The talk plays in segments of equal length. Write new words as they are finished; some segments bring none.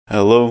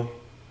Hello?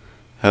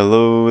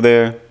 Hello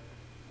there?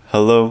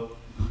 Hello?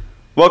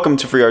 Welcome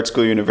to Free Art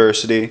School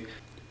University.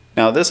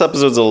 Now this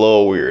episode's a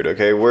little weird,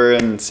 okay? We're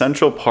in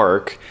Central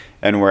Park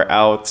and we're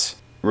out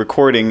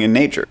recording in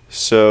nature.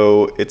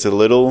 So it's a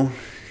little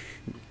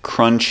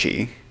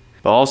crunchy.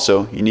 But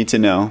also, you need to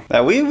know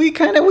that we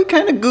kind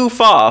of goof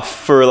off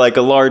for like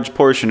a large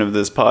portion of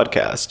this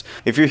podcast.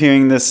 If you're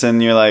hearing this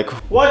and you're like,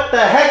 what the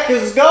heck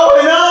is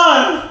going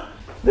on?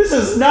 This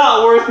is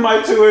not worth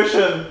my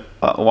tuition.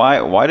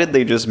 Why did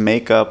they just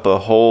make up a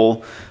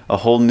whole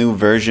new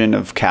version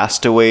of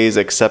Castaways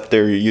except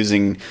they're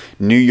using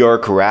New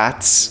York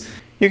rats?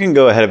 You can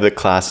go ahead of the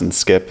class and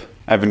skip.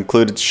 I've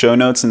included show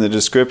notes in the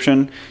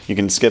description. You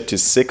can skip to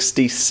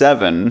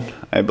 67,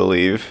 I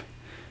believe.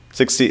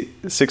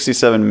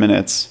 67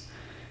 minutes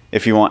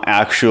if you want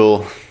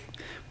actual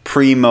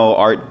primo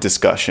art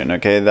discussion,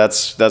 okay?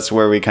 That's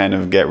where we kind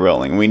of get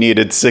rolling. We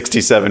needed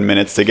 67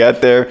 minutes to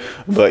get there,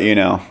 but you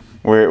know,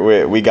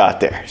 we got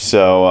there.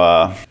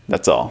 So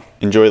that's all.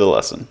 Enjoy the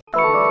lesson.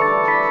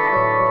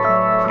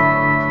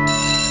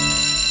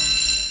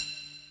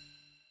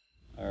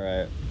 All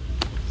right.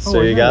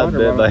 So you got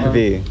bit by a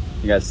bee.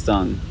 You got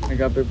stung. I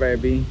got bit by a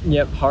bee.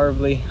 Yep,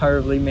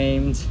 horribly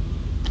maimed.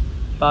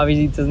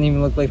 Bobby doesn't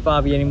even look like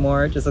Bobby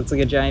anymore. It just looks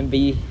like a giant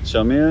bee.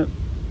 Show me it.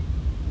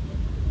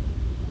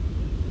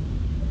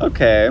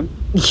 Okay.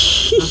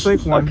 That's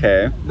like one.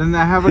 Okay. Then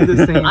I have like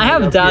the same. I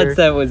have up doubts here.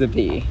 that it was a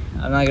bee.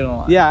 I'm not gonna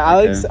lie. Yeah,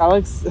 Okay.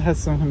 Alex has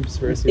some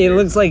conspiracy. It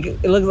theories. looks like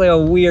a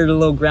weird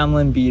little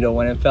gremlin beetle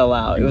when it fell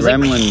out. It was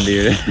Gremlin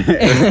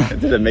beard.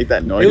 Did it make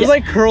that noise? It was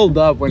like curled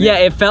up when. yeah,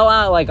 it fell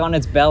out like on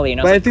its belly.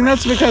 And I But was I like, think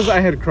that's because I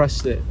had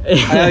crushed it. I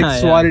Yeah,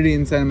 like swatted it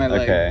inside my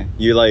leg. Okay.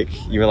 You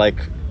were like.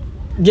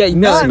 yeah,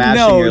 no.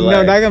 Smashing your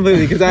leg. not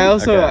completely. Because I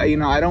also, Okay.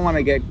 I don't want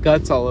to get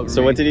guts all over me.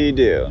 So what did he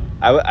do?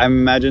 I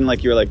imagine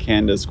like you were like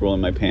Candace squirrel in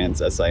my pants,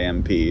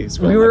 SIMP.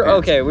 We were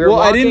okay. We were Well,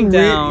 I walking didn't.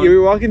 down. You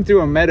were walking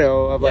through a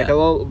meadow of like Yeah. a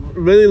little,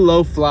 really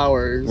low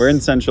flowers. We're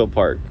in Central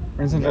Park.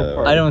 We're in Central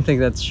Park. I don't think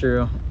that's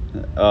true.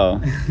 Oh,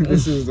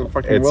 This is the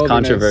fucking. it's wilderness.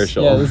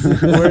 controversial. Yeah, this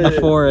is we're in the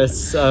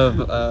forests of.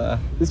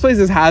 This place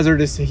is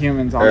hazardous to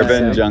humans. Honestly.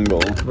 Urban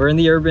jungle. We're in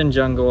the urban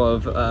jungle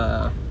of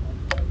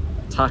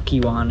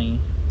Takiwani.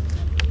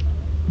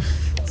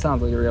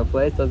 Sounds like a real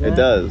place, doesn't it? It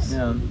does,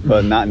 Yeah.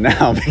 but not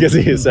now because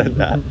you said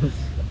that.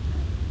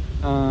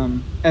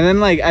 And then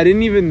like I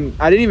didn't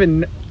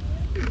even.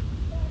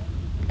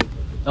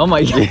 Oh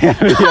my god. Yeah.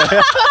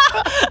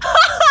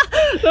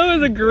 That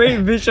was a great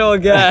visual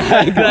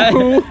gag. That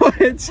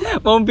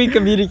What? won't be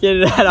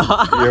communicated at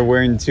all. You're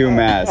wearing two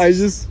masks. I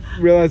just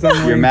realized I'm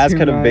Your wearing mask two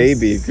had a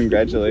baby. masks.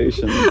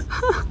 Congratulations.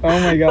 Oh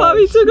my god.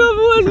 Bobby took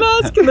off one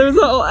mask and there's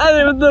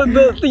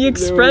the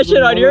expression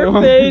on your another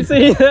one. face.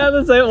 And you had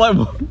the same like.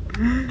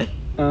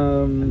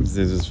 This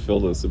is just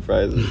filled with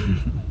surprises.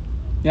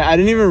 Yeah, I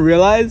didn't even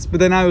realize, but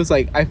then I was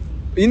like, I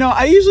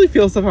usually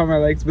feel stuff on my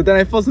legs, but then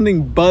I felt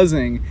something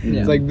buzzing. Yeah.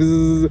 It's like,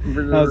 bzzz,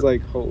 and I was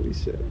like, holy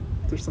shit,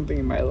 there's something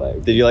in my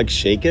leg. Did you like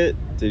shake it?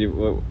 Did you?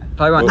 What?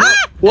 Probably went, What-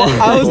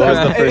 Well, I was, What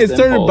was the first it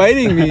started impulse?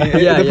 biting me.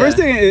 Yeah, The first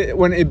yeah. thing,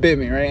 when it bit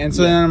me, right? And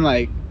so Yeah. then I'm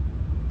like,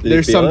 Did you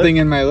there's feel something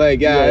it? in my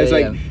leg. Yeah, Yeah, it's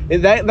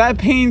yeah, like, that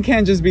pain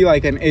can't just be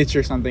like an itch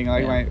or something,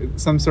 like Yeah.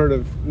 some sort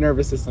of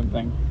nervous system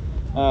thing.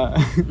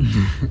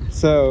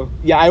 So,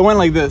 yeah, I went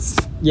like this.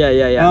 yeah.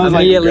 I was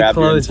like, Immediately grab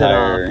your closed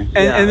entire- it off.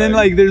 And then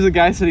like there's a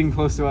guy sitting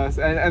close to us,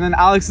 and then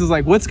Alex is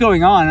like, "What's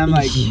going on?" And I'm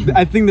like,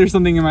 "I think there's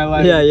something in my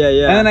leg." Yeah.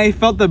 And then I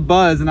felt the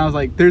buzz, and I was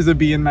like, "There's a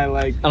bee in my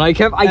leg." And I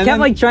kept then-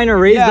 like trying to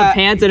raise the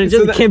pants and it so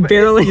just that- can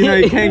barely. You know,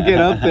 you can't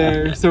get up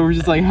there. So we're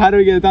just like, "How do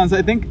we get it down?" So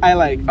I think I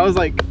was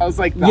like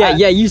that.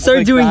 Yeah. You started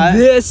Like doing that.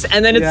 this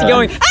and then it's Yeah.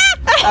 going.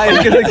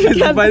 It's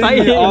Kept biting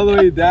me biting. all the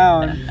way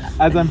down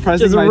as I'm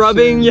pressing Just my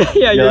rubbing. shin.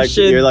 Yeah. Your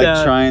shins You're like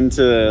down. trying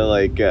to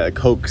like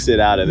coax it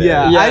out of there.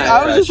 Yeah, Yeah,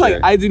 I was just like,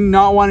 Pressure. I do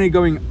not want it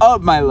going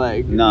up my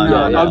leg. No, you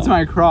know, no, up no. to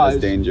my crotch.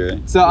 That's danger.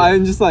 So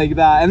I'm just like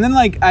that, and then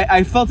like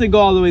I felt it go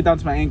all the way down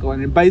to my ankle,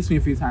 and it bites me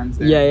a few times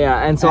there.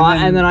 Yeah. And so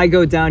And then- I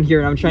go down here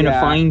and I'm trying to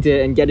Yeah. find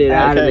it and get it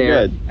out of Okay,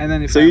 there. good. And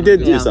then it So you finally-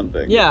 did do Yeah.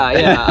 something.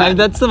 Yeah.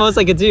 That's the most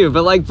I could do.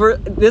 But like for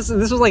this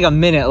was like a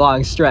minute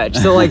long stretch.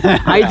 So like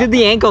I did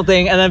the ankle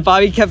thing, and then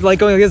Bobby kept like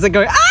going like this, like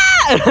going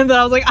and then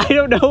I was like, I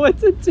don't know what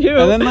to do.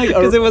 And then, like,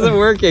 because it wasn't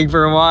working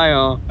for a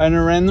while. And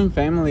a random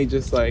family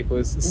just like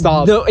was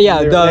stopped. The They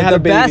had the a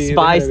baby, best they had a baby.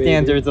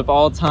 bystanders of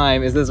all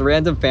time is this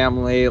random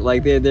family.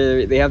 Like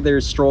they have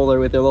their stroller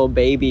with their little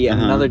baby and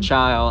Uh-huh. another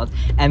child,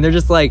 and they're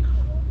just like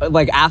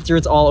after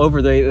it's all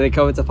over, they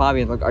come into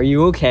Bobby and like, are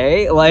you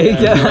okay? Like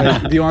Yeah, they're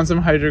like, do you want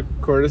some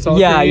hydrocortisol?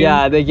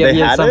 cream? they give They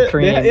you had some it?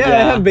 cream. They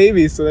have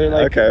babies, so they're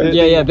like,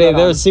 Okay.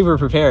 They're super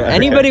prepared. Okay.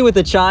 Anybody with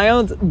a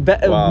child,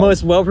 Wow.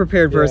 most well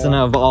prepared person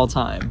Yeah. of all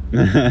time.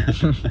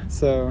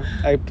 So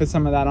I put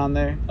some of that on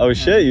there. Oh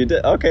shit, you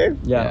did. Okay.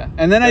 Yeah.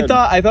 And then I Good.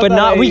 thought But that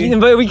not I,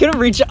 but we couldn't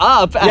reach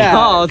up at yeah,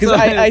 all. because so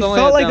I it's only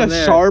felt like down a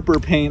there. sharper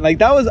pain. Like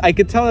that was, I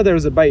could tell that there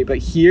was a bite, but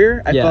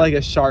here I Yeah. felt like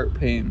a sharp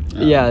pain.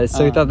 Yeah,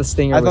 so we Uh, thought the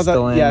stinger I was thought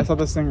still that, in. yeah, I thought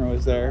the stinger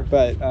was there,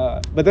 but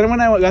then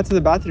when I got to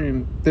the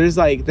bathroom, there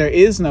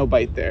is no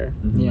bite there,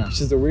 Yeah.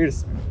 which is the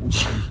weirdest thing.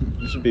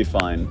 You should be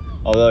fine.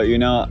 Although, you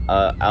know,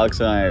 Alex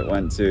and I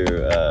went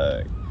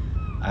to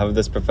have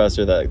this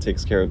professor that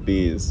takes care of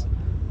bees,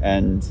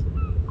 and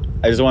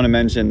I just want to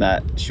mention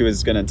that she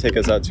was going to take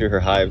us out to her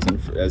hives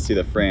and see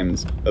the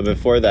frames. But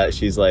before that,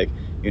 she's like,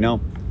 you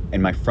know,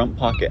 in my front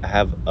pocket, I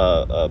have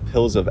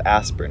pills of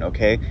aspirin.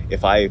 Okay,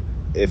 if I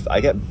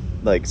get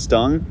like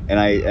stung and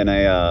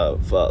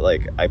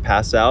I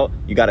pass out,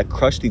 you got to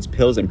crush these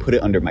pills and put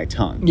it under my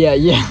tongue. Yeah.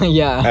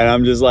 And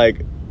I'm just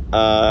like,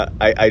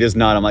 I just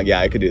nod. I'm like, yeah,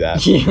 I could do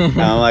that. Yeah.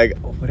 And I'm like,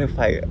 what if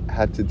I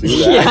had to do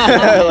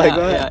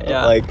that?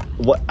 Yeah. Like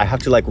what? I have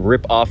to like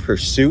rip off her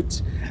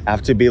suit. I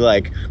have to be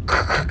like,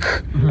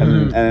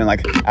 and then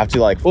like I have to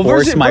like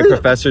force my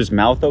professor's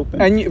mouth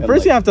open. And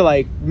first you have to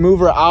like move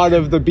her out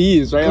of the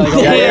bees, right? Like,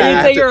 You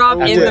take her off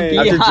in the I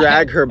have to beehive.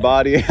 drag her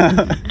body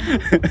out.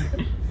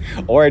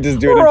 Or I just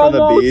do it in front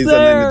of the bees, and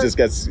then it just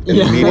gets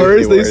immediately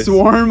worse, they worse.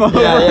 swarm over.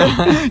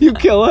 Yeah. You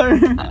kill her.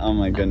 Oh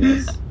my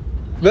goodness.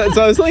 But,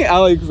 so I was telling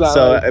Alex that.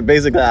 So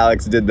basically,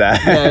 Alex did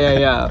that.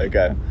 Yeah.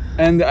 Okay.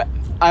 And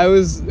I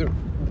was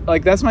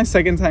like, that's my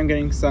second time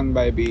getting stung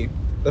by a bee.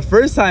 The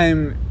first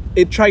time,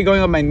 it tried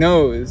going up my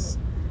nose,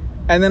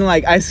 and then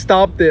like I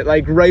stopped it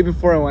like right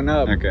before I went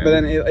up. Okay. But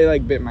then it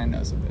like bit my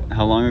nose a bit.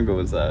 How long ago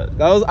was that?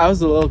 I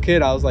was a little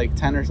kid. I was like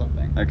 10 or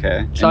something.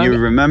 Okay. So and you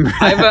I'm- remember?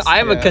 I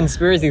have a Yeah.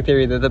 conspiracy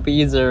theory that the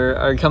bees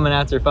are coming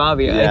after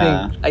Fabi.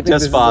 Yeah. I think Just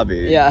this is-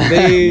 Fabi.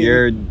 Yeah.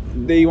 You're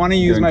They want to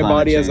use Doing my climate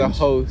body as a change.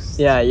 host.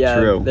 Yeah.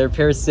 True. They're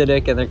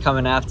parasitic and they're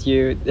coming after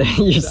you.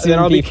 You soon Then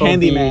I'll be full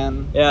bee.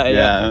 Candyman. Yeah.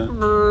 yeah.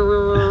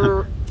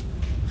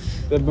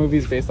 The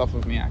movie's based off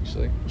of me,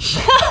 actually.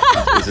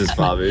 This is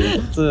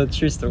Fabi. It's a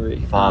true story.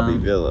 Fabi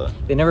Villa.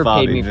 They never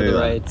Fabi paid me for the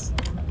Villa. rights.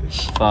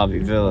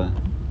 Fabi Villa.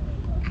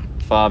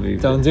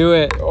 Fabi. Don't do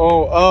it.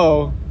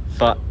 Oh.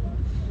 Fa-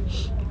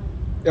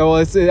 Yeah, well,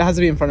 it has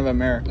to be in front of a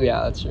mirror.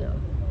 Yeah, that's true.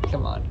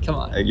 Come on.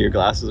 Like your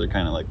glasses are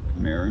kind of like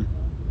mirror.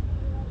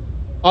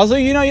 Also,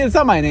 you know, it's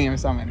not my name.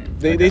 It's not my name.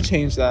 They Okay.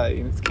 changed that.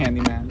 It's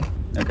Candyman.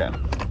 Okay.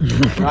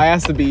 I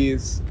asked the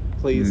bees,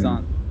 please Mm.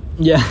 don't.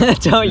 Yeah,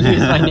 don't use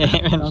my name.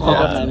 Don't And fuck fall.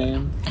 up my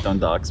name. Don't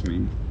dox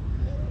me.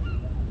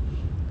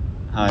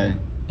 Hi.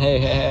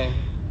 Hey.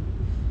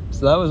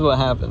 So that was what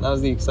happened. That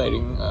was the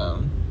exciting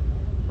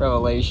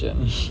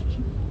revelation.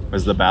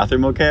 Was the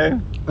bathroom okay?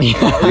 We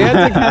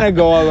had to kind of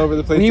go all over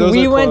the place. Those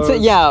we are went to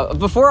closed.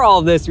 before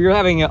all this we were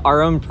having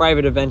our own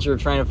private adventure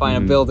of trying to find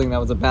Mhm. a building that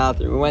was a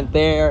bathroom. We went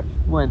there.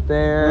 And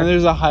then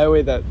there's a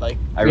highway that like.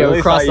 I Yeah, really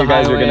across thought you the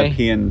guys were highway. gonna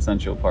pee in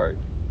Central Park.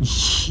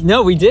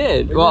 No, we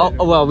did. We well, did.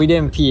 well, we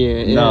didn't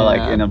pee. No,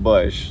 like in a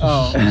bush.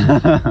 Oh.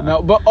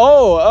 No, but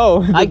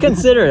oh. I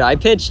considered it. I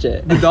pitched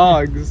it. the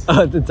dogs.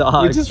 Oh, the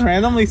dog. We just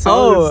randomly saw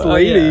Oh, this oh,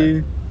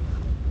 lady,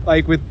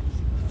 like with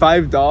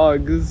 5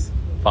 dogs.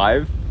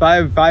 5?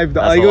 Five dogs.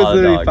 That's Like a it was lot of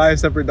literally dogs. 5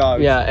 separate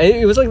dogs. Yeah,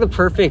 it was like the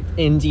perfect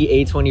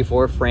indie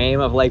A24 frame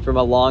of like from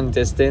a long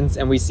distance,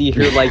 and we see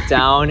her like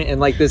down in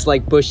like this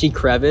like bushy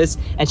crevice,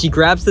 and she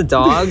grabs the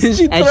dogs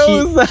She and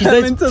throws them she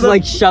starts into the-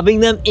 like shoving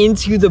them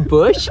into the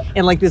bush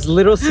and like this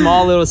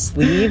small little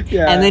sleeve,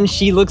 Yeah. and then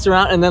she looks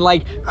around and then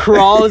like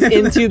crawls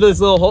into this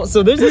little hole.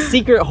 So there's a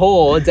secret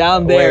hole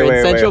down there Wait,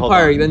 in Central hold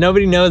Park on. that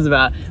nobody knows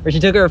about, where she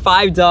took her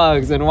 5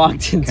 dogs and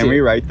walked into. Can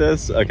we write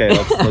this? Okay,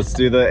 let's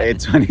do the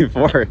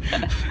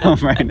A24 film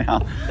right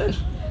now.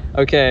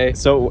 Okay.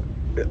 So,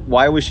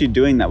 why was she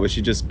doing that? Was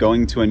she just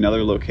going to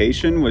another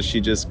location? Was she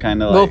just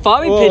kind of Well, like?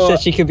 Fabi Well, pitched that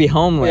she could be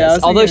homeless, yeah, I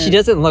was although thinking she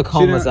doesn't look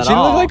homeless at she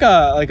all. looked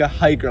like a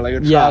hiker, like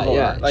a Yeah, traveler.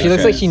 yeah. Like, She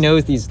looks like she she's-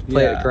 knows these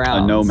Yeah.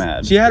 grounds. A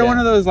nomad. She had Yeah. one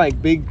of those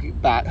like big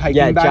hiking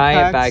Yeah, backpacks.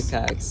 giant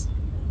backpacks.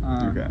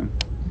 Okay.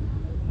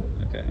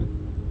 Okay.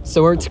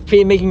 So we're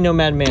making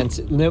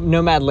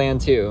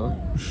Nomadland 2.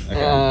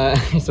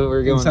 Okay. So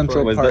we're going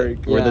Central for. was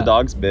Park. were the Yeah.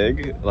 dogs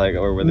big? Like,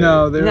 or were they?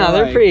 No, they're No,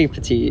 they're like, pretty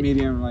petite.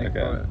 medium, like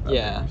Okay.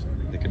 Yeah.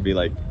 They could be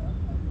like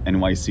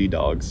NYC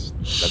dogs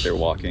that they're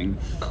walking.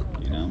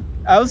 You know.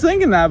 I was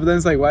thinking that, but then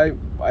it's like, why?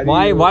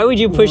 Why would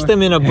you push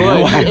them in a bush?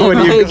 Why would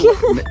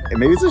you? Like-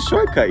 Maybe it's a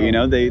shortcut. You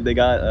know, they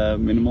got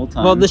minimal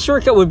time. Well, the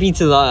shortcut would be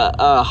to the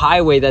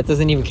highway that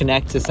doesn't even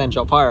connect to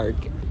Central Park.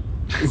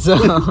 So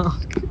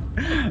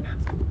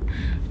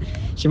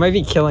she might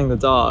be killing the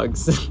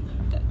dogs.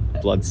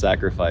 blood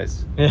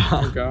sacrifice. Oh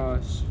Yeah.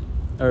 gosh.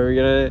 Are we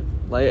gonna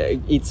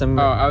like eat some?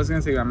 Oh, I was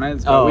gonna take my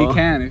meds, but Oh. we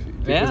can.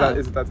 Yeah.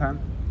 Is it that time?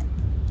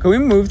 Can we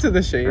move to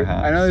the shade?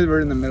 Perhaps. I know that we're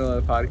in the middle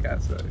of the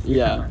podcast, so if you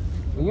Yeah. can-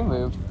 We can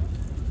move.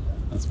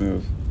 Let's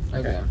move.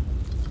 Okay.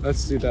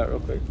 Let's do that real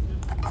quick.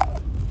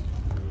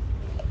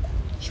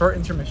 Short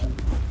intermission.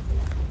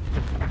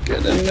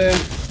 Get in there.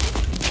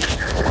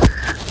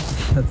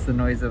 That's the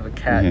noise of a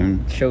cat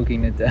Mhm.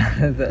 choking to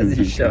death as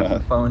you shove Yeah. the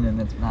phone in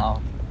its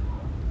mouth.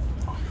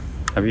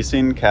 Have you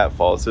seen cat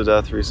fall to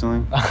death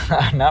recently?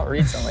 Not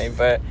recently,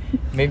 but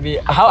maybe.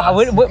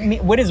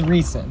 What is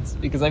recent?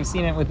 Because I've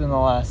seen it within the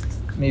last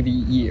maybe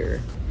year.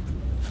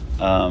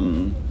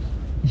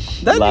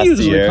 That Last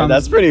usually year. comes.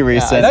 That's pretty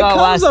recent. I that saw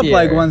comes last up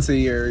like year. once a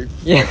year.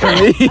 Yeah.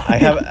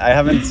 I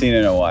haven't seen it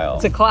in a while.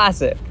 It's a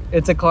classic.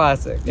 It's a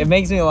classic. It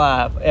makes me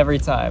laugh every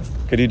time.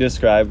 Could you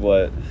describe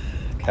what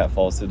cat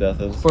falls to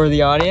death is? For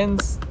the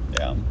audience,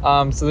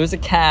 Yeah. so there's a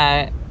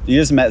cat. You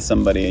just met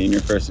somebody and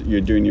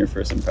you're doing your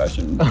first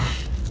impression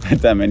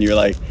with them, and you're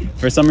like,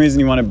 for some reason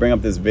you want to bring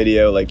up this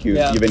video, like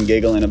you've been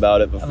giggling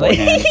about it I'm like,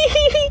 beforehand.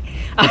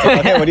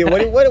 Okay, what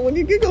are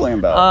you giggling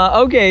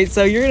about? okay,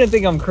 so you're gonna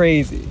think I'm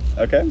crazy.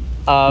 Okay.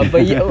 But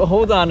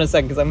hold on a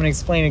second, because I'm gonna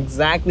explain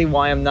exactly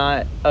why I'm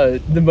not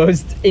the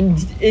most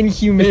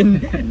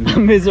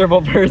inhuman,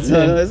 miserable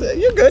person.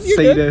 You're good. You're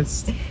good.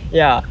 Sadist.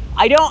 Yeah,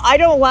 I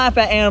don't laugh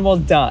at animals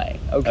dying.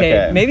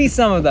 Okay, Okay. maybe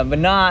some of them, but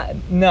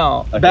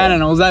no. Okay. Bad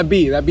animals. That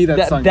bee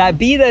that stung. That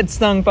bee that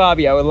stung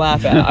Bobby, I would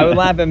laugh at. I would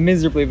laugh at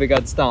miserably if it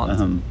got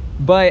stung.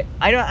 But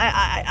I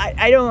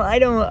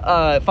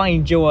don't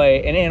find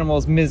joy in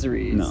animals'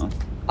 miseries. No.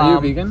 Are you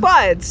a vegan?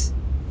 But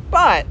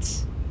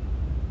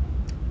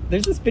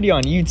there's this video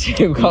on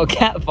YouTube called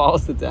 "Cat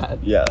Falls to Death,"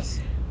 Yes.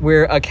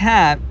 where a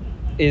cat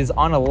is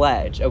on a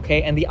ledge,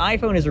 okay, and the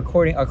iPhone is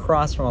recording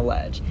across from a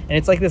ledge, and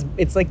it's like this.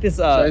 Should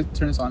I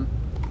turn this on?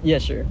 Yeah,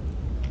 sure.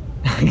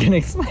 I'm gonna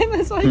explain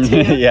this one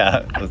to you.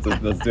 Yeah.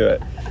 Let's do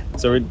it.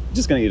 So we're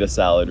just gonna eat a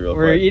salad real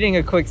We're quick. eating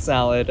a quick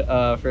salad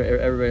for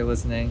everybody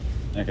listening.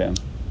 Okay.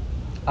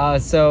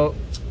 So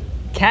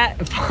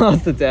Cat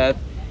Falls to Death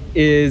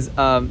is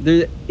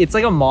it's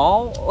like a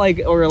mall,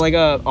 or like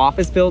a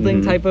office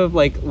building type of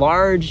like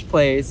large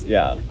place.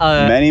 Yeah.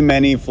 Uh,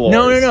 many floors.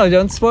 No,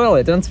 don't spoil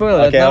it. Don't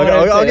spoil it. Okay, That's not what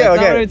I would say. okay, That's not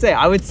okay. what I would say.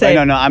 I would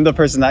say No, I'm the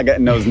person that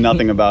knows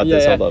nothing about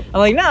this. Hold up. I'm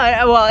like, no,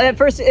 well, at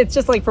first it's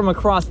just like from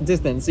across the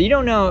distance. So you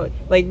don't know,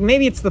 like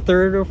maybe it's the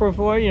third or fourth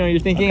floor, you're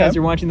thinking Okay. as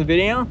you're watching the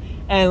video.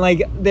 And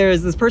like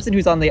there's this person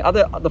who's on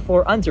the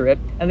floor under it,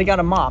 and they got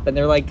a mop, and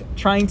they're like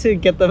trying to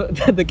get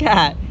the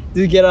cat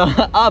to get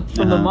up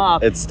from the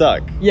mop. It's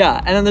stuck. Yeah,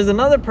 and then there's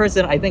another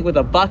person, I think, with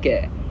a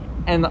bucket.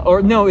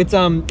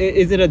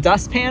 Is it a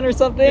dustpan or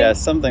something? Yeah,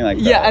 something like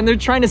that. Yeah, and they're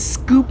trying to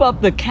scoop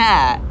up the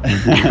cat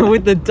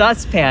with the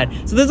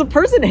dustpan. So there's a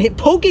person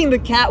poking the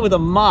cat with a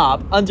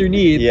mop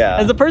underneath. Yeah.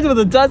 There's a person with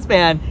a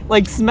dustpan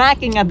like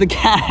smacking at the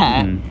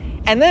cat.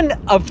 And then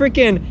a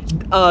freaking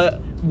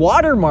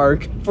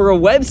watermark for a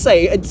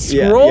website. It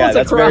scrolls yeah,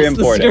 that's across very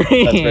important. the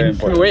screen. That's very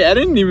important. Wait, I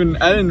didn't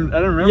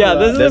remember. Yeah, that.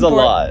 this is There's a important.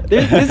 lot.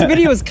 This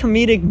video is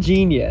comedic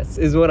genius,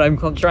 is what I'm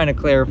trying to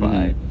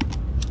clarify.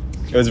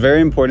 It was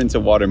very important to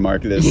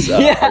watermark this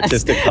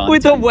artistic content.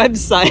 With a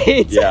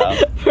website.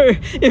 Yeah.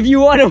 If you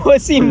want to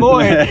see more,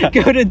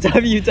 go to It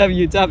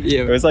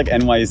www. was like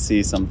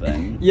NYC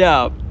something.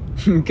 Yeah.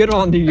 Good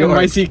old New York.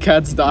 NYC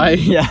cats die.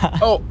 Yeah.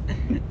 Oh.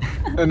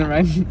 Oh, never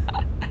mind.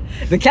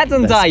 The cat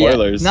doesn't That's die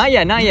spoilers.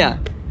 yet. Not yet.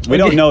 We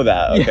don't know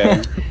that,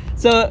 okay?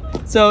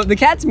 Yeah. So the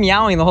cat's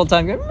meowing the whole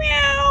time, going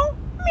meow,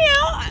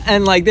 meow,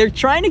 and like they're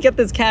trying to get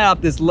this cat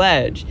off this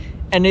ledge,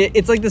 and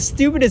it's like the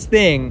stupidest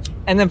thing.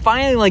 And then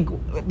finally,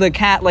 like the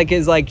cat like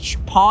is like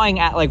pawing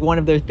at like one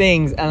of their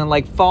things, and then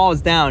like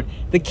falls down.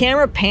 The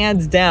camera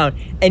pans down,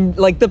 and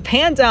like the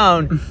pan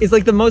down is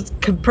like the most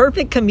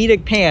perfect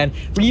comedic pan,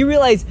 where you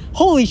realize,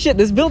 holy shit,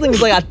 this building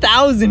is like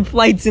 1,000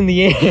 flights in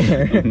the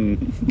air.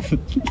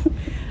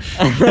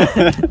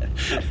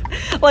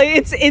 Like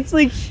it's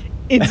like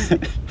it's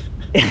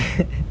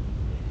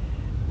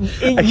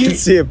I can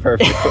see it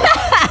perfectly.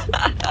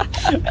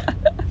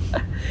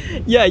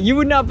 Yeah, you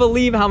would not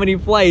believe how many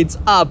flights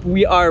up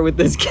we are with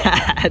this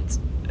cat.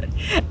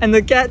 And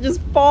the cat just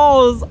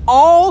falls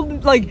all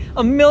like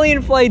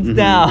 1,000,000 flights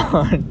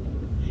down.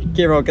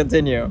 Kiro,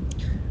 continue.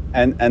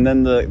 And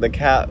then the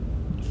cat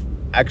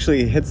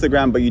actually hits the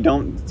ground, but you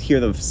don't hear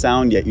the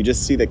sound yet. You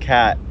just see the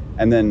cat,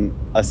 and then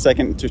a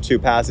second or two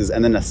passes,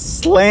 and then a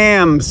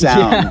slam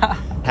sound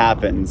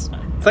happens.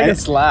 It's like And a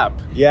slap.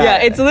 Yeah,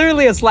 it's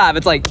literally a slap.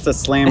 It's like, It's a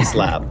slam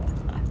slap.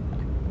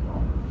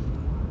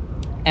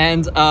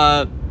 and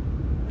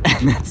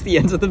that's the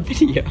end of the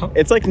video.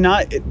 It's like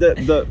not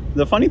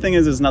the funny thing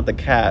is not the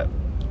cat.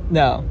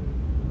 No.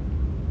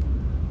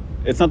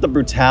 It's not the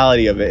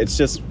brutality of it. It's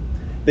just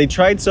they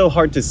tried so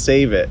hard to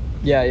save it.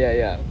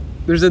 Yeah.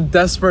 There's a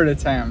desperate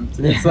attempt.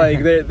 It's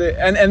like they're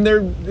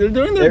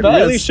doing their It best.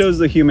 really shows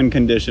the human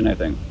condition, I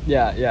think.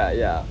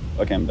 Yeah.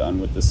 Okay, I'm done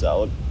with the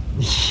salad.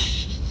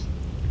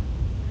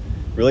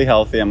 Really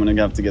healthy. I'm gonna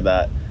have to give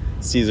that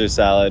Caesar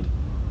salad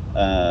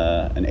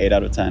an 8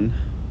 out of 10.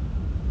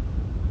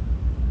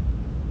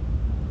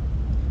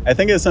 I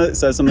think it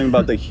says something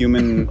about the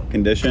human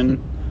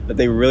condition, that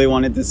they really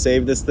wanted to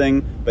save this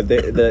thing, but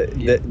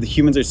the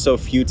humans are so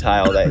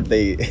futile that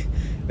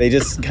they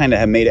just kind of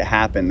have made it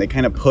happen. They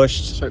kind of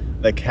pushed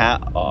the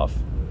cat off.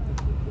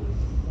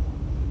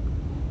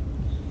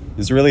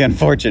 It's really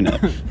unfortunate.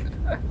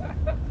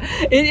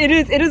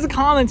 It is a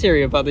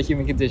commentary about the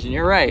human condition.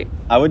 You're right.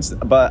 I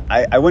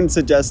wouldn't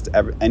suggest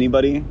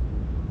anybody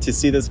to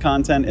see this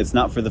content. It's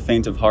not for the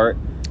faint of heart.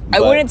 I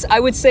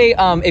but- would say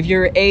if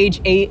you're age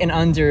 8 and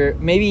under,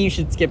 maybe you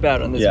should skip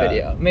out on this Yeah.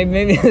 video.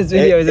 Maybe this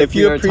video is if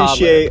you for a toddler.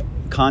 appreciate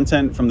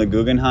content from the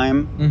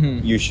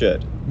Guggenheim, you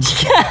should.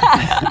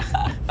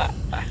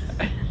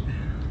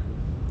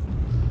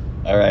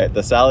 All right,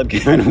 the salad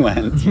came and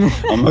went.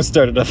 Almost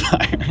started a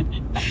fire.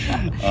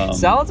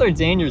 Salads are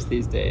dangerous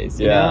these days.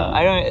 You Yeah.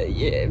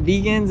 know?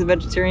 Vegans and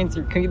vegetarians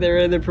are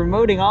they're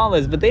promoting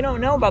olives, but they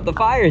don't know about the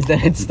fires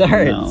that it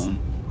starts. No.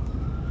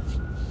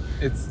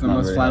 It's the Not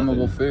most very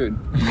flammable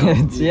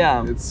healthy. food.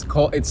 Yeah. It's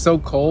cold. It's so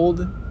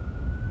cold.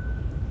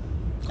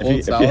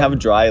 If you have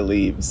dry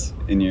leaves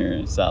in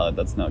your salad,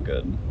 that's not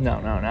good. No.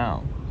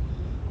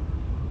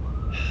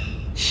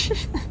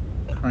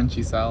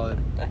 Crunchy salad.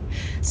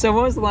 So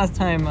when was the last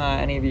time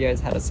any of you guys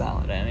had a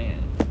salad?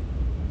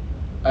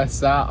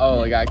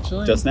 Like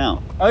actually? Just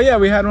now. Oh yeah,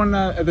 we had one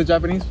at the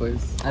Japanese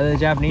place. At the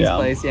Japanese Yeah.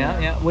 place,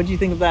 yeah. What'd you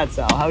think of that,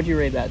 Sal? How would you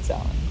rate that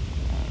salad?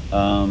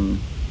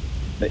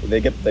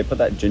 They put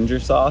that ginger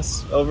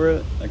sauce over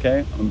it.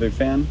 Okay, I'm a big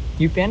fan.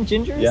 You fan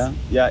gingers?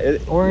 Yeah.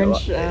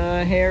 Orange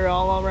hair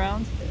all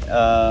around?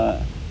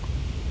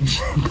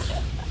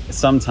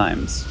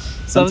 Sometimes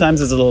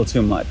it's a little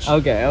too much.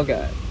 Okay.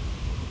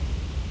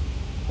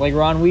 Like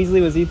Ron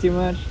Weasley, was he too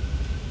much?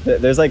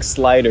 There's like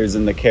sliders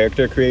in the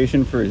character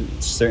creation for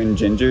certain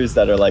gingers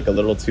that are like a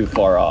little too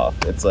far off.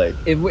 It's like,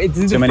 It's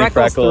Too the many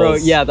freckles.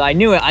 freckles. Yeah, I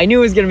knew it. I knew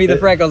it was gonna be the It-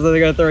 freckles that are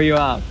gonna throw you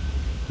off.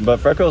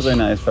 but freckles are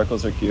nice.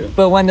 Freckles are cute.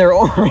 But when they're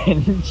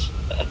orange,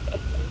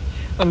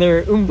 when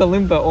they're Oompa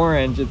Loompa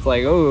orange, it's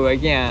like, oh, I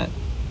can't.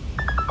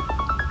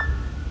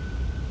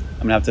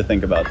 I'm gonna have to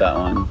think about that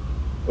one.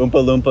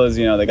 Oompa Loompas,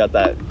 they got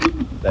that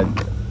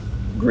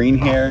green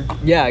hair.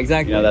 Yeah,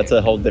 exactly. That's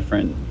a whole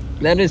different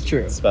That is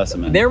true.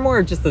 specimen. They're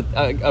more just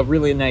a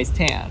really nice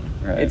tan.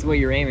 Right. It's what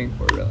you're aiming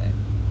for, really.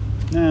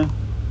 Yeah.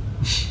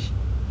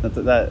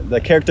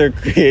 The character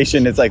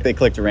creation, it's like they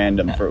clicked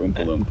random for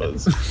Oompa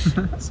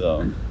Loompas.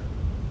 So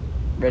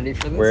Ready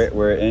for this?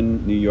 we're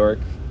in New York.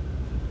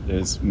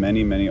 There's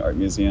many art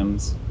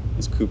museums.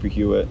 There's Cooper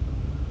Hewitt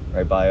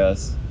right by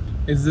us.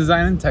 It's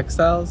design and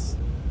textiles.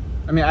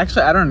 I mean,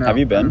 actually, I don't know. Have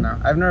you been? I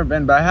don't know. I've never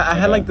been, but I had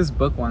Okay. like this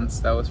book once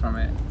that was from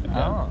it. Okay.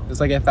 Oh. It's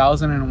like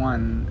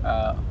 1001.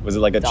 Was it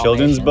like a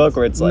children's Dalmatians? book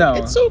where it's like, No.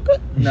 it's so good?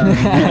 No.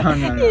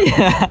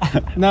 Yeah.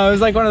 No, it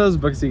was like one of those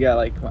books you get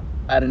like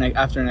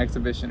after an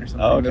exhibition or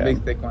something. Oh, The okay.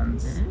 big thick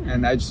ones. Mm.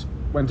 And I just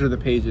went through the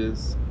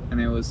pages,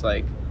 and it was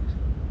like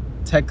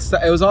text.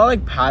 It was all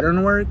like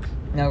pattern work,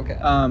 Okay.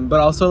 but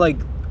also like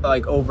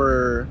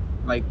over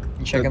like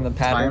You checking the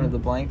pattern time. of the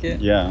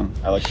blanket? Yeah,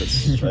 I like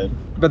this stripe.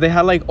 But they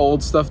had like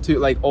old stuff too,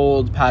 like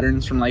old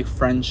patterns from like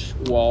French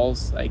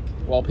walls, like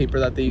wallpaper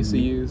that they used to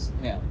Mhm. use.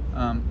 Yeah.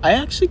 I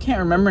actually can't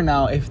remember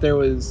now if there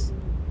was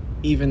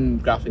even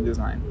graphic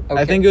design. I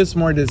Okay. think it was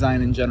more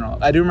design in general.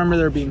 I do remember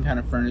there being kind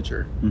of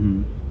furniture.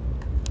 Mm-hmm.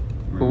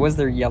 But was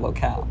there yellow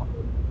cow?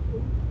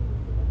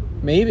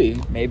 Maybe.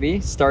 Maybe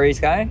Starry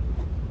Sky.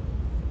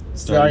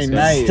 Starry Sky.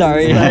 Night.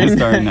 Starry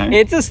Starry Night.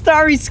 It's a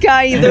starry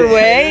sky either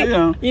way. You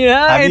know,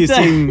 Have you it's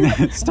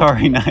seen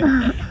Starry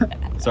Night?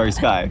 Starry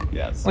Sky,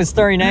 yes. Was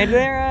Starry Night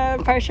there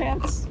by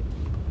chance?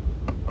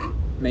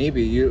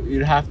 Maybe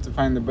you'd have to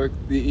find the book.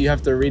 You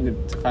have to read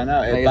it to find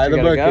out. I guess Buy we the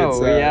gotta book. go.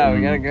 It's Yeah,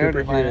 we gotta go Cooper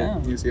to find Hewitt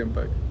out. Museum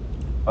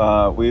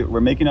book.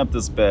 We're making up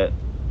this bit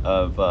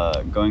of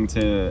going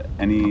to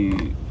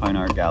any fine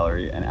art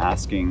gallery and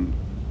asking,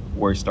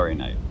 where's Starry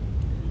Night?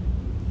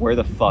 Where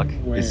the fuck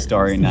Where is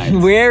Starry Night?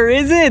 Where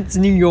is it?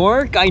 New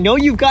York? I know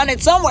you've got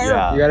it somewhere.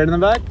 Yeah. You got it in the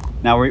back.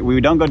 Now, we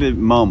don't go to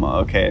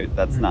MoMA, okay?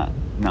 That's not,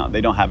 no,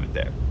 they don't have it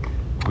there.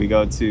 We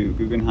go to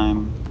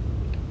Guggenheim.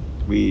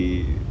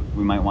 We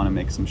might want to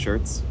make some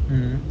shirts,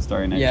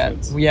 Starry Night Yeah,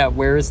 shirts. yeah.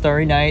 Where is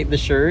Starry Night? The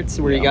shirts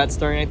where you Yeah. got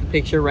Starry Night, the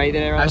picture right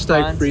there on the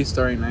Hashtag front. free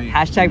Starry Night.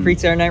 Hashtag free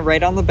Starry Night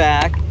right on the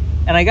back.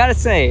 And I gotta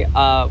say,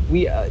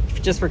 we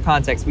just for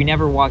context, we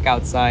never walk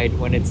outside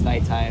when it's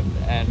nighttime,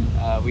 and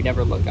we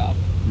never look up.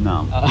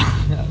 No,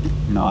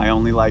 no, I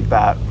only like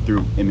that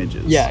through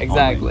images. Yeah, only.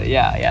 exactly.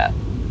 Yeah.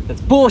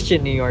 That's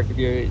bullshit, New York. If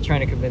you're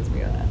trying to convince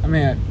me of that. I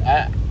mean,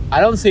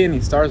 I don't see any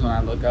stars when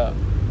I look up.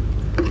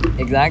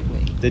 Exactly.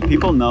 Did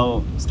people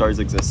know stars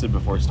existed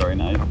before Starry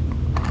Night?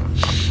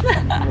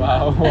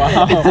 Wow.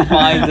 It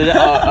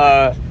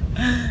defines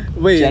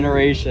Wait.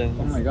 generations.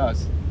 Oh my gosh.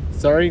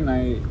 Starry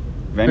Night.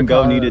 Van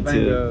Gogh Picard, needed Van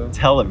to Gogh.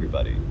 tell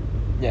everybody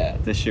Yeah.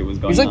 this shit was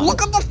going He's like, on.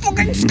 look at the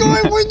fucking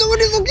sky. Where's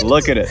nobody looking?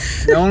 Look at it.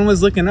 No one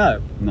was looking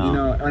up. No. You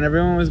know, when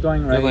everyone was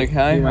going right. They're like,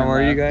 hi, he went how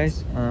are you left.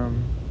 guys?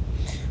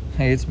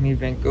 Hey, it's me,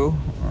 Van Gogh.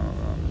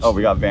 Oh,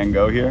 we got Van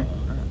Gogh here.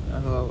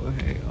 Hello,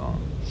 hey,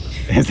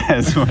 Is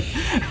that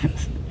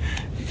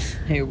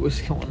hey,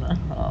 what's going on?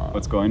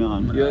 what's going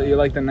on? You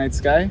like the night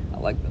sky? I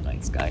like the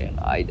night sky, and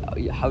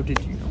how did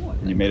you know?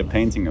 You made a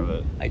painting of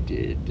it. I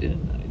did,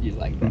 didn't I? You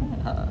like that,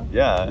 huh?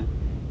 Yeah.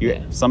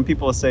 Yeah. Some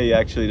people say you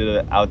actually did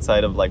it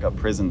outside of like a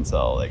prison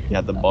cell. Like you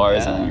had the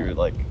bars and you were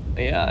like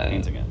Yeah.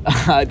 painting it.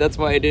 That's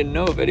why I didn't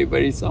know if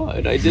anybody saw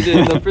it. I did it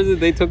in the prison.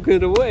 They took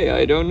it away.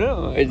 I don't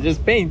know. I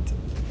just paint.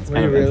 Were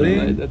kind you of really?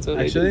 interesting. That's what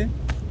I Actually?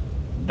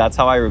 That's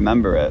how I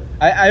remember it.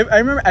 I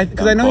remember,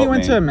 because I Don't know he quote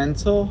went me. to a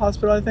mental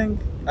hospital, I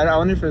think. I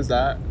wonder if it was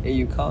that. Hey,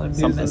 you calling me?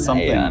 Something- Hey,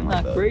 something I'm like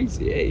not that.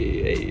 crazy.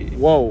 Hey.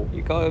 Whoa.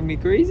 You calling me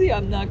crazy?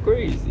 I'm not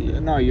crazy.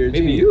 No, you're a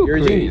Maybe genius. you're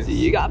a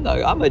crazy.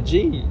 genius. I'm a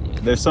genius.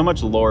 There's so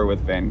much lore with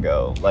Van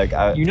Gogh. Like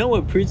You know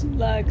what prison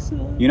like,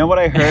 son? you know what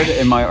I heard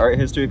in my art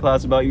history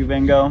class about you,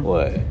 Van Gogh?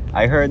 What?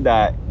 I heard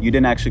that you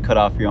didn't actually cut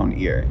off your own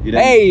ear. You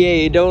didn't,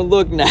 Hey, don't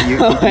look now. You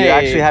Hey.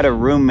 actually had a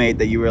roommate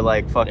that you were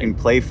like fucking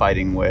play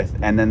fighting with,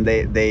 and then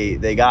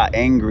they got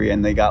angry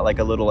and they got like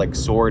a little like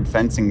sword,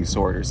 fencing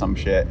sword or some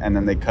shit, and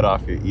then they cut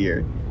off your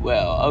ear.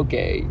 Well,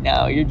 okay,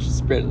 now you're just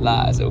spreading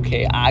lies,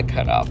 okay? I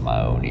cut off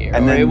my own ear. And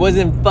And then- it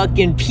wasn't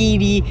fucking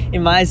Petey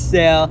in my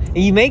cell. And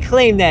he may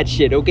claim that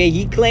shit, okay?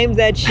 He claims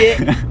that shit.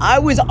 I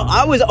was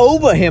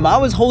over him. I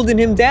was holding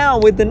him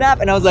down with the knife,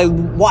 and I was like,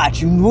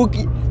 watch, look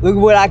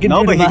what I can No,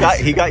 do but to myself.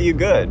 he got you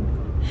good.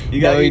 He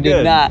got No, you he good.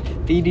 did not.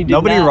 Petey did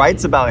Nobody not.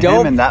 writes about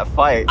Don't- him in that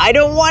fight. I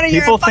don't want to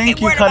hear People a fucking think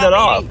you word cut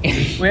about it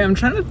Petey. Wait, I'm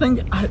trying to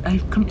think.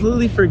 I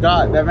completely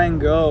forgot that Van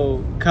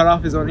Gogh cut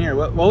off his own ear.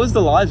 What was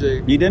the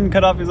logic? He didn't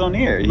cut off his own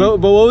ear. But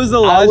what was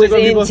the I logic was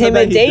when people said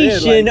that he did?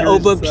 intimidation Like, he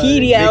was over just like-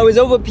 Petey. I was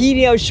over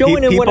Petey. I was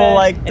showing him what people I...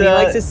 like and he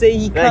likes to say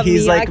he that cut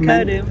he's me, like I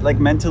cut him. like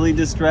mentally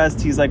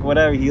distressed. He's like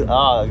whatever.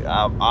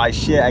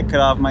 Shit, I cut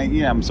off my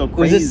ear. I'm so It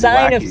was crazy. a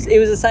sign wacky. it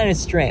was a sign of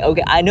strength.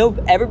 Okay, I know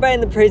everybody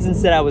in the prison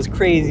said I was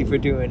crazy for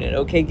doing it.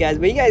 Okay, guys,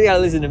 but you guys gotta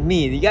listen to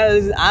me. You gotta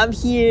listen. I'm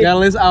here. Yeah,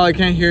 listen. Oh, I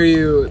can't hear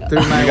you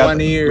through my we got one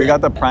the, ear. We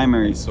got the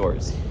primary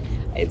source.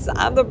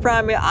 I'm the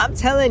primary. I'm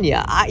telling you.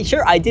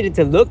 I did it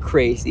to look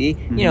crazy.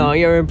 You know,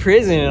 you're in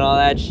prison and all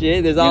that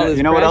shit. There's all this.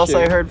 You know what else I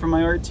pressure. heard from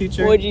my art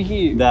teacher? What'd you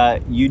hear?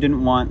 That you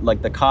didn't want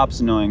like the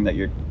cops knowing that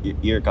your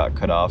ear got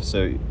cut off,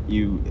 so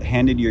you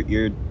handed your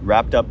ear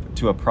wrapped up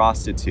to a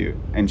prostitute,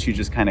 and she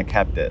just kind of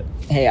kept it.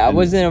 Hey, I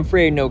wasn't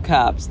afraid of no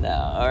cops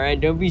now. All right,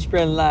 don't be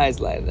spreading lies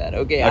like that.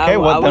 Okay. Okay,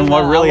 well then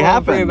what really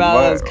happened? Afraid about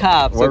what, those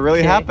cops. What really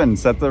okay? happened?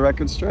 Set the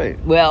record straight.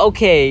 Well,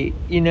 okay,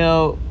 you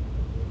know,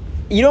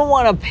 you don't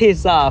want to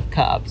piss off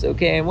cops,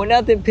 okay? And when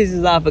nothing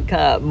pisses off a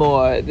cop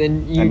more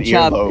than An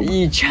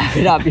earlobe. chop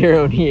it off your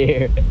own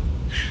ear.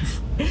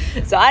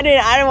 So I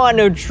didn't want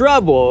no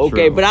trouble,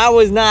 okay? True. But I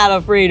was not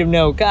afraid of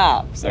no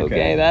cops, okay?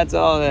 Okay. That's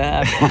all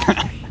that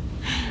happened.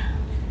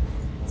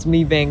 It's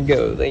me, Van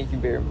Gogh. Thank you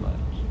very much.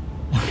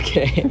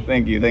 Okay.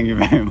 Thank you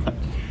very much.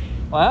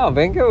 Wow,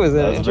 Van Gogh was an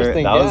That was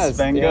interesting that was guest.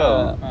 Van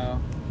Gogh.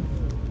 Wow.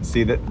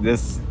 See that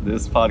this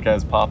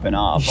podcast popping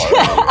off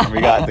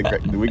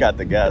already. we got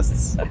the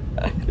guests.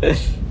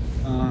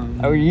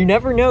 Oh, you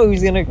never know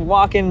who's gonna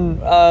walk in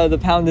the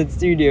Pounded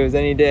Studios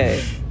any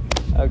day.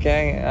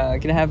 Okay, it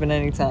can happen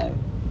anytime.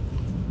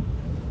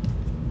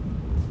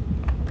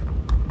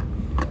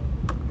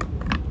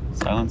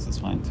 Silence is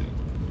fine too.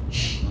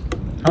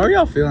 How are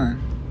y'all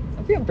feeling?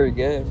 I'm feeling pretty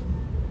good.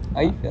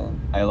 How you feeling?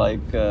 I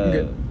like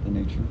Good. the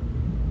nature,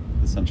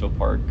 the Central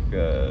Park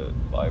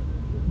vibe.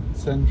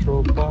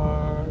 Central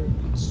Park.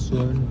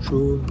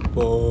 Central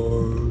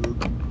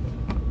Park.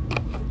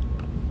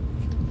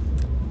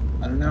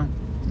 I don't know.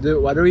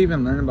 Dude, why do we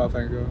even learn about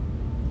Van Gogh?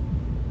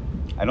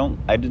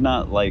 I did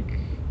not like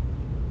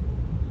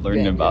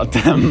learning Van about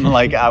Gogh. them.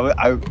 Like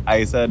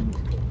I said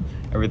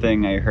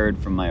everything I heard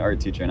from my art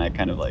teacher, and I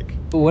kind of like.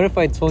 But what if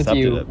I told Accepted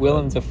you it,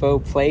 Willem Dafoe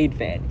played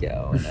Van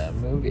Gogh in a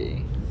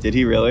movie? Did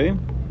he really?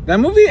 That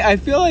movie, I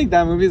feel like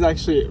that movie is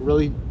actually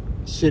really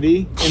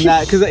shitty in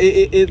that because it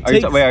Are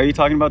you takes. wait, are you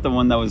talking about the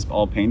one that was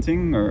all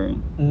painting or?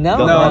 No,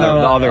 The- the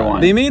other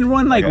one. They made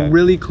one like Okay.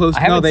 really close.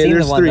 I haven't no, seen the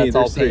there's one three. that's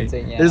all There's three.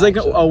 painting, yeah, there's like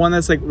actually. a one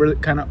that's like really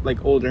kind of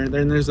like older.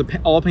 Then there's a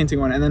all painting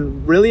one, and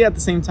then really at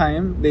the same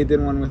time they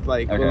did one with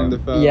like Okay. Willem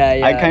Dafoe.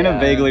 Yeah, I kind of yeah.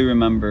 vaguely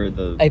remember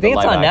the. I think the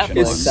it's live on action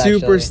Netflix, It's one. actually.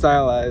 super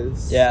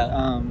stylized.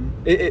 Yeah.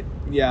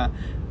 Yeah.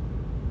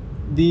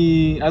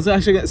 I was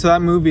actually so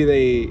that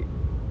movie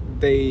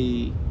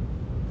they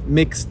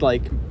mixed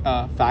like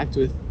fact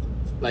with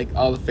like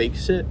all the fake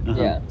shit.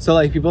 Uh-huh. Yeah, So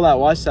like people that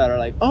watch that are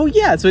like, oh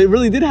yeah, so it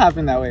really did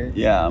happen that way.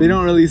 Yeah. They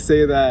don't really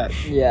say that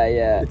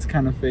yeah. it's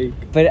kind of fake.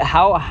 But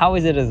how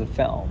is it as a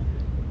film?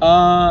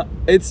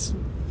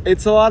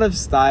 It's a lot of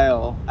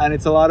style and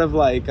it's a lot of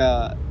like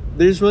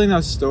there's really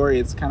no story.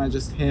 It's kind of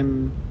just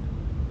him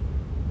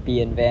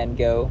Being Van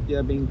Gogh.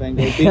 being Van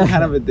Gogh, being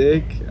kind of a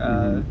dick.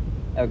 Mhm.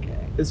 Okay.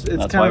 It's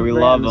That's kind why of we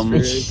very love 'em.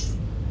 atmospheric.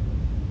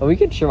 Well, we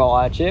could sure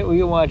watch it. We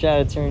can watch At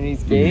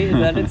Eternity's Gate. Is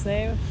that its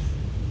name?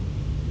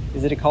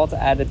 Is it called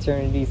At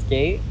Eternity's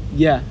Gate?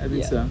 Yeah, I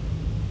think Yeah. so.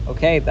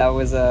 Okay, that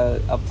was a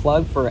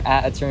plug for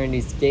At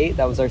Eternity's Gate.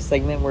 That was our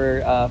segment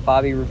where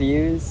Fabi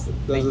reviews. That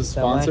Thank you was a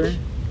so much. sponsor.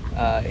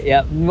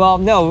 Yeah. Well,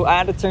 no,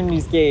 At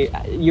Eternity's Gate.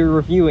 You're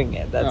reviewing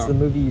it. That's Oh. the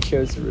movie you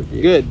chose to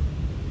review. Good.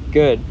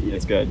 Good.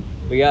 It's good.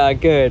 We got a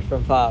good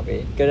from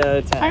Fabi. Good out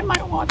of 10.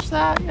 might watch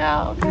that.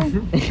 Yeah. Okay.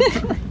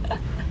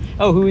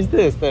 Oh, who is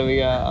this that we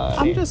got?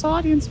 on here?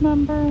 audience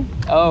member.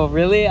 Oh,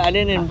 really? I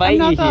didn't invite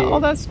you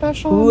here.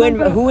 special.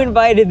 Who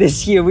invited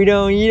this year? We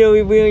don't. We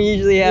don't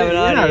usually have an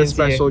You're audience. not a here.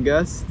 special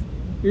guest.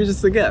 You're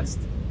just a guest.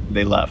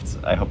 They left.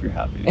 I hope you're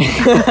happy.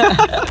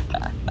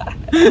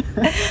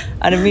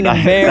 I didn't mean to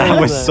embarrass that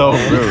was them. so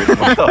rude.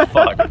 What the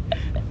fuck?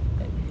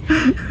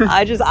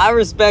 I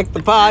respect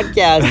the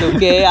podcast,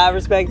 okay? I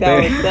respect how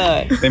it's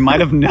done. They might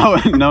have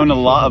known a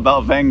lot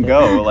about Van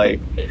Gogh. Like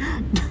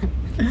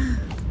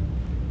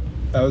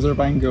That was our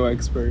Van Gogh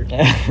expert.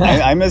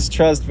 I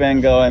mistrust Van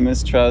Gogh. I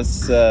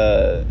mistrust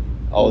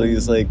all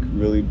these like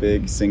really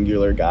big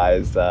singular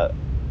guys that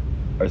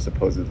are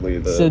supposedly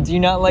the. So do you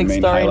not like main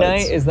Starry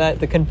highlights. Night? Is that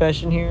the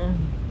confession here?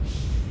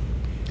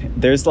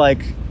 There's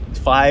like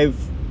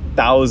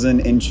 5,000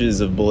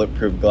 inches of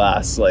bulletproof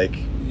glass like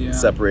Yeah.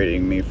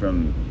 separating me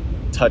from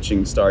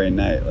touching Starry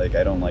Night. Like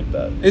I don't like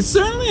that. It's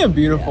certainly a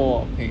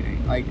beautiful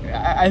painting. Like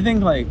I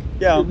think like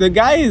Yeah. the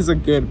guy is a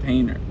good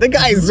painter. The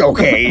guy's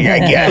okay, I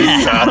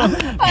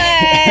guess.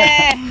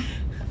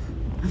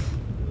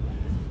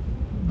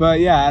 But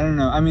yeah, I don't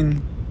know. I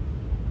mean,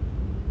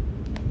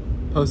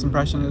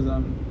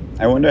 post-impressionism.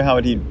 I wonder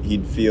how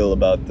he'd feel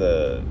about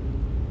the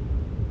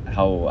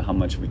how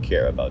much we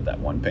care about that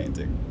one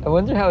painting. I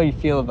wonder how you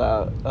feel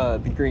about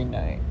the Green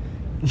Knight.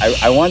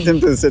 I want him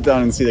to sit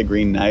down and see the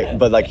Green Knight,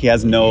 but like he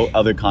has no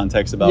other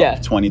context about Yeah.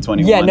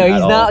 2021. Yeah, no, at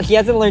he's all. not. He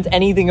hasn't learned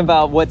anything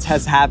about what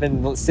has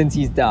happened since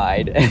he's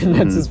died, and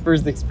that's Mhm. his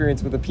first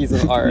experience with a piece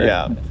of art.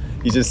 Yeah,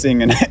 he's just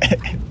seeing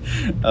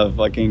a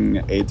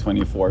fucking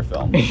A24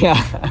 film.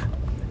 Yeah.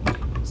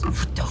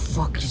 What the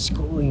fuck is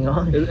going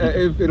on?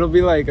 It'll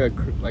be like a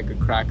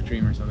crack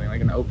dream or something,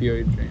 like an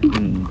opioid dream.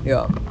 Mm.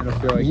 Yeah. It'll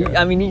feel like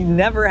I mean, he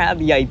never had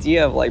the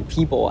idea of like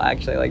people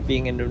actually like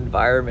being in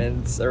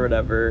environments or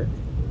whatever.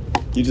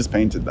 You just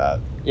painted that.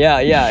 Yeah,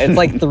 it's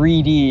like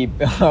 3D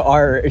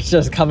art. It's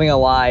just coming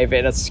alive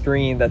in a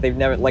screen that they've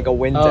never like a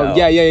window. Oh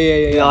yeah.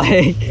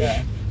 Like,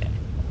 Yeah.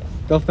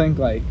 They'll think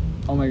like,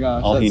 oh my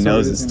gosh. All that he sword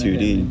knows is gonna hit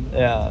 2D. me.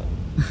 yeah.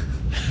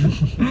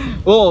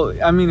 Well,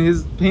 I mean,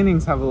 his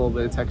paintings have a little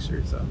bit of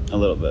texture, so A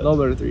little bit. a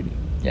little bit of 3D.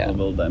 Yeah. A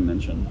little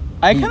dimension.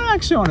 I kind of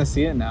actually want to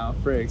see it now.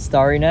 Frig.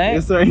 Starry Night.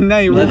 Yes, sorry, no,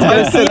 we're Let's go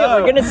testing see it.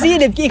 out. We're gonna see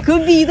it. It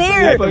could be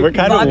there. We're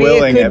kind Bobby, of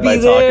willing could it by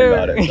be talking there.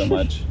 about it so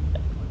much.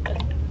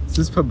 It's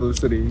just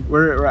publicity.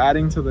 We're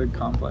adding to the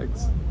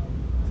complex,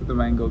 to the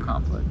Mango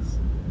complex.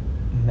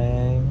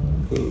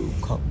 Mango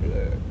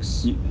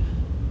complex.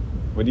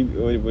 What do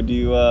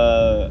you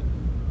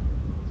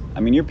I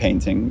mean, you're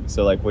painting,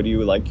 so like what do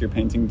you like your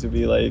painting to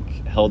be like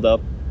held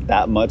up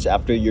that much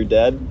after you're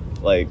dead?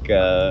 Like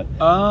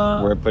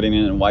we're putting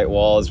it in white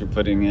walls, we're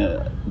putting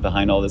it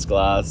behind all this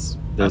glass.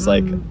 There's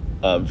like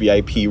a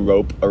VIP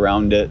rope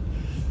around it.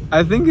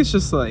 I think it's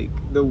just like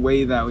the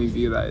way that we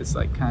view that is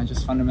like kind of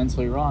just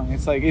fundamentally wrong.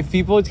 It's like if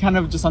people kind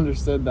of just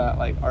understood that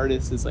like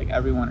artist is like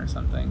everyone or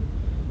something,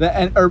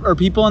 that or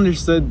people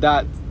understood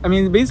that. I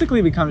mean, it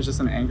basically becomes just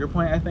an anchor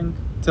point. I think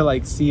to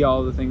like see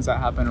all the things that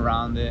happen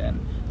around it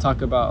and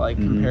talk about like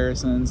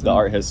comparisons. The and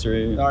art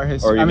history. The art Or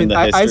history. I even mean, the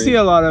I history. see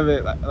a lot of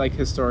it like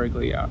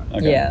historically. Yeah.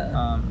 Okay.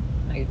 Yeah.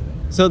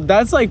 So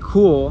that's like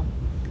cool,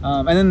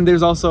 and then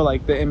there's also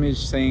like the image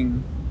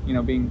saying, you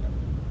know, being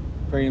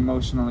very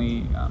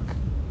emotionally,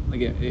 like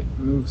it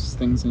moves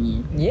things in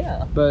you.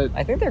 Yeah. But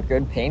I think they're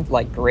good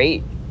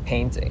great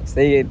paintings.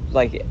 They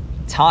like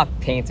top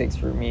paintings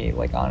for me,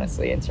 like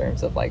honestly, in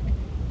terms of like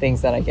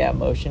things that I get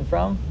emotion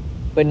from,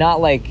 but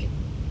not like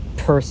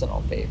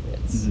personal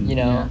favorites. Mhm. You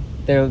know,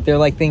 they're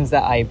like things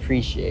that I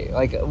appreciate.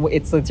 Like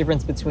it's the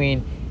difference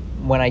between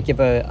when I give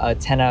a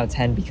 10 out of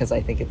 10 because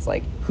I think it's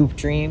like Hoop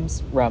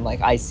Dreams, where I'm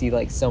like I see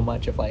like so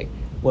much of like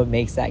what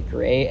makes that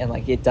great, and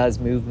like it does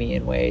move me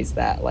in ways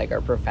that like are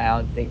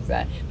profound things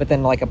that, but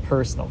then like a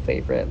personal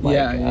favorite like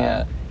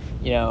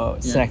you know,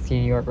 Synecdoche,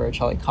 New York, or a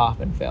Charlie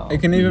Kaufman film. it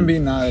can even be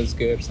not as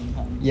good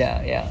sometimes.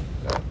 Yeah.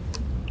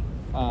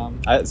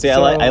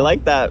 I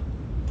like that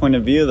point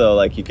of view though.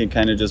 Like you could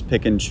kind of just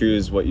pick and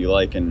choose what you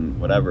like and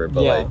whatever.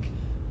 But Yeah. like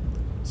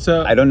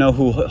So I don't know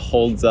who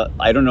holds up.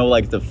 I don't know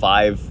like the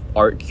 5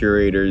 art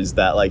curators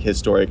that like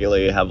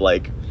historically have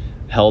like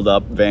held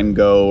up Van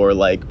Gogh or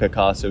like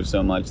Picasso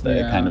so much that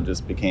it kind of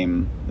just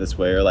became this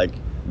way, or like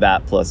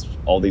that plus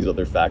all these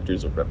other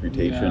factors of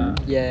reputation.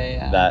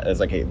 Yeah. That is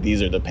like, hey,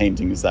 these are the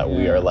paintings that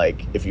we Yeah. are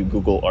like. If you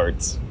Google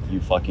arts, you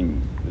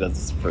fucking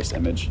that's the first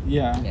image.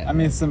 Yeah. Yeah. I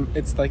mean,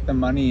 it's like the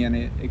money and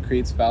it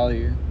creates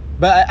value.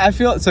 But I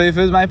feel, so if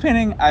it was my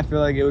painting, I feel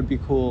like it would be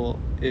cool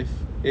if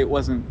it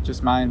wasn't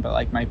just mine, but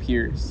like my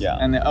peers. Yeah.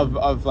 And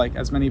of like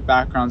as many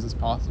backgrounds as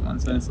possible.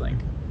 And so it's like,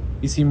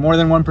 you see more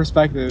than one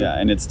perspective. Yeah,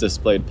 and it's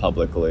displayed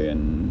publicly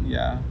and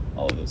Yeah.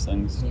 all of those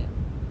things. Yeah.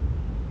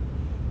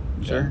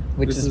 Sure.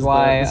 Which This is the-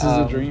 why, this is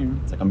a dream.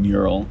 It's like a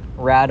mural.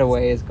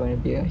 Radaway is going to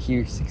be a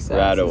huge success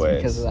Radaways.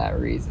 because of that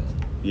reason.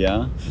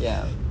 Yeah.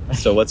 Yeah.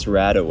 So what's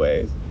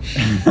Radaway?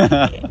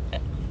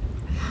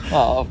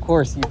 Well, of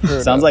course you've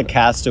heard. Sounds of like it.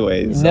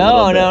 Castaways. a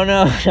No. little bit.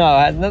 It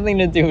has nothing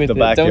to do with The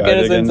it. Don't get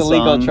us Backyardigans into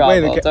legal song. trouble. Wait,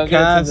 the Don't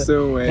get us into-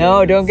 Castaway.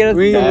 No, don't get us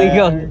We into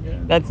legal. are-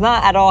 That's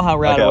not at all how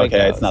Radaway okay,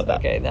 goes. it's not that.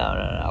 Okay, no,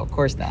 of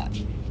course not.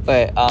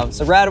 But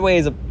so Radaway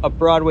is a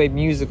Broadway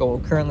musical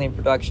currently in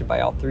production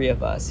by all 3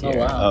 of us here. Oh,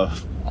 wow.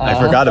 Oh, I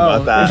forgot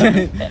about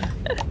that.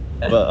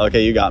 But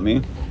okay, you got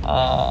me.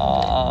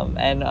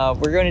 And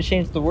we're going to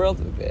change the world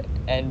with it,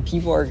 and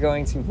people are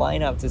going to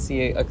line up to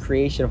see a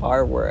creation of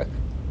our work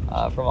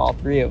from all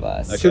 3 of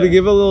us. Okay. Should we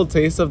give a little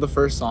taste of the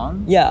first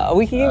song? Yeah,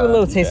 we can give a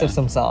little taste yeah. of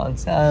some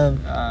songs.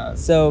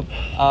 So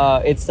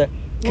It's the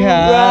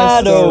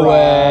Castaways.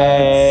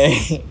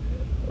 Radaway.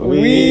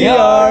 We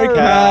are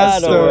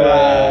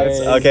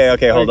Castaways.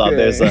 Okay, hold on. Okay.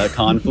 There's a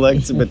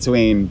conflict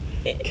between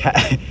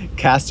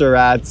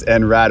Castorats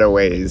and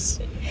Radaways.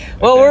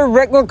 Well,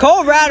 Okay. we're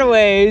called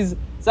Rataways,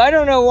 so I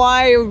don't know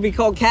why it would be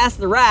called Cast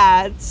the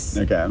Rats.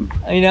 Okay.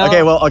 You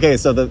know? Okay.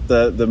 So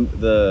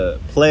the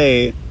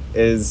play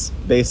is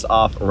based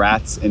off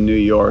rats in New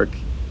York.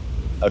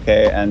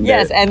 Okay, and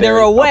Yes, and they're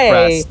away.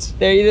 oppressed.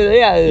 They're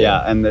yeah.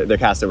 Yeah, and they're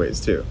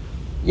castaways too.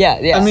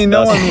 Yeah. I mean,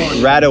 no Thus, one wants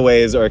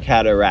rataways or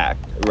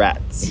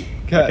rats.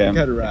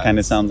 cataracts. Kind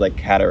of sounds like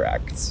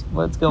cataracts.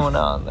 What's going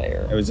on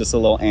It there? was just a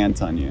little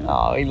ant on you.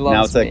 Oh, he now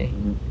loves it's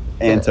me.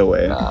 like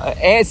antaway.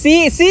 And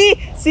see,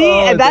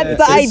 Oh, and that's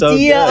the it's so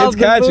idea good. of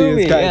It's catchy. the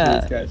movie. It's catchy. Yeah.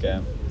 It's catchy.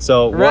 Okay.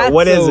 So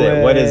what is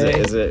it? What is it?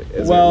 Rataway. Is it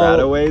Well,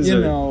 rataways? you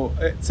or? know,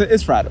 it's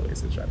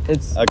Rataways. It's Rataways.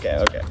 It's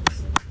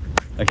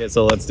Okay.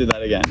 So let's do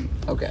that again.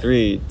 okay.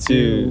 3,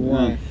 2,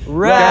 1.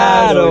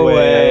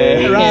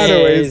 Rataways.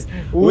 Rataways.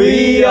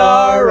 We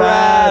are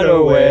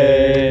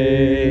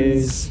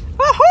Rataways.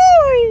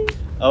 Ahoy!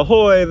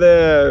 Ahoy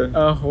there,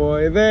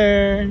 Ahoy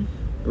there.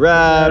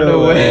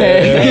 Rataways.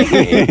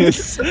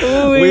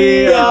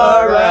 We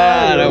are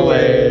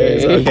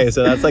Rataways. Okay,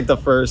 so that's like the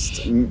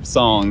first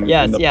song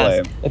Yes, in the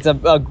yes. play. It's a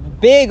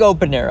big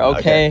opener,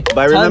 okay?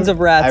 But Tons of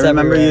rats I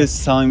remember everywhere. you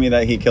telling me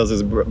that he kills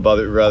his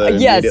brother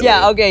Yes, immediately.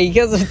 yeah, okay. He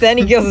kills then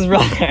he kills his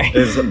brother.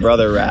 His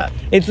brother rat.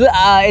 It's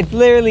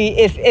literally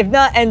if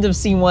not end of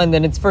scene 1,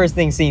 then it's first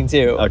thing scene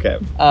 2. Okay.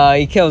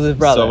 He kills his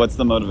brother. So what's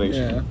the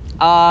motivation?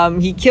 Yeah.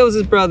 He kills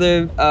his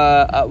brother.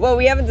 Well,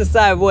 we haven't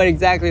decided what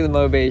exactly the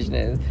motivation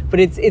is, but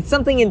it's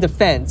something in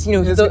defense.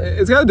 You know,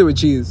 It's got to do with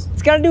cheese.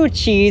 it's got to do with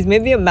cheese,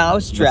 maybe a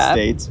mouse The trap.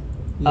 state?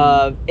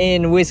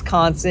 In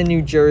Wisconsin,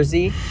 New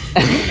Jersey,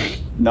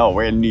 No,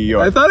 we're in New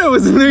York. I thought it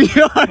was New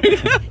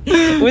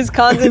York.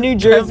 Wisconsin, New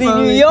Jersey, New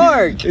Definitely.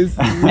 York. It's,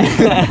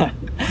 I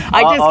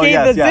just Oh, gave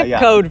yes, the yeah, zip yeah.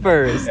 code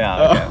first.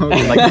 Yeah, okay.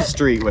 Okay. Like the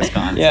street,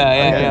 Wisconsin.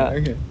 Yeah.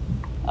 okay.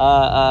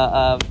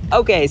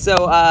 Okay,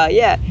 so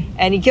yeah,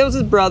 and he kills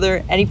his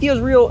brother, and he feels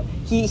real.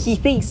 He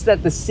thinks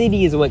that the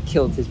city is what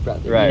killed his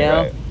brother. Right, you know,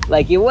 right.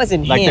 like it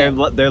wasn't Like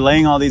him. they're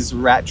laying all these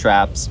rat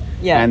traps,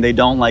 Yeah. and they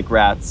don't like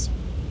rats,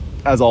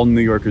 as all New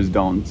Yorkers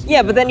don't.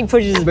 Yeah, but then he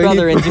pushes his But he-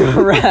 brother into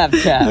a rat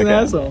trap. An Okay.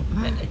 asshole.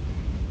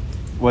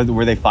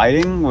 Were they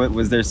fighting?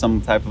 Was there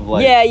some type of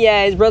like?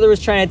 Yeah, his brother was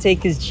trying to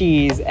take his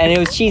cheese, and it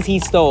was cheese he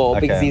stole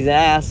because Okay. he's an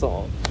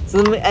asshole.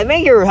 So I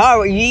make it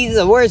hard. He's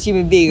the worst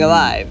human being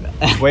alive.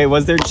 Wait,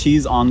 was there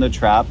cheese on the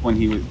trap when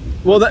he was?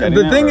 Well, was getting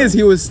the it, thing or- is,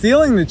 he was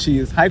stealing the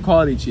cheese, high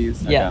quality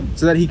cheese, Yeah. Okay.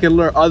 so that he could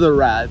lure other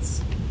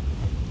rats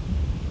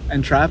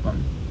and trap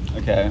them.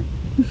 Okay.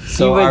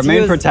 So was- our he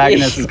main was-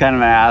 protagonist is kind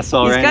of an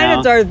asshole He's right kind now,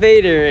 of Darth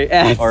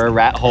Vader. or a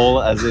rat hole,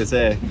 as they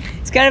say.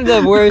 He's kind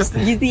of the worst.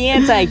 He's the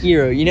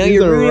anti-hero. You know, He's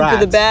you're a rooting for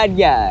the rat. bad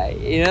guy.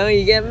 You know,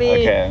 you get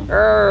me? Okay.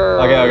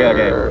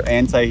 Okay.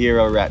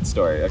 Anti-hero rat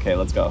story. Okay,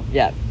 let's go.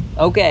 Yeah.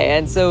 Okay,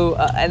 and so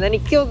and then he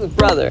kills his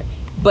brother,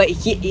 but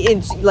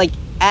it's like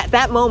at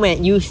that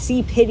moment you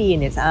see pity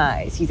in his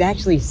eyes. He's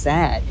actually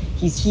sad.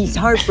 He's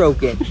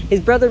heartbroken. His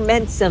brother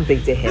meant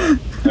something to him,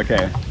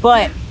 Okay.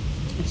 but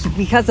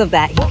because of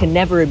that, he can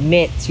never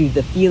admit to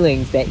the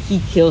feelings that he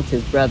killed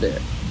his brother.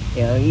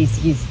 You know, he's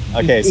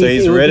Okay, so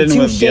he's it would be ridden too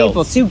with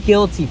shameful, guilt. too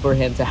guilty for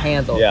him to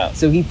handle. Yeah.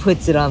 So he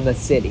puts it on the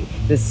city.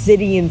 The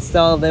city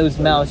installed those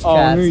mouse Oh,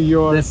 traps. New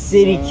York, The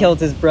city yeah. killed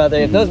his brother.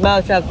 If those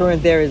mouse traps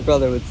weren't there, his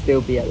brother would still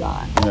be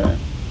alive. Yeah.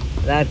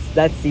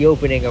 That's the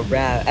opening of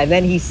Rat, and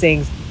then he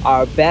sings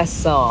our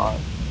best song.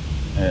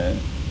 Yeah.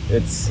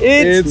 It's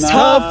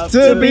tough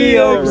to be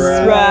a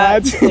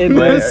rat in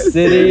the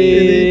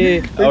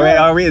city.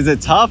 Are we? Is it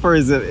tough or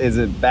is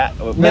it bad?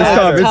 No, It's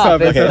tough. It's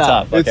tough. Okay, it's it's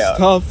tough. tough. It's Okay.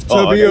 tough to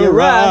Oh, be okay. a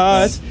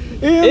rat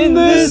in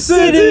this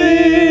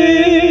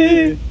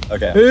city.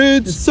 Okay.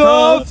 It's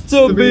tough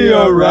to be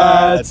a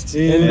rat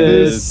in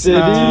this city.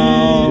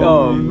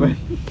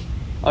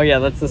 Oh yeah,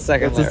 that's the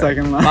second. That's the lyric.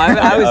 second line.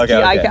 I was Okay,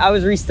 okay. I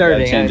was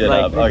restarting. Yeah, change I it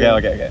was up. like,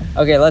 Okay.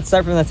 Okay, let's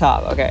start from the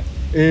top. Okay.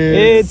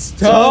 It's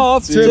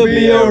tough to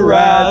be a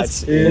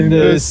rat in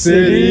the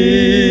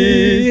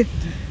city.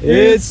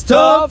 It's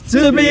tough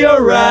to be a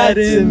rat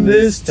in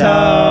this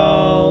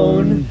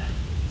town.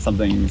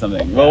 Something.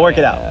 We'll work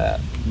it out.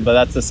 But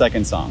that's the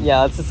second song.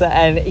 Yeah,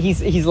 and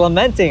he's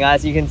lamenting,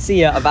 as you can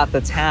see, about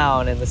the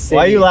town and the city.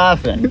 Why are you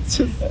laughing? It's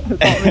just it's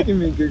all making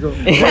me giggle.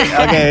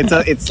 Okay,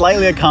 it's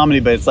slightly a comedy,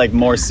 but it's like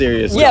more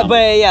serious. Yeah, drama.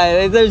 but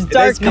yeah, there's There's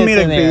darkness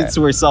comedic in there. beats.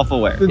 We're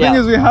self-aware. The Yeah.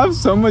 thing is, we have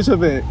so much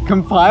of it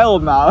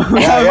compiled now.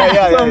 We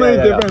have so many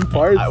different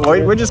parts.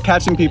 We're just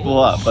catching people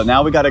up, but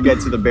now we got to get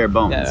to the bare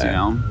bones, Yeah. you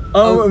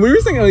know? We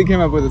recently came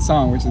up with a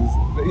song, which is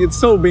it's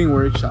still being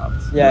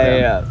workshopped.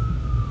 Yeah.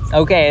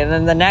 Okay, and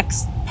then the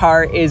next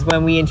part is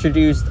when we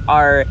introduced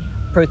our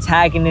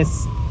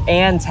protagonist,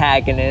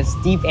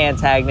 deep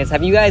antagonist.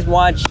 Have you guys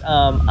watched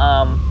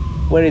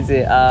what is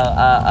it?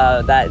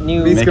 That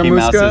new Miska Mickey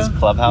Muska? Mouse's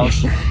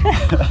Clubhouse.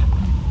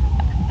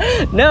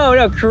 No,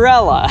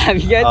 Cruella. Have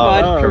you guys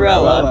watched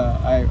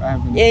Cruella? I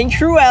haven't. In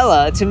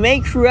Cruella, to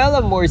make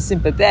Cruella more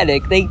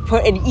sympathetic, they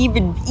put an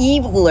even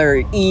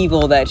eviler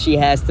evil that she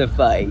has to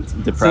fight.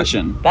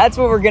 Depression. So that's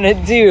what we're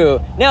gonna do.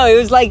 No,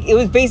 it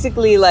was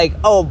basically like,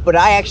 oh, but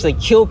I actually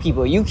kill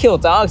people. You kill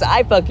dogs,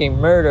 I fucking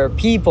murder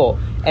people.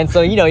 And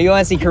so, you want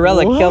to see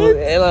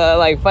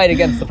Cruella fight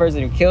against the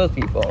person who kills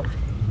people.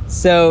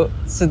 So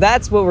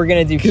that's what we're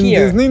gonna do Can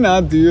here. Disney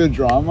not do a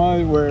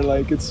drama where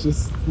like it's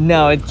just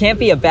No, it can't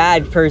be a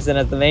bad person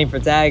as the main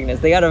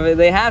protagonist. They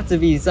have to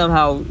be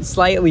somehow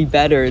slightly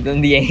better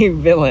than the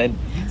villain.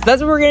 So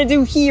that's what we're gonna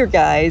do here,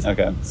 guys.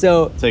 Okay.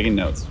 So Taking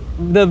notes.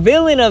 the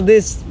villain of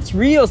his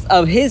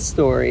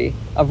story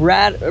of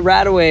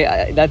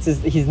Radaway, that's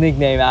his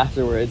nickname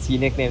afterwards. He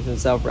nicknames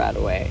himself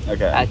Radaway.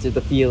 Okay. After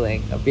the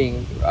feeling of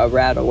being a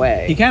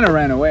Radaway. he kind of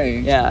ran away.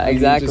 Yeah, I mean, he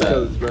exactly. just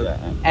killed his brother.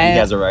 Yeah. He And-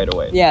 has a right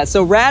away. Yeah,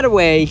 so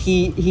Radaway,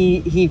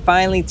 he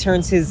finally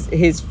turns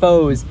his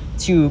foes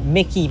to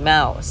Mickey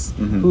Mouse,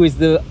 who is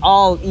the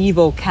all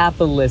evil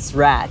capitalist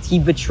rat. He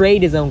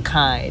betrayed his own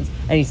kind,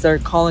 and he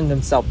started calling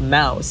himself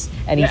Mouse.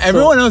 And he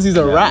Everyone knows he's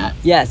a rat.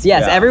 Yes,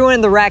 Yeah. everyone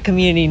in the rat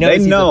community knows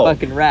he's know. a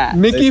fucking rat.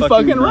 Mickey They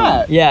fucking fucking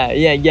rat.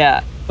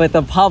 Yeah. But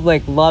the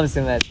public loves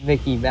him as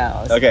Mickey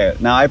Mouse. Okay,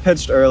 now I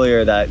pitched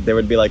earlier that there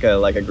would be like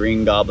a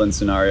Green Goblin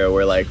scenario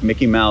where like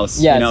Mickey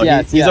Mouse,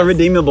 Yes, he's yes. a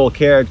redeemable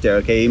character.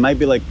 Okay, he might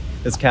be like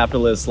this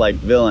capitalist like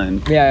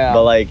villain. Yeah.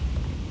 But like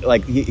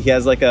he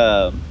has like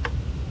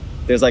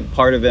there's like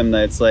part of him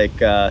that's like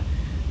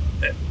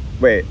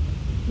wait,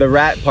 the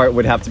rat part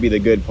would have to be the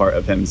good part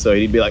of him. So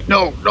he'd be like,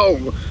 no,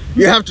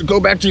 you have to go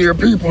back to your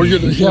people. You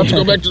have to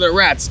go back to the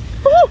rats.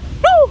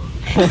 No.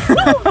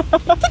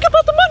 Think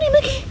about the money,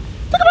 Mickey.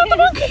 Think about the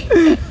monkey.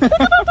 Think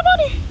about the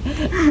money.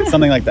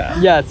 Something like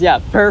that. Yes,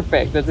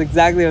 perfect. That's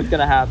exactly what's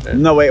gonna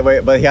happen. No, wait,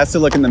 but he has to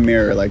look in the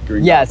mirror like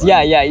Green Yes,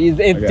 Goblin. yeah. It's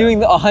Okay. doing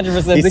the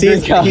 100% He the sees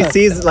Green Goblin. he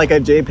sees like a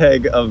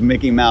JPEG of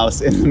Mickey Mouse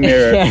in the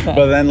mirror, Yeah.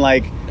 but then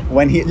like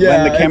when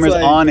Yeah, the camera's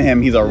it's like- on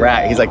him, he's a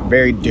rat. He's like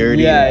very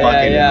dirty Yeah, and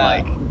fucking yeah.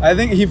 and like I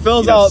think he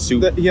fills He does out.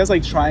 soup. He has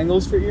like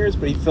triangles for ears,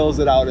 but he fills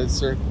it out as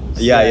circles.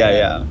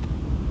 yeah.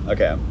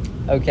 Okay.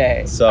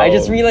 Okay. So- I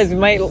just realized we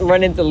might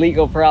run into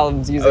legal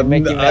problems using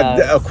Mickey Mouse.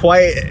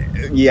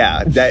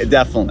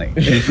 Definitely.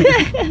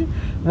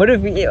 What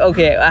if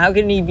okay, how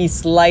can he be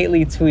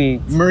slightly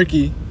tweaked?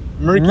 Murky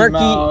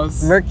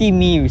Mouse. Murky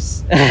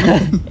Muse.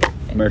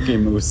 Murky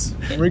Moose.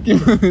 Murky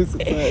Mouse.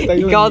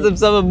 He calls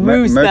himself a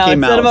moose now Murky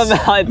instead of a Mouse.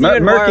 mouse. It's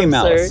even more Murky absurd.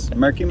 Mouse.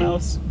 Murky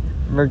Mouse.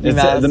 Murky It's,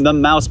 Mouse. the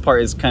mouse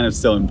part is kind of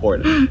still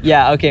important.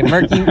 Yeah, okay.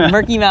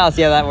 Murky Mouse.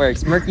 Yeah, that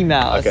works. Murky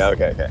Mouse.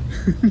 Okay.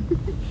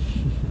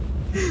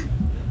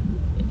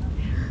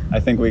 I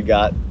think we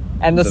got.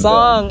 And the The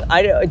song,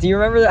 do you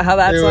remember how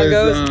that song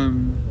goes?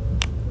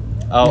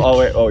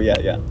 Oh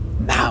yeah.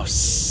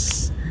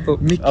 Mouse.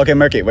 Mickey. Okay,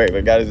 Murky. Wait,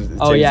 we gotta. change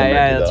Oh, yeah, to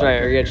Murky, that's though.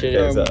 right. We're gonna change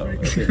it.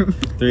 Okay, so,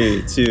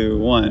 3, 2,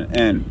 1,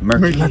 and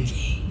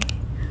Murky.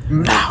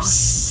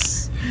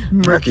 Mouse.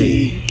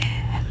 Murky.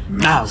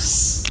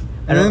 Mouse.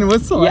 And then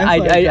what's the Yeah,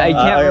 line? I can't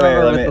wait,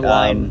 remember let what me, the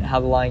line, how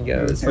the line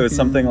goes. It was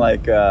something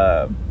like,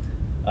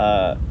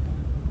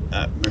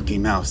 Murky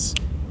Mouse.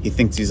 He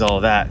thinks he's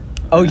all that.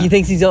 Oh, he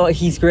thinks he's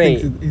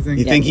great. You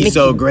think he's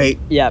so Mickey. great?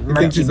 Yeah, thinks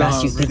Murky he's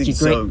Mouse, you awesome.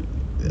 think you're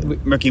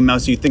great. Murky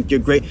Mouse, you think you're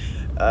great?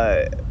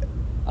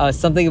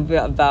 Something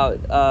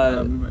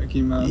about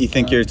Murky Mouse. You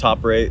think you're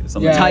top rate?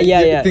 Something Yeah, like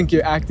Yeah, you yeah. think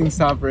your acting's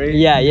top rate?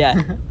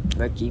 yeah.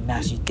 Murky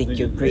Mouse, you think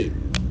you're great.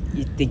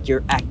 You think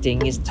your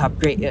acting is top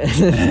great. Not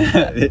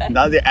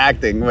the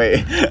acting. Wait,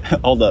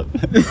 hold up.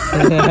 Wait,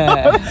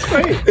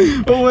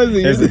 what was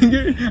it? Is You it- think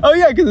you're- oh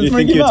yeah, because it's You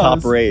Mickey think you're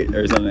Mouse. top rate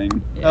or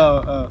something?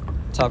 Oh,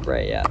 Top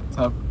right, yeah.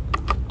 top.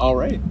 All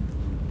right.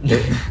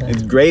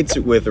 It's great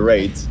with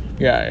rates,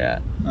 Yeah.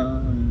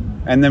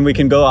 and then we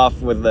can go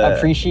off with the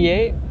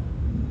Appreciate?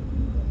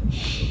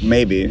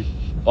 maybe.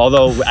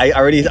 Although I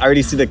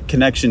already see the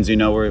connections.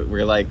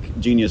 We're like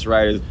genius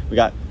writers. We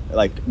got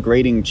like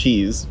grating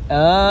cheese.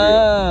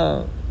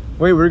 Oh.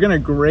 Wait, we're gonna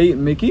grate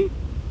Mickey?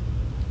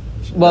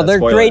 Well, they're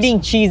Spoilers.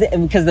 grating cheese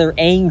because they're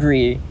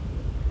angry.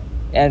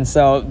 And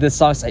so the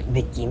song's like,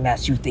 Mickey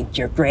Mouse, you think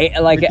you're great.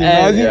 Like, Mickey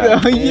and-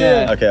 Mouse, you-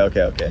 yeah.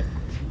 Okay.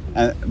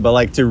 But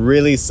like to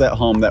really set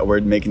home that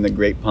we're making the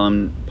great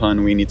pun,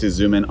 we need to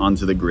zoom in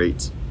onto the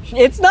great.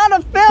 It's not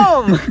a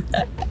film.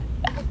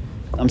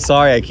 I'm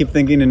sorry, I keep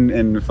thinking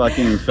in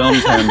fucking film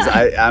terms.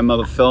 I'm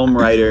a film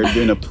writer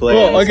doing a play.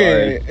 Well, I'm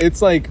okay, sorry.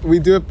 it's like we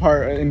do a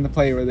part in the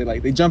play where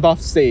they jump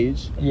off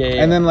stage, Yeah.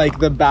 and then like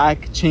the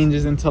back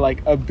changes into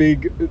like a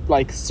big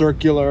like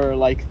circular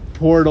like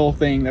portal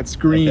thing that's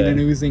green Okay. and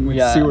oozing with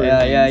Yeah, sewer. yeah,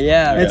 things.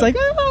 yeah. And it's like,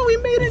 oh, we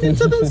made it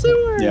into the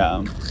sewer.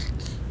 Yeah.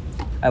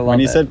 I love When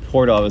you it. said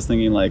portal, I was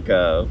thinking like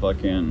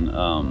fucking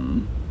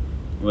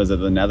was it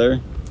the Nether?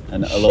 A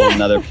little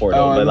Nether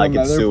portal, Oh, a but like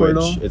little it's Nether sewage.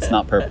 portal? It's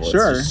not purple.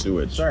 Sure. It's just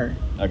sewage. Sure.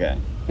 Okay.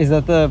 Is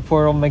that the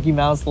portal Mickey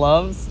Mouse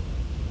loves?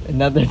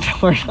 Another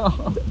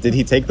portal. Did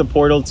he take the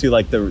portal to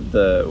like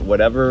the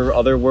whatever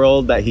other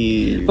world that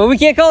he? But we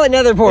can't call it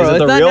Nether Portal.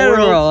 Is it It's the not real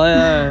Nether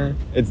world?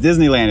 Portal. It's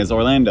Disneyland. It's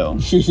Orlando.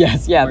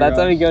 Yes, yeah, my that's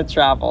how he gosh.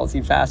 travels.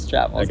 He fast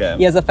travels. Okay.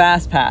 He has a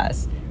fast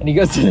pass, and he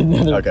goes to the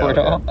Nether Okay,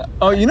 Portal. okay.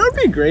 Oh, you know it'd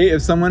be great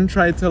if someone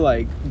tried to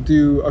like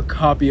do a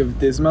copy of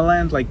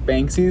Dismaland, like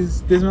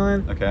Banksy's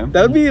Dismaland. Okay.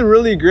 That would be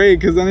really great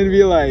because then it'd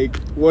be like,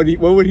 what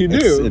would he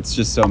do? It's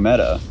just so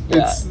meta.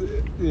 It's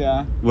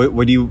yeah.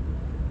 Would you?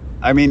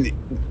 I mean,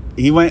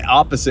 he went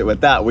opposite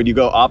with that. Would you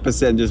go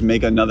opposite and just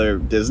make another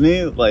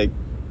Disney? Like,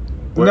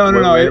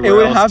 No. It where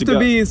would else have to go?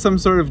 be some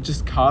sort of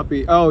just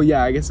copy. Oh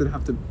yeah, I guess it'd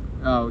have to.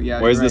 Oh yeah.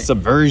 Where's you're the right.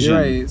 subversion?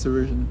 You're right,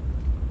 subversion.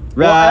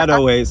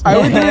 Radaways. I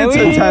would do There it we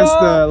to test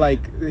go. the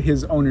like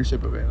his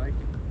ownership of it. Like,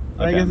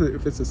 I Okay. guess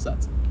if it's a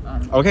set. I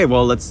don't know. Okay,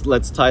 well let's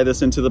tie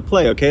this into the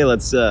play. Okay,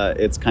 let's.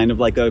 It's kind of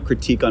like a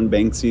critique on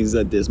Banksy's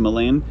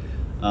Dismaland.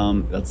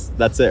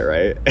 That's it,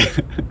 right?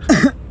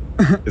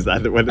 Is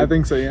that what? I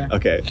think so. Yeah.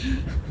 Okay.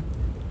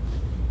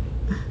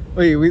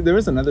 Wait, there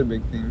was another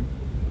big theme.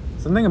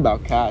 Something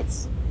about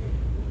cats.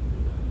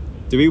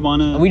 Do we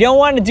want to? We don't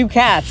want to do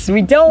cats.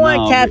 We don't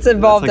want No, cats that's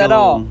involved like at a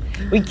all.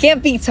 little- We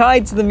can't be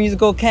tied to the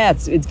musical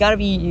Cats. It's got to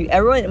be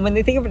everyone. When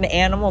they think of an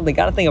animal, they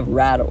got to think of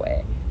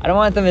Radaway. I don't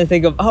want them to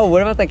think of, oh,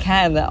 what about the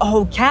cat?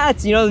 And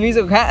cats. You know, the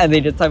musical cat, and they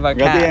just talk about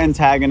We got the cats.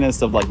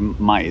 antagonist of like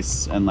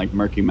mice and like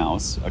Murky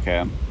Mouse.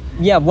 Okay,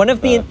 Yeah, one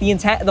of the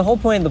Uh, the whole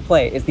point of the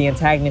play is the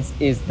antagonist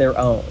is their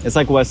own. it's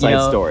like West Side You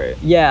know? Story.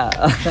 Yeah,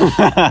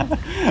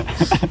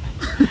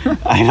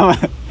 I know.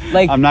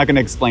 Like- I'm not gonna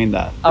explain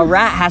that. a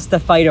rat has to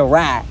fight a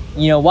rat.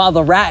 You know, while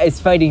the rat is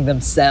fighting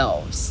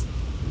themselves.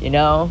 You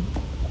know,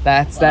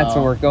 that's what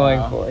we're going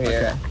Wow. for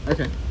here.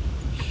 Okay.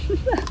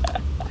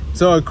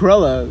 So a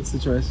Cruella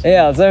situation.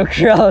 Yeah, so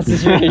Cruella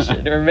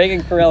situation. We're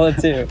making Cruella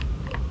too.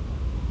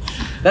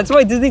 That's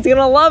why Disney's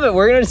gonna love it.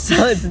 We're gonna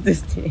sell it to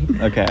Disney.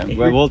 Okay,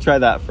 well, we'll try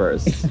that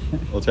first.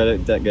 We'll try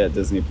to get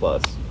Disney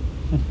Plus.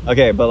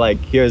 Okay, but like,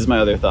 here's my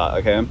other thought.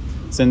 Okay,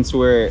 since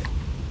we're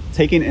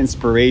taking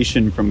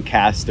inspiration from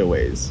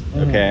Castaways,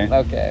 okay,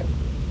 Okay.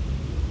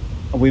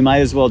 we might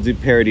as well do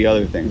parody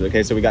other things.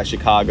 Okay, so we got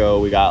Chicago,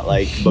 we got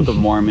like Book of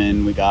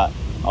Mormon, we got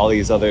all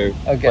these other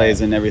Okay.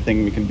 plays and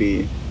everything. We can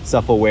be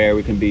self-aware.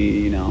 We can be,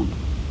 you know.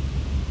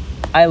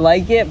 I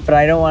like it, but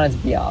I don't want it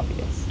to be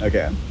obvious.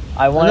 Okay.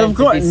 I want And it of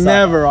to course, be subtle.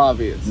 never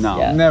obvious. No.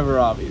 Yeah. Never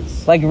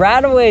obvious. Like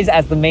Radaways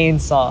as the main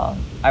song.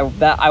 I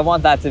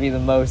want that to be the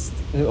most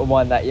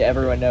one that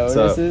everyone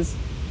notices.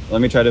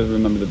 Let me try to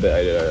remember the bit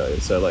I did earlier.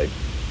 So like,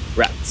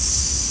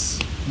 rats,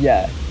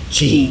 Yeah.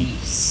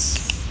 cheese,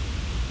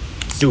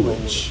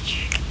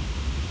 sewage.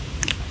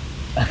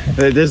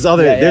 There's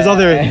other Yeah, there's yeah.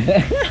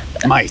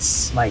 other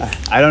mice. Mice.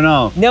 I don't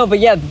know. No,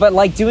 but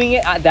like doing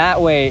it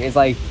that way is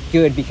like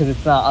good because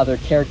it's not other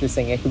characters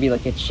singing. It could be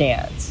like a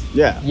chant,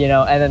 Yeah. you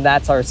know, and then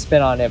that's our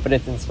spin on it. But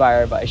it's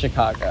inspired by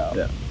Chicago.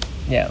 Yeah.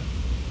 Yeah.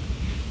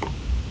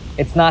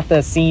 It's not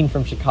the scene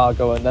from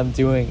Chicago and them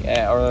doing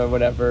it or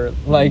whatever.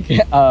 Like,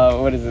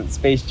 what is it?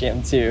 Space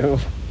Jam 2,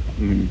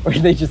 Mhm. where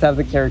they just have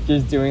the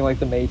characters doing like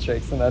the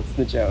Matrix, and that's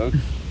the joke.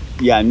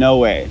 Yeah. No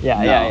way. Yeah,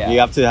 No. yeah, yeah. You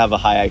have to have a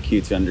high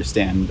IQ to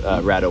understand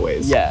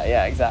Radaways.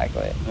 Yeah,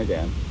 exactly.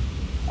 Okay.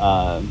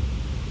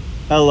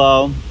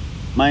 Hello,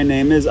 my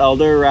name is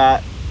Elder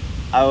Rat.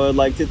 I would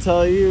like to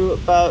tell you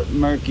about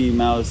Murky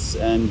Mouse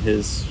and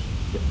his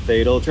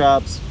fatal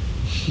traps.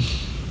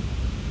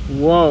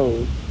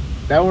 Whoa,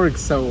 that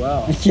works so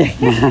well.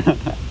 Yeah.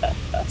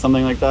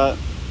 Something like that.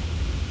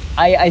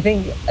 I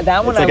think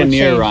that one It's like I a would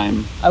near change.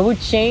 rhyme. I would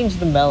change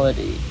the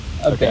melody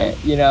a Okay.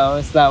 bit, you know,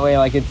 so that way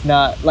like it's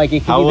not like it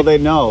could How be will they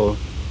know?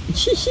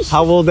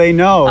 How will they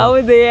know? How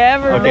would they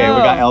ever Okay, know?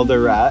 we got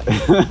Elder Rat.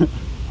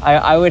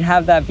 I would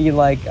have that be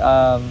like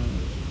I'm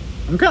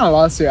kind of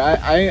lost here.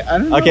 I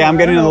don't know. Okay, I'm I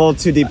getting a don't know. little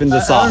too deep into I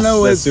don't sauce. know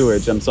The what's-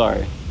 sewage. I'm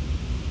sorry.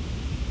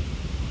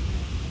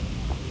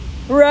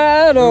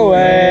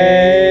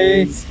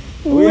 Radaways.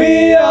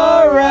 We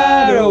are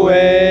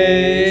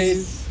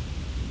Radaways.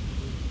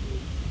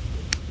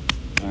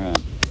 All right.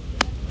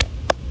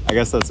 I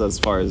guess that's as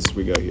far as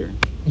we go here.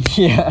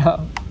 Yeah,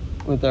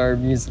 with our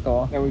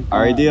musical. That we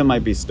Our idea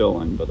might be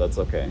stolen, but that's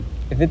okay.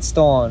 If it's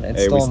stolen, it's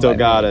Hey, stolen. we still by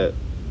got me. it.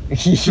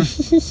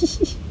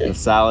 The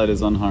salad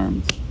is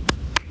unharmed.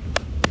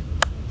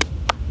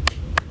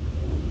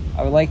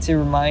 I would like to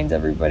remind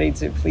everybody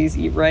to please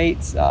eat right.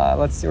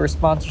 Let's do our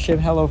sponsorship,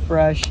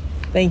 HelloFresh.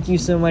 Thank you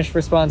so much for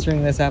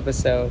sponsoring this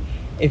episode.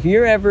 If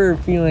you're ever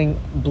feeling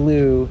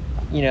blue,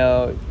 you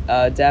know,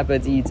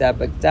 dappa dee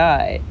dappa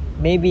die,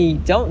 maybe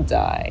don't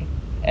die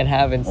and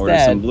have instead Order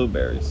some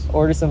blueberries.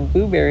 order some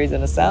blueberries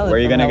and a salad. Where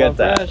are you from gonna get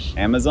that? HelloFresh.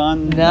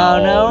 Amazon?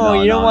 No,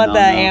 you don't want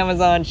that no.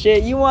 Amazon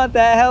shit. You want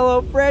that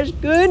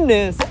HelloFresh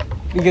goodness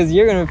because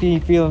you're gonna be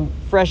feeling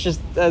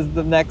freshest as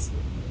the next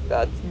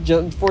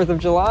 4th of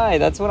July.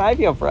 That's when I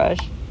feel fresh.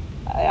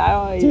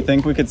 Do you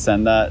think we could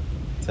send that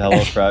to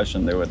HelloFresh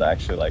and they would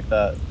actually like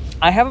that?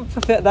 I haven't.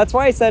 That's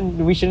why I said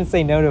we shouldn't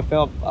say no to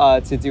film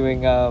to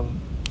doing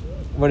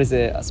what is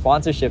it,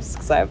 sponsorships,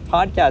 because I have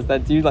podcasts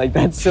that do like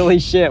that silly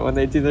shit when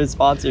they do their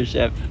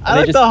sponsorship. And I they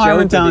like just the joke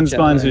with Harmontown each other.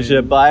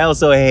 sponsorship, but I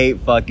also hate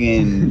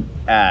fucking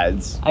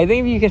ads. I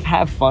think if you could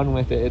have fun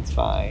with it, it's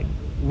fine.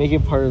 Make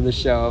it part of the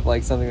show of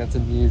like something that's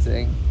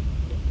amusing.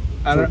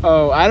 I don't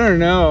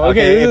know.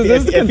 Okay,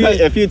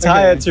 if you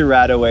tie it to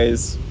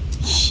Radaways,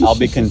 I'll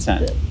be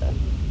content.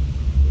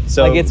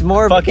 So Like, it's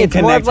more of- fucking it's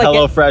more of connect like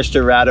a- HelloFresh to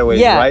Radaways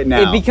Yeah, right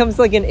now. it becomes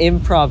like an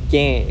improv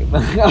game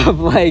of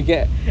like,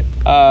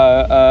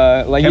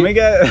 like Can we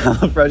get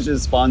HelloFresh to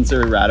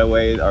sponsor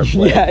Radaways or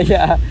play?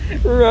 yeah.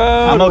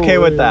 I'm okay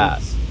with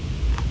that.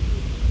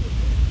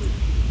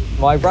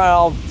 Well, I brought it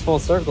all full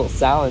circle.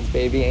 Salads,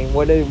 baby. And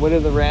what do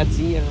the rats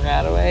eat in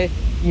Radaway?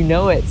 You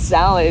know it.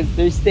 Salads.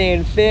 They're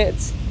staying fit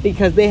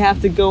because they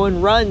have to go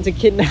and run to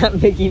kidnap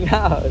Mickey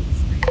Mouse.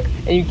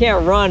 And you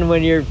can't run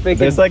when you're freaking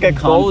There's like a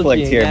conflict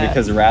bulging, here yeah.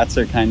 because rats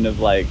are kind of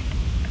like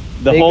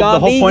the They whole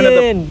got point of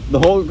vegan. the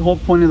whole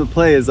point of the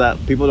play is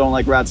that people don't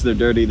like rats, they're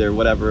dirty, they're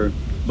whatever.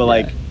 But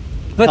like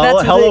But that's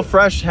what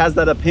HelloFresh has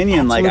that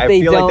opinion. that's Like what I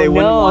they feel like they don't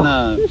wouldn't know.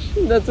 want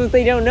to That's what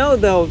they don't know,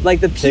 though. Like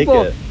the take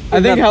people. it.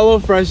 I think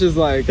HelloFresh is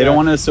like They don't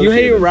wanna You associate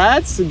hate it.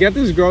 rats? Get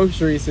this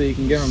grocery so you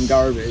can give them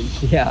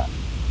garbage. Yeah.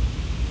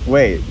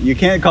 Wait, you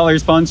can't call your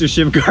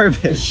sponsorship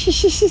garbage.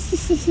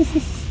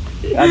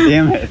 God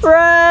damn it.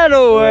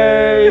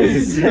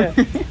 Radaways.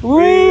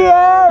 We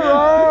are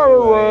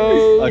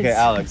Radaways. Okay,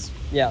 Alex,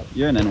 Yeah.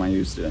 you're an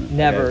NYU student.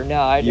 Never. okay?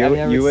 No, I've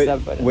never would,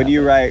 stepped foot in would that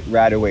you place. write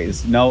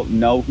Radaways?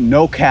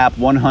 No cap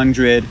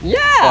 100. Yeah.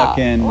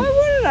 fucking- Why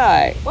wouldn't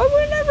I? Why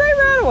wouldn't I write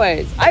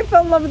Radaways? I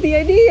fell in love with the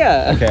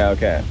idea.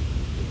 Okay.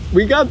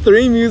 We got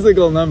 3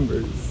 musical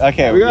numbers.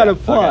 Okay, We got yeah, a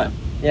plot. okay.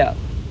 Yeah.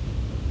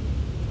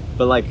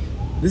 But like,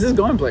 This is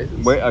going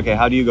places. wait, okay,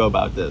 how do you go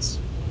about this?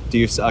 Do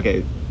you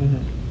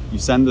Mhm. you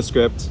send the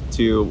script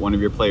to one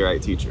of your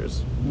playwright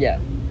teachers? Yeah.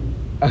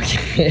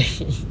 Okay.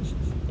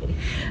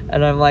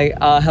 And I'm like,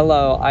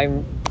 hello,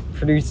 I'm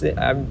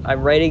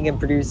writing and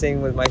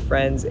producing with my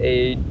friends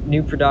a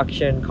new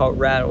production called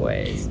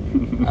Radaways.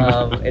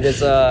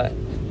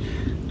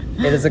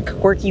 It is a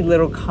quirky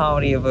little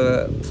comedy of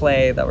a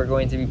play that we're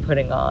going to be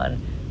putting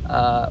on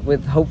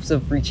with hopes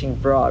of reaching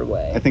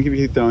Broadway. I think if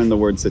you throw in the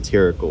word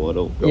satirical,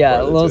 it'll go Yeah, a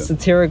farther, little too.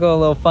 satirical, a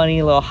little funny,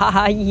 a little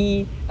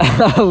ha-ha-hee,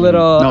 a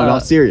little... No,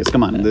 serious.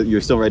 Come on,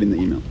 you're still writing the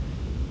email.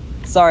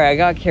 Sorry, I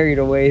got carried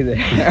away there.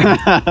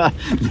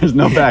 There's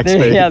no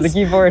backspace. Yeah, the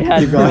keyboard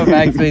has Keep no going.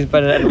 backspace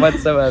button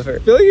whatsoever. I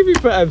feel like if you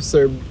put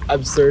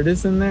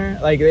absurdist in there,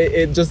 like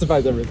it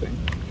justifies everything.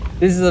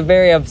 This is a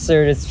very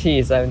absurdist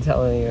piece I'm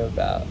telling you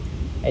about.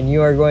 And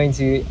you are going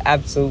to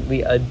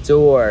absolutely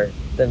adore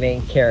the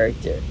main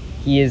character.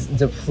 He is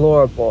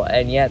deplorable,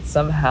 and yet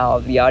somehow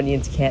the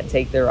audience can't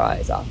take their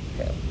eyes off of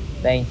him.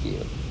 Thank you.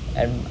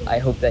 And I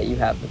hope that you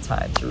have the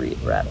time to read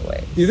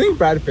Radaway. Do you think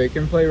Brad Pitt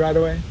can play right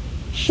away?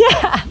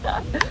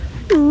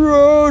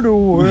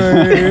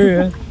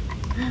 Radaway.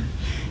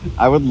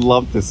 I would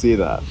love to see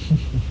that.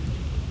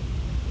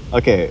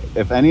 Okay,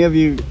 if any of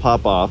you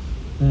pop off,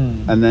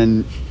 and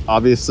then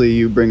obviously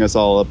you bring us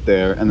all up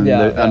there, and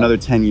then another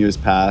 10 years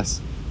pass,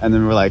 and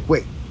then we're like,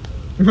 wait,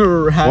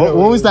 what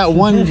was that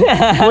one?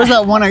 What was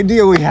that one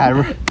idea we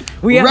had?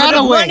 We have enough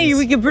Radaways. money,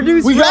 we can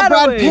produce We got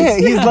Brad Radaways. Pitt.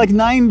 He's like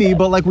 90,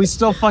 but like we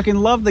still fucking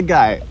love the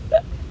guy.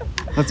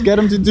 Let's get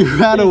him to do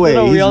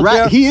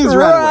Radaway. He is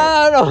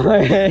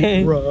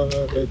Radaway.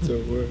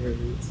 Radaway.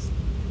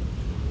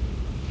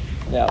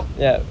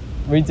 Yeah,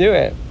 we do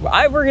it.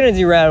 We're gonna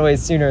do Radaway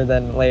sooner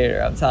than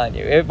later. I'm telling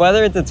you.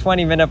 Whether it's a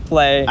 20-minute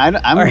play. I'm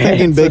or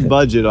thinking it's big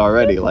budget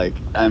already. Like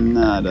I'm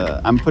not.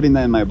 I'm putting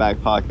that in my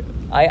back pocket.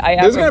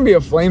 There's gonna be a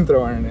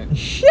flamethrower in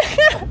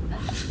it.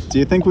 Do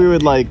you think we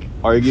would like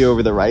argue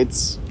over the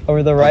rights?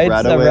 Over the rights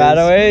of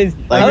Radaways?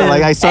 Radaways?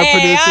 Like I start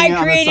producing I it on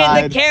the created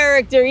side. the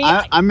character.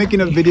 I'm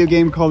making a video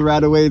game called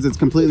Radaways. It's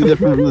completely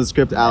different from the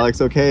script, Alex.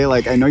 Okay,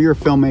 like I know you're a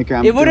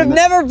filmmaker. It would have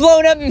never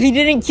blown up if he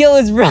didn't kill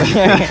his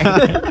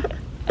brother.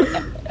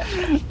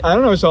 I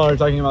don't know what y'all are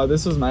talking about.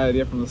 This was my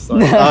idea from the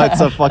start.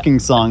 It's a fucking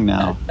song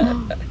now.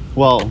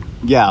 Well,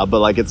 yeah, but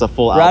like it's a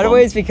full album.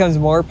 Radaways becomes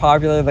more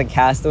popular than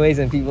Castaways,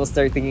 and people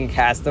start thinking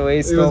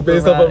Castaways. It was stole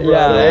based from off of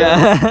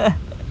Yeah.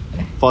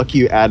 Fuck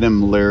you,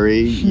 Adam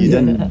Lurie.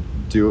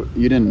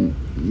 You didn't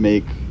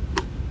make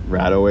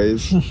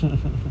Radaways.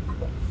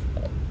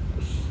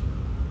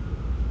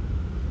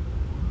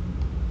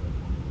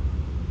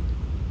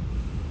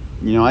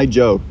 You know, I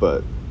joke,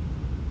 but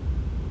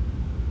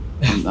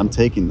I'm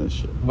taking this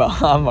shit. Well,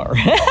 I'm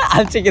alright.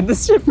 I'm taking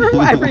this shit for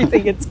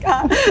everything it's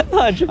got.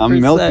 100%. I'm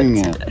milking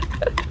it.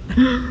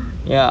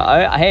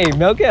 Yeah, hey,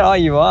 milk it all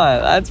you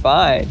want. That's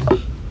fine.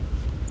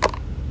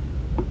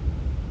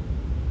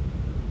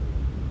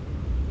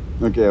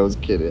 Okay, I was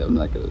kidding. I'm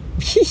not gonna.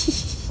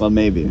 Well,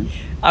 maybe.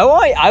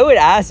 I would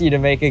ask you to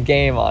make a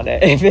game on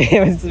it if it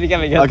was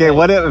becoming a Okay, thing.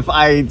 what if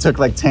I took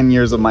like 10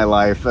 years of my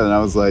life and I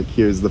was like,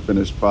 here's the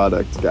finished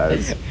product,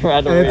 guys.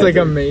 And it's like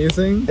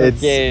amazing. It's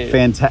Okay.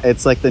 fantastic.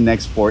 It's like the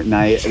next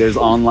Fortnite. There's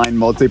online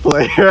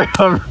multiplayer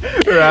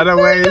of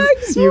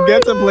Radaways. You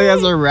get to play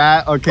as a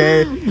rat,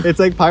 okay? It's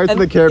like Pirates of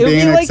And the it would be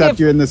Caribbean, like except if-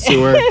 you're in the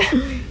sewer.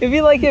 It'd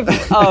be like if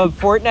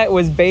Fortnite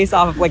was based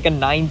off of like a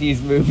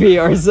 90s movie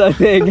or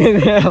something.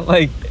 And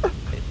like,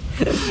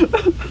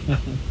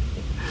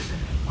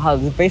 wow,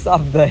 it's based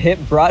off of the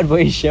hit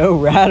Broadway show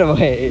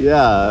Radaway.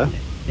 Yeah.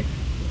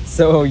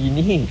 So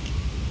unique.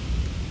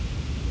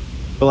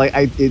 But like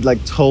it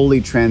like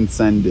totally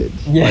transcended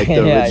Yeah, like the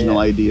yeah, original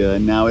yeah. idea,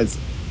 and now it's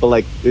but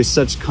like there's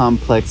such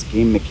complex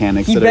game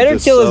mechanics. He that better are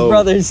just kill so... his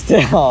brother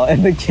still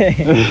in the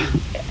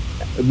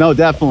game. No,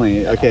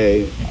 definitely.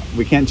 Okay,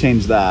 we can't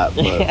change that.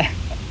 But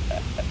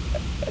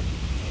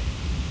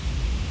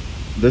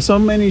there's so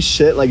many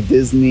shit like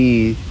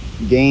Disney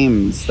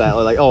games that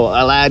are like, oh,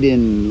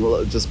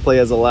 Aladdin, just play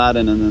as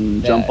Aladdin and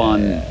then jump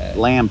on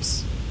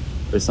lamps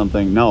or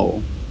something.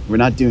 No, we're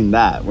not doing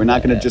that. We're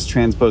not going to just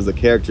transpose the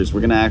characters.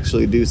 We're going to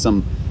actually do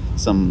some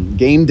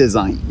game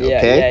design.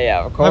 Okay.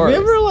 Yeah, of course.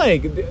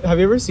 Have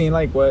you ever seen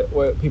like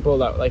what people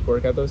that like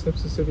work at those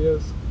types of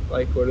studios,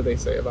 like what do they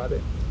say about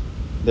it?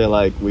 They're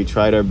like, we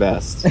tried our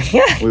best.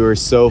 We were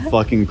so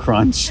fucking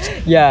crunched.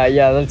 Yeah,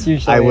 that's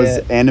usually I was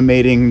it.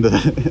 animating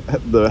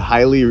the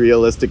highly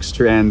realistic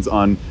strands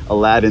on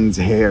Aladdin's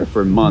hair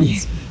for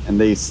months, and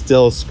they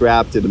still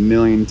scrapped it a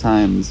million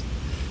times.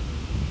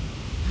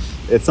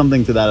 It's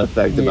something to that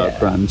effect about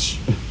crunch.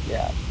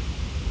 Yeah.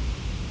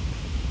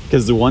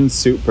 Because the one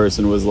suit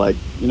person was like,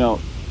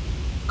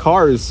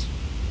 Cars,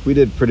 we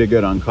did pretty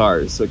good on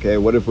Cars. Okay,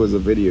 what if it was a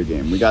video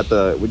game? We got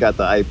the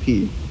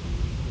IP.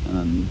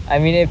 I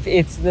mean, if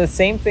it's the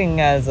same thing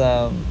as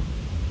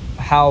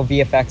how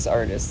VFX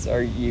artists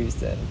are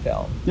used in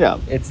film. Yeah,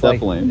 it's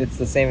definitely. Like it's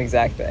the same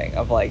exact thing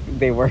of like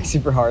they work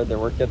super hard, their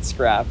work gets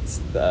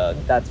scrapped.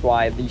 That's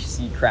why you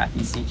see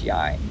crappy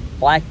CGI.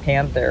 Black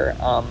Panther,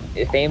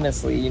 it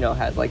famously,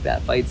 has like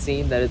that fight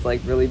scene that is like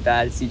really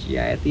bad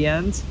CGI at the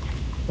end.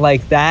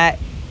 Like that,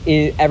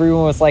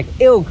 everyone was like,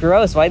 "Ew,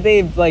 gross! Why'd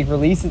they like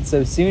release it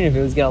so soon if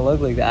it was gonna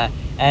look like that?"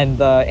 And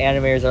the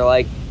animators are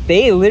like,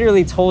 they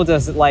literally told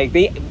us like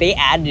they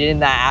added in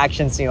that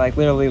action scene like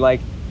literally like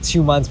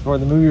 2 months before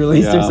the movie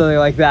released or something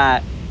like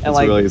that. And it's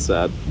like really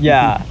sad.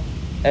 Yeah.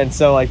 And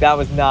so like that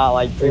was not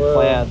like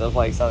pre-planned of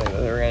like something that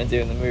they were gonna do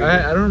in the movie.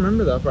 I don't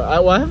remember that part.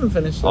 I haven't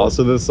finished it.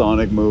 Also the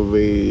Sonic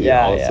movie.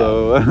 Yeah,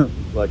 also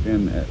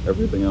fucking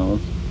everything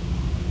else.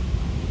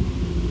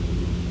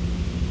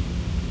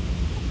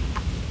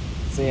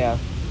 So yeah,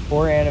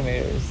 poor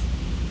animators.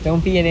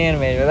 Don't be an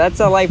animator. That's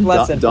a life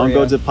lesson. Don't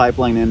go to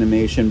pipeline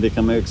animation.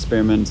 Become an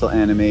experimental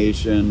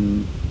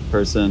animation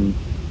person.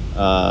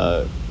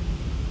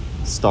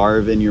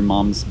 Starve in your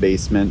mom's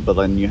basement, but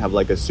then you have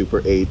like a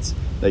Super 8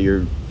 that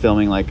you're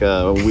filming like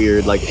a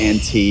weird like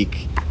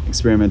antique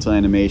experimental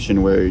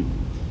animation where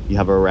you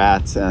have a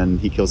rat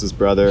and he kills his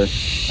brother,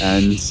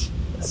 and it's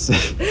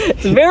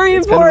very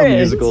it's important. kind of a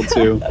musical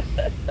too.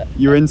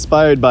 You were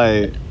inspired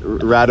by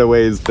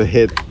Radaway's the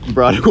hit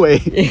Broadway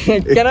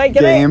game. Can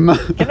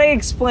I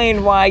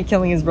explain why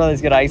killing his brother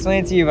is good? I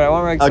explained it to you, but I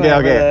want to explain it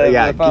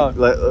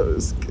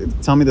over the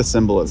phone. Tell me the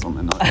symbolism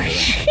and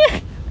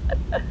I'll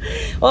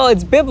Well,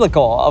 it's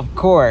biblical, of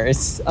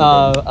course,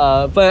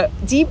 but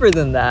deeper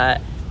than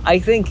that, I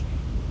think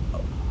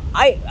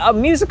a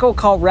musical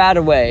called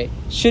Radaway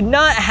should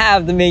not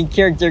have the main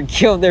character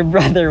kill their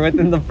brother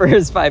within the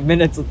first 5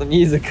 minutes of the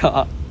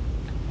musical.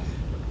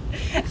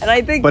 And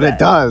I think it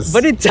does.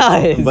 But it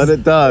does.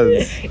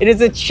 It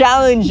is a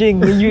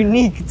challenging,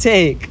 unique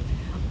take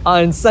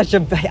on such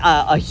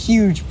a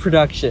huge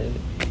production.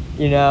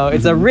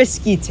 It's a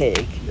risky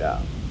take.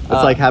 Yeah.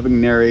 It's like having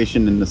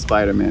narration in the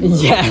Spider-Man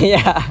movie.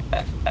 Yeah.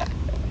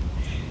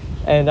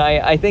 And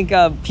I think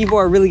people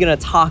are really going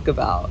to talk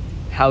about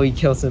how he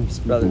kills his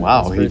brother.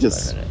 Wow,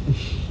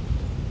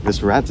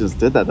 this rat just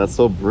did that. That's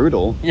so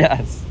brutal.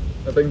 Yes.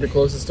 I think the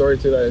closest story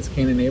to that is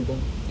Cain and Abel.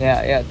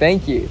 Yeah.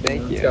 Thank you.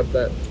 It's got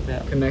that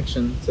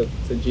connection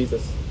to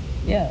Jesus.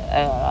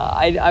 Yeah.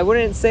 I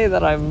wouldn't say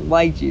that I'm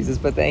like Jesus,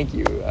 but thank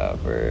you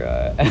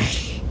for...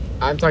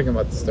 I'm talking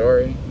about the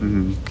story.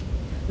 Mm-hmm.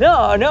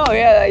 No,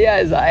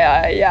 yes,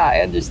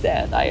 I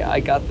understand. I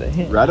got the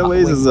hint.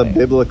 Radaway's is a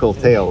biblical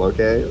tale,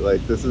 okay?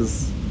 Like, this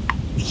is...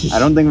 I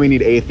don't think we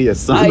need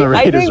atheists on the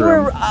writer's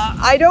room.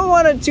 I don't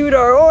want to toot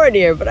our horn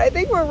here, but I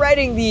think we're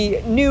writing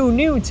the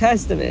New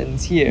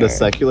Testament here. The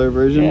secular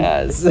version?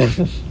 Yes.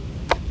 The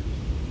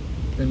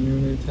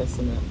New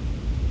Testament.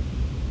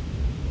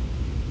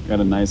 Got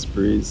a nice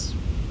breeze.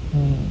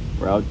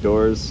 We're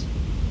outdoors.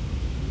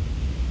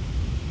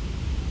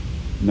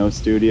 No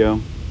studio.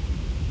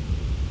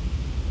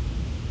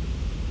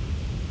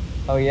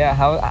 Oh yeah,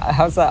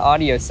 how's that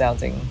audio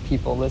sounding?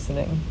 People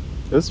listening?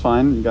 It was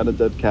fine. You got a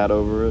dead cat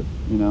over it,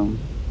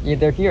 Yeah,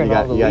 they're hearing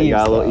all the leaves. You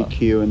got a little though.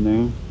 EQ in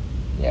there.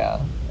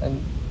 Yeah,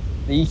 and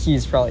the EQ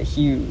is probably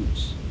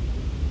huge.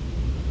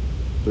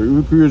 The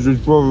EQ is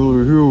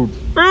probably huge.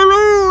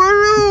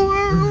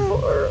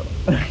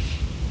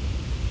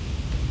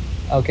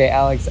 Okay,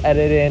 Alex,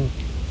 edit in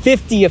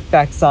 50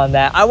 effects on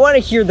that. I want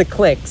to hear the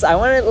clicks. I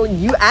want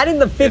you add in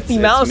the 50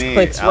 mouse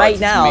clicks right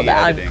now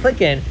that I'm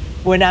clicking.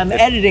 when I'm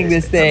editing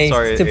this thing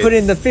sorry, to put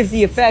in the it's-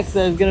 50 effects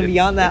that is going to be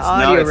on that it's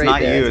audio it's right not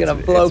there. you, It's going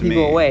to blow it's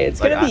people me. away.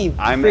 It's Like, going to be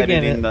I'm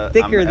editing freaking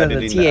thicker I'm than the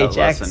editing the THX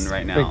lesson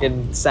right now.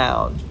 freaking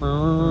sound.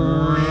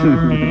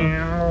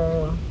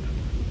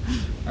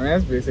 I mean,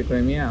 that's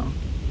basically meow.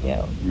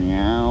 Yeah.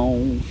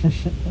 Meow.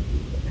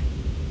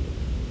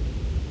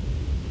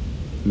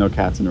 No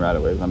cats and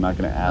rataways. I'm not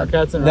gonna add.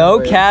 Cats and No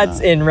Rataways. cats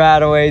in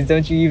Rataways.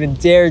 Don't you even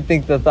dare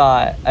think the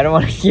thought. I don't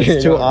want to hear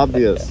It's too it.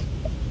 obvious.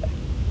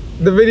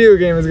 The video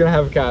game is gonna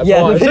have cats. Yeah,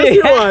 the Watch. Just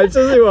video- you watch.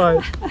 Just you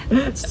watch.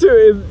 It's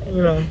too.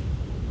 You know.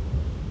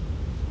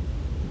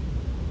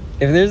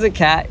 If there's a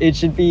cat, it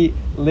should be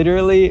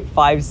literally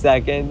 5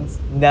 seconds,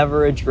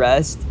 never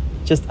addressed.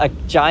 Just a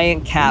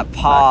giant cat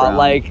paw, Background.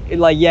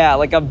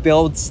 like a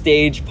build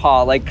stage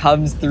paw, like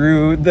comes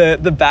through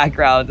the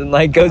background and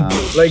like goes.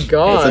 Like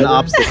God. It's an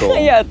obstacle.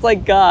 Yeah, it's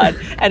like God,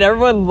 and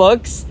everyone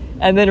looks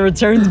and then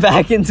returns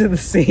back into the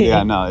scene.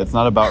 Yeah, no, it's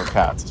not about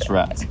cats. It's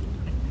rats.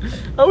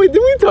 Oh wait,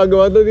 didn't we talk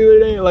about that the other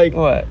day? Like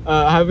What?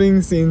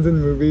 having scenes in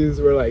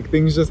movies where like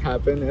things just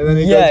happen and then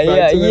it Yeah, goes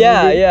back to the movie.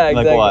 yeah, Like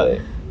exactly.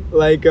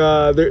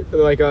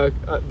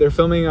 what? They're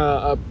filming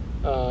a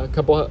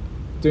couple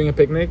doing a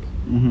picnic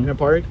Mhm. in a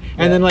park,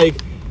 Yeah. and then like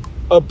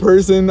a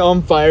person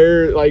on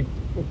fire like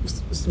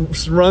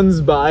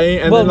runs by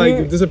and Well, then we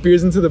like were-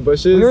 disappears into the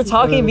bushes. We were and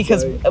talking then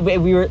it's because like-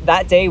 we were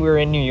that day we were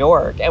in New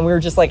York and we were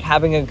just like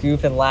having a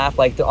goof and laugh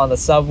like on the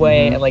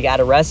subway Mhm. and like at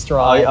a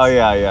restaurant. Oh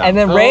yeah, yeah. And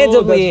then Oh,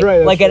 randomly, that's right,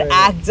 that's like an right.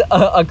 act,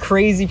 a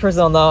crazy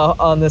person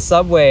on the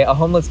subway, a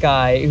homeless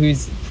guy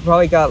who's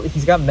probably got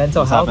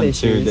mental This health happened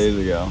issues. 2 days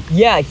ago.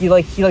 Yeah, he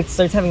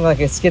starts having like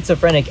a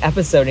schizophrenic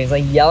episode and he's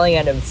like yelling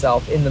at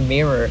himself in the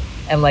mirror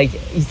and like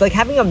he's like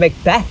having a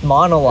Macbeth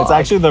monologue. It's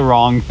actually the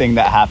wrong thing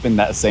that happened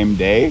that same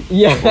day.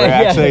 Yeah, We're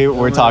yeah. actually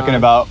we're talking Wow.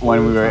 about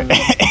when we were in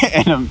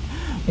a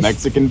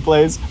Mexican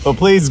place. But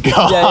please go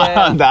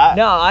on that.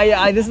 No,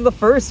 I this is the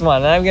first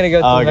one, and I'm gonna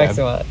go to Oh, the okay. next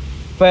one.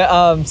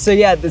 But so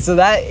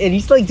that and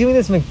he's like doing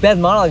this Macbeth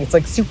monologue. It's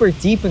like super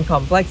deep and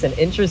complex and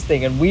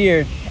interesting and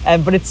weird,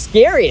 but it's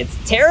scary. It's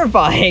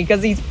terrifying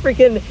because he's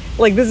freaking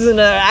like this isn't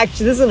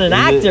an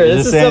actor. Is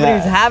This it is saying somebody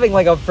that- who's having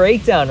like a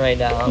breakdown right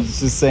now. He's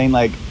just saying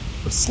like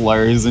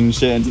slurs and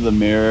shit into the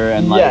mirror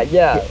and like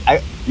Yeah.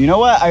 you know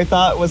what I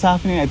thought was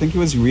happening? I think he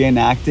was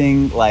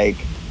reenacting like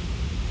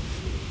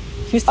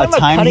He was talking about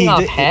time cutting he off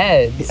did-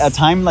 heads. a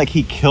time like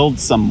he killed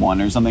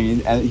someone or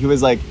something, and he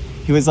was like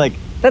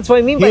That's what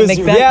I mean he by was-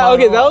 Macbeth. yeah,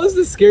 okay, that monologue. was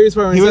the scariest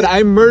part when he He said, was-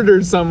 "I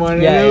murdered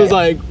someone," Yeah, and it was yeah.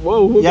 like,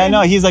 "Whoa, who yeah, did-"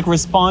 no, he's like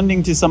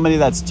responding to somebody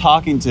that's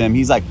talking to him.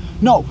 He's like,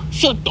 no,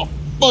 shut the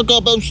fuck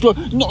up, I'm sure.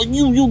 No,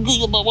 you,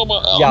 blah, blah,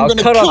 blah. Yeah, I'm I'll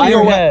gonna cut off kill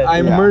your you." head. I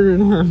Yeah. murdered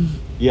him.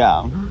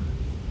 Yeah.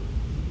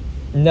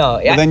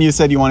 No, But then you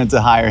said you wanted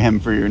to hire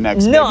him for your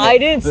next. No, big- I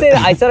didn't say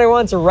that. I said I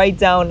wanted to write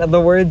down the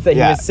words that he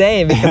Yeah. was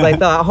saying because I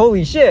thought,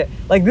 holy shit,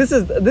 like this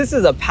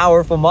is a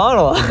powerful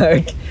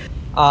monologue.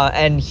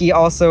 And he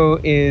also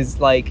is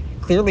like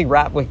clearly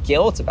wrapped with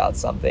guilt about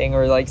something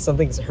or like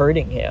something's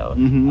hurting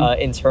him Mhm.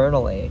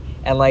 internally,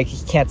 and like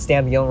he can't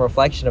stand the own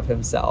reflection of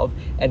himself,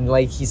 and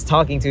like he's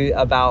talking to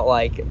about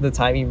like the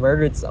time he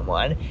murdered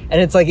someone,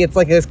 and it's like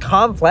this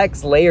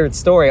complex layered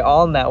story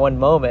all in that one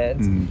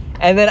moment. Mhm.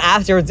 And then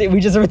afterwards, we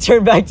just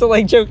return back to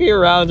like joking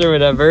around or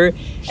whatever,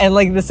 and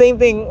like the same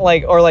thing,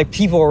 like or like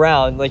people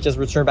around, like just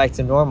return back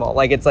to normal,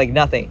 like it's like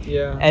nothing.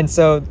 Yeah. And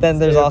so then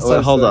there's Yeah, also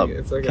Oh, hold like- up.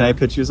 it's like Can a- I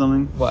pitch you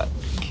something? what?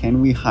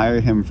 Can we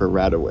hire him for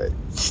Rataway?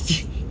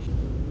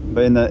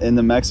 But in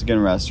the Mexican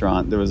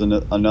restaurant, there was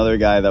another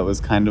guy that was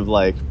kind of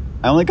like,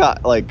 I only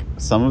got like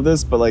some of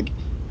this, but like he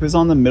was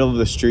on the middle of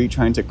the street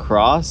trying to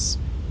cross,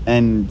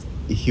 and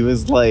he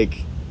was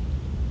like,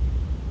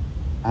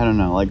 I don't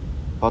know, like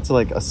about to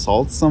like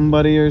assault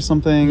somebody or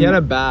something. He had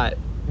a bat.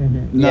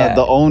 No, Yeah.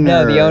 the owner.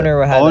 No, the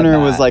owner had a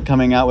was bat. like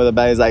coming out with a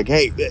bat. He's like,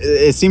 "Hey,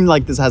 it seemed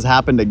like this has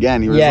happened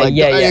again." He was Yeah, like,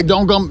 yeah, "Hey, yeah.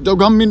 don't come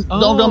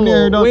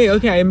near." Don't. Wait,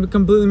 okay, I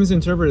completely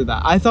misinterpreted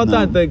that. I thought No.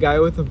 that the guy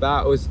with the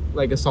bat was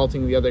like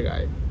assaulting the other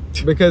guy.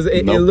 Because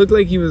it Nope. looked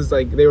like he was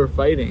like they were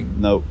fighting.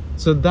 Nope.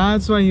 So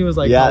that's why he was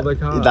like Yeah, call the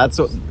cops.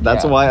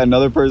 that's Yeah. why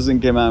another person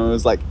came out and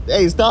was like,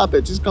 "Hey, stop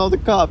it! Just call the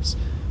cops,"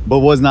 but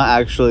was not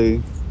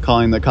actually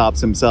calling the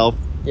cops himself.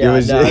 Yeah,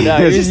 was no, ju- no.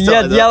 he was He just was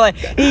telling them- yelling.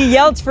 He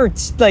yelled for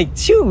like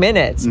 2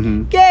 minutes.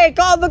 Mhm. Hey,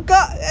 call the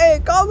cop! Hey,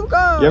 call the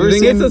cop! You ever I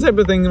think seen- it's the type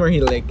of thing where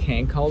he like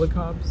can't call the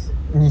cops.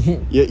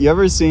 You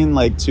ever seen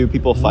like two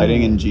people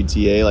fighting in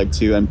GTA, like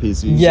two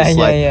NPCs? Yeah, just,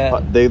 yeah,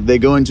 like, yeah. They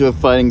go into a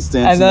fighting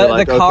stance And they're the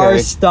like, cars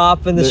okay.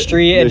 stop in the The-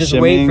 street and the just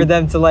wait for shimmying.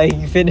 them to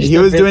like finish. He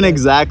their was doing business.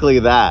 exactly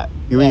that.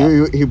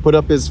 Yeah. He put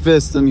up his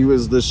fist and he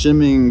was the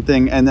shimmying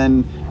thing, and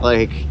then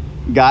like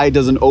guy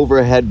does an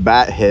overhead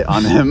bat hit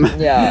on him.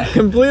 Yeah.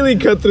 Completely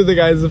cut through the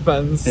guy's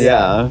defense.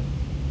 Yeah.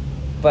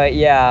 But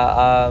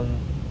yeah,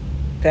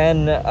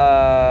 then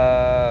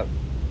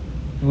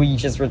we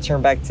just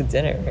return back to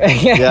dinner.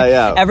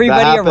 Yeah.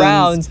 Everybody That happens.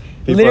 around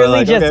People are literally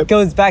like, just okay.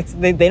 goes back to,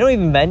 they don't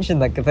even mention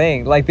the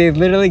thing. Like they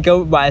literally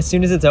go, as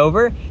soon as it's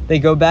over, they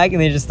go back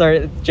and they just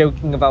start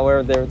joking about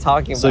whatever they were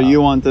talking So about.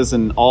 you want this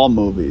in all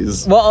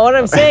movies? Well, what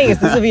I'm saying is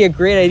this would be a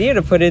great idea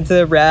to put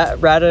into I've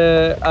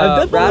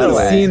definitely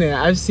Rataway. seen it.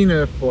 I've seen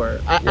it before.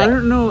 I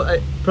don't know.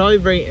 Probably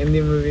very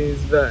indie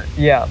movies, but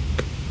Yeah.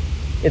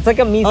 It's like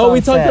a mise we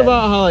en talked scène.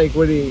 about how like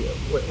Woody.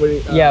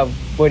 Yeah,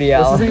 Woody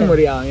What's Allen. his name?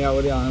 Woody Allen. Yeah,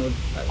 Woody Allen.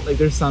 Like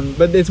there's some,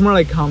 but it's more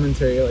like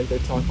commentary. Like they're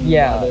talking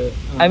Yeah. about it.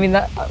 I mean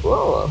that.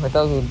 Whoa! I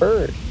thought it was a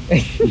bird. The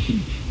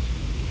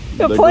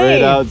The great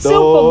plane, outdoors.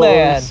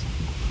 Superman.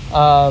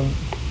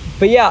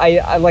 But yeah,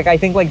 I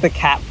think like the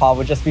cat paw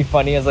would just be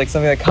funny as like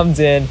something that comes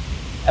in,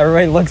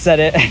 everybody looks at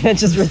it, and it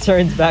just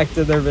returns back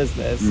to their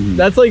business. Mhm.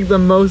 That's like the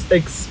most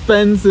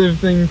expensive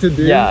thing to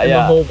do Yeah, in yeah,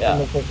 the whole yeah. in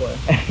the whole play.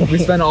 We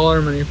spend all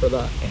our money for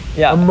that.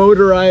 Yeah. A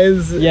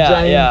motorized Yeah,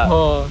 giant yeah.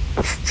 paw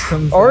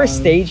comes Or down.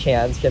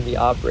 stagehands can be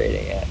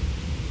operating it.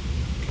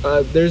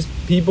 There's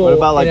people. What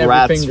about like in every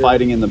rats finger.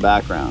 fighting in the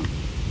background?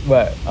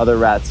 What? Other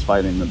rats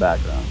fighting in the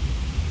background.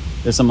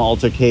 There's some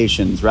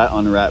altercations, rat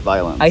on rat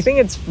violence. I think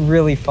it's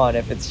really fun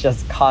if it's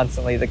just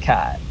constantly the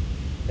cat.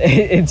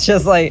 It's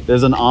just like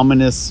there's an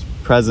ominous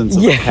presence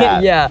of a yeah,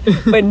 cat. yeah,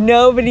 but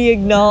nobody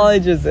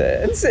acknowledges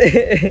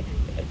it.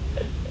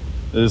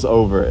 They're just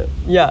over it.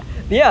 yeah.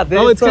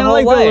 Oh, it's kind of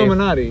like the life.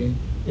 Illuminati.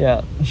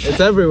 Yeah. It's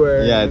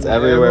everywhere. Yeah, it's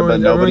everywhere, but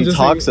nobody just,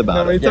 talks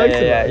about nobody it. Yeah, talks yeah,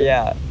 about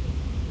yeah, it. yeah.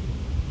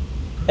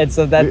 And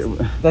so that's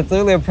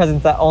literally a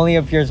presence that only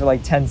appears for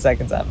like 10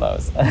 seconds at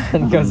most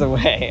and goes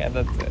away, and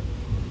that's it.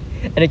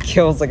 And it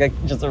kills like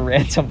just a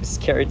random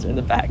character in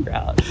the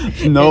background.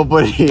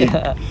 Nobody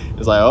Yeah.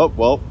 is like, oh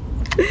well.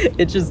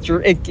 It just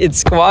it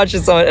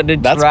squashes someone and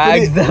it That's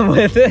drags pretty- them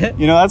with it.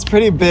 You know, that's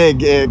pretty big,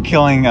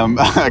 killing a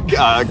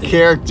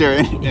character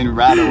in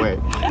Rataway.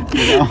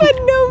 You know? But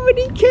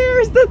nobody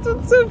cares. That's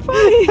what's so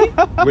funny.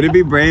 Would it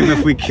be brave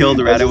if we killed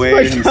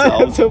Rataway That's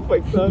himself? so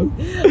fucked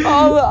up.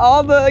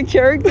 all the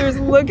characters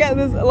look at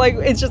this like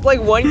it's just like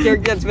one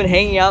character that's been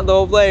hanging out the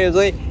whole play. It's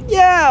like,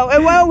 yeah,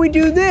 and why don't we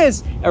do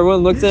this?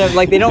 Everyone looks at him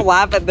like they don't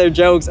laugh at their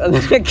jokes, and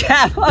then the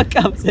cat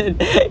comes in,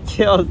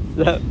 kills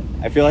them.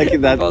 I feel like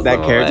that Pulls that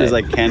them character is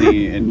away. like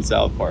Kenny in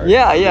South Park.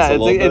 Yeah, Just yeah, a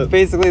it's little it's bit.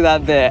 basically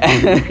that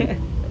bit.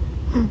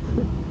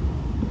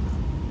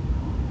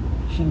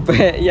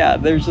 But yeah,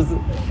 there's just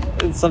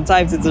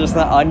sometimes it's just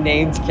an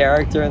unnamed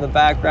character in the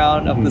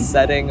background of the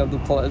setting of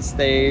the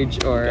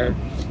stage, or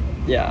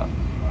yeah,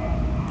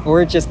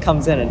 or it just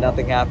comes in and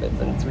nothing happens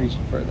and it's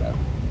reaching for them.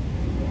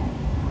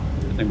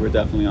 I think we're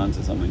definitely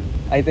onto something.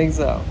 I think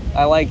so.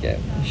 I like it.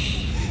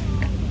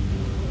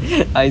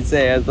 I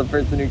say as the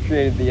person who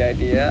created the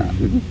idea.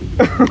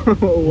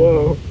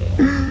 Whoa.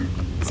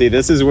 See,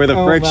 this is where the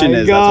Oh friction my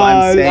is. That's why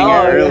I'm God. saying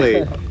Oh, it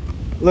early.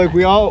 Look,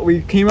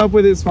 we came up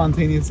with it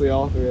spontaneously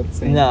all three at the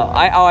same No,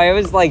 time. I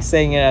was like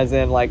saying it as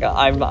in like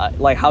I'm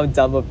like how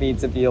dumb of me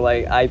to be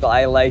like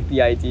I like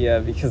the idea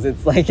because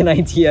it's like an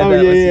idea Oh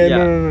that was yeah.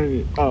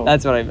 No. Oh.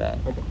 That's what I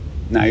meant.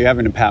 Now you're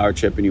having a power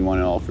trip and you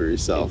want it all for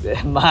yourself.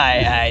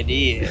 My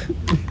idea.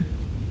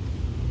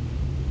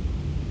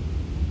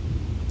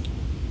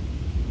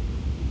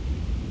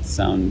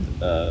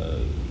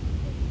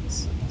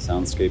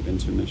 Soundscape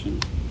intermission.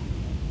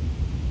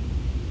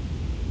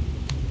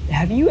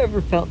 Have you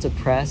ever felt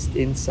depressed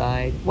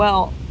inside?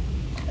 Well,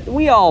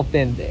 we all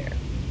been there.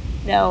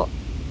 Now,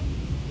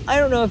 I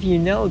don't know if you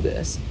know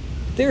this,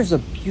 but there's a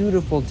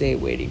beautiful day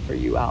waiting for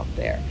you out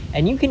there.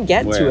 And you can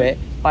get to Where? it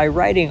by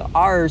riding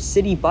our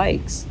city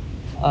bikes.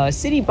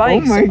 City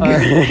bikes my are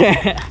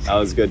That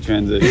was a good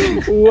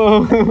transition.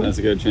 Whoa. That's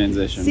a good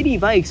transition. City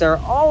bikes are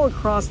all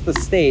across the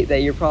state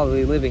that you're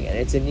probably living in.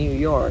 It's in New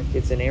York,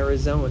 it's in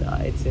Arizona,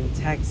 it's in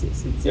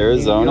Texas, it's in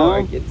Arizona? New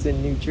York, it's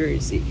in New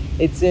Jersey,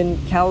 it's in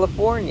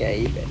California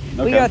even.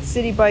 We Okay. got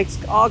city bikes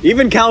all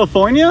Even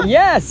California?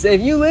 Yes,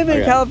 if you live in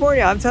Okay.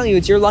 California, I'm telling you,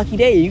 it's your lucky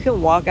day. You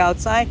can walk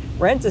outside,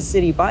 rent a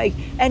city bike,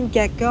 and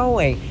get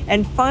going,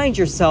 and find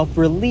yourself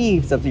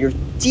relieved of your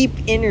deep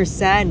inner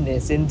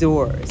sadness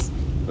indoors.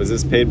 Was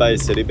this paid by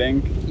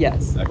Citibank?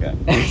 Yes. Okay.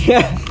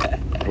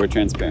 We're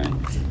transparent.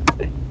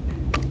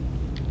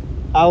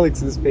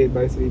 Alex is paid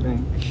by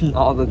Citibank.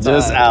 All the time.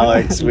 Just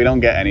Alex. We don't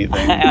get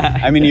anything.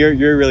 I mean,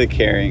 you're really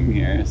caring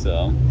here,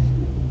 so.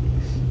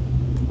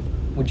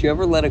 Would you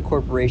ever let a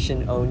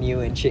corporation own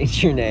you and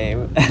change your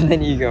name, and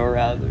then you go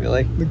around and be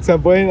like, Like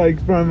Subway,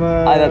 like from.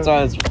 that's what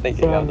I was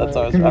thinking of. from, That's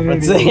what I was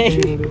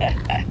Community.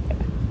 referencing.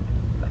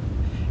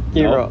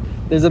 Hero.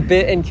 There's a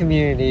bit in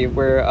Community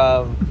where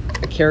a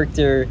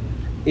character,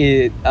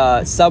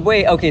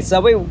 Subway. Okay,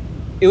 Subway.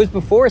 It was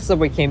before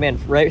Subway came in,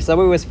 right?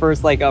 Subway was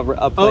first like a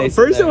Oh, place.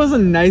 first there. it was a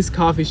nice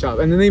coffee shop,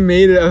 and then they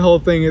made it a whole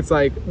thing. It's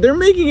like they're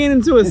making it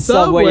into a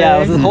Subway. Yeah, it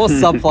was a whole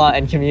subplot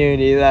in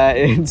Community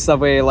that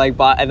Subway like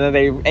bought, and then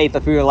they ate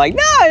the food. Like,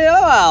 no,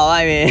 well,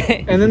 I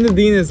mean, And then the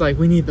dean is like,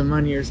 "We need the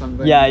money" or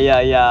something.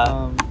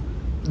 yeah.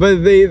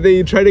 But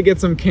they try to get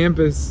some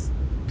campus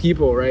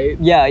people, right?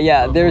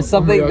 Yeah. There's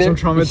something. Oh my gosh, I'm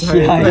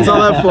traumatized. Yeah, I saw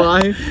yeah. that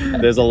fly.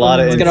 There's a lot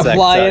of It's gonna insects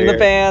fly out in the here.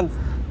 pants.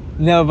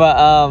 No, but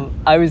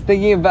I was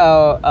thinking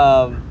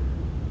about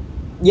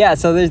yeah,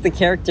 so there's the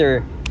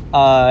character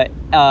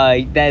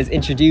that is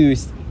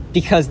introduced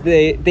because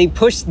they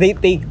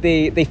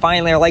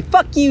finally are like,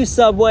 fuck you,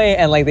 Subway,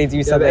 and like they do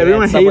Yeah, something.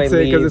 everyone and Subway hates it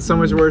because leaves. it's so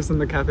much worse than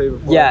the cafe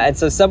before. Yeah, and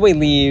so Subway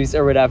leaves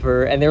or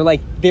whatever, and they were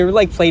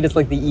like played as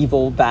like the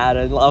evil bad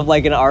of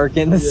like an arc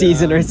in the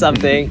season or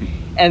something.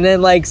 And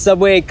then like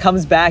Subway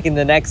comes back in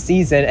the next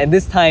season, and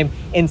this time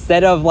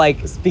instead of like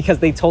because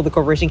they told the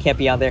corporation can't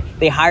be on there,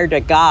 they hired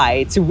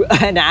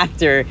an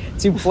actor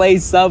to play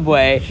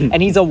Subway,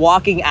 and he's a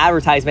walking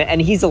advertisement,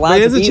 and he's allowed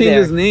But he to has to be change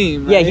there. his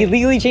name. Yeah, right? he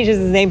legally changes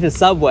his name to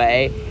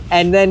Subway,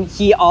 and then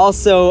he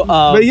also.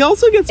 But he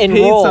also gets paid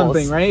enrolls.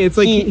 something, right? It's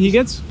like He- he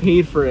gets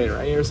paid for it,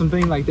 right, or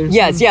something like there's.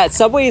 Yes, some- yeah.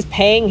 Subway is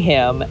paying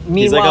him. Meanwhile,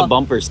 He's like a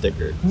bumper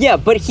sticker. yeah,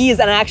 but he is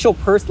an actual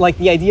person. Like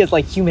the idea is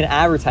like human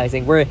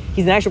advertising, where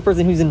he's an actual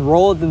person who's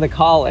enrolled in the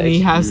college. And he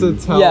has to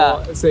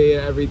say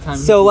it every time.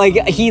 So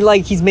he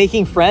like he's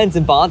making friends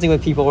and bonding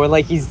with people, where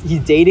like he's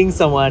dating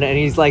someone and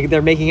he's like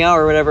they're making out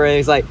or whatever, and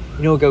he's like,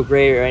 you know what would go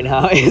great right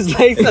now is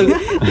like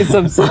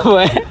some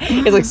Subway.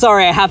 He's like,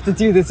 sorry, I have to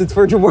do this. It's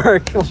for to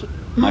work.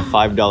 My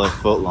 $5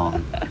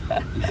 footlong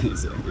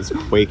is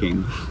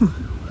quaking.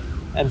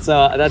 And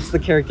so that's the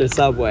character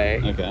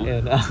Subway Okay.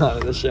 in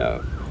the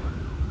show.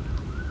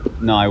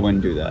 No, I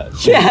wouldn't do that.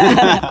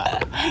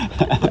 Yeah.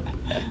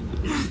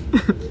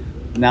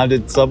 Now,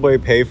 did Subway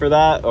pay for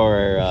that,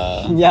 or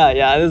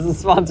Yeah. This is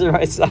sponsored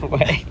by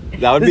Subway.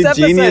 that would be This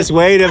a genius episode-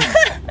 way to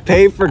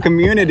pay for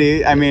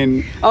Community? I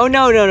mean, Oh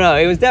no!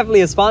 It was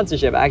definitely a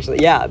sponsorship.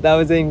 Actually, yeah, that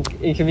was in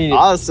Community.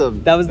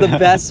 awesome. That was the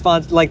best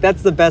sponsor. Like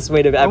that's the best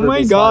way to Oh ever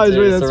my be gosh, sponsored.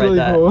 wait, is to that's write really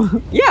that.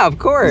 cool. Yeah, of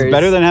course. It's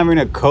better than having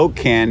a Coke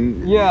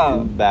can Yeah. in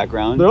the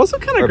background. They're also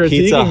kind of or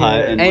Pizza critiquing Hut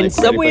it. and, And like,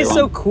 Subway Ready is Player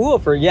so One. cool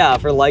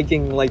for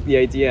liking like the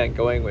idea and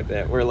going with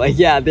it. We're like,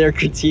 yeah, they're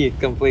critiqued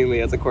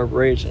completely as a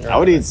corporation. I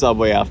would eat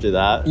Subway after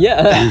that.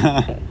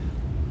 Yeah.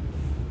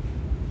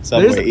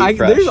 Subway, eat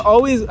fresh. There's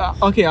always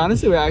okay.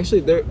 Honestly, wait,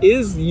 actually, there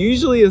is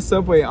usually a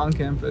Subway on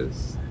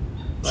campus.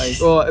 Like,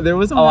 well, there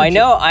wasn't. Oh, one I at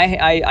know.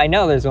 I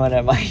know. There's one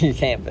at my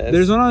campus.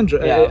 There's one on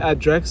Yeah. at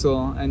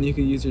Drexel, and you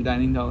could use your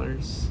dining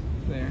dollars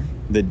there.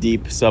 The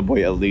deep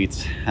Subway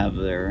elites have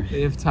their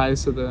They have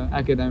ties to the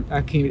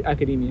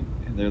academia.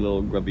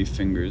 little grubby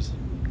fingers.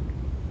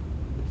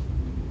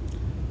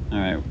 All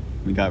right,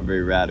 we got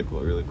very radical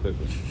really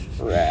quickly.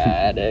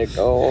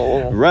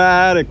 Radical.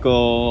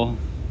 Radical.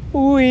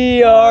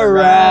 We are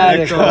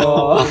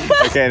radical.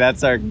 Okay,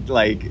 that's our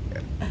like.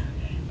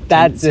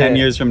 That's 10 it.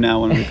 years from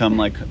now, when we become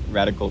like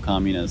radical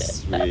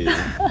communists, we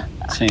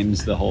change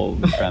the whole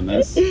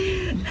premise.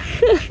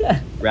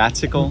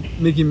 Radical.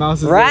 Mickey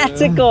Mouse is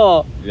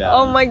Radical. Yeah.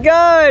 Oh my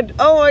god.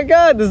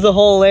 This is a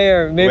whole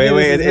layer. Maybe,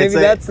 Wait, maybe it's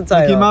like- that's the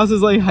title. Mickey Mouse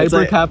is like It's like-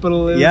 hyper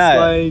capitalist. Yeah,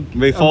 like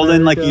we fold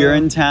in like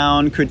America.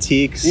 Urinetown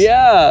critiques.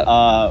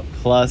 Yeah.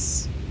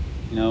 Plus,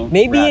 you know.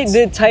 Maybe rats.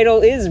 the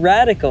title is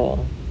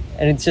Radical.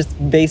 And it's just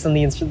based on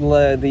the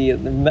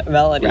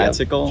melody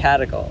Radical? of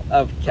Catical.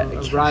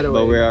 Radaway.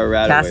 But we are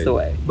radical.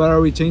 Castaway. But are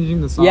we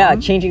changing the song? Yeah,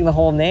 changing the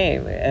whole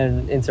name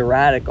and into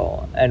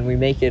Radical. And we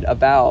make it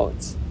about...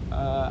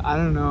 I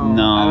don't know.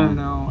 No. I don't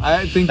know.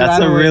 I think That's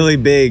a Radaway- really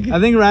big. I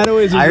think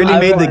Radaway is. I already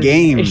made the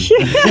game.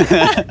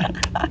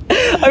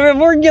 I've been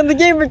working on the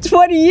game for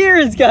 20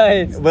 years,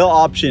 guys. We'll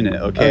option it,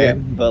 okay? Okay.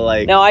 But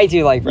like, No, I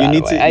do like you Radaway.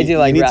 need to. I do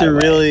like You need to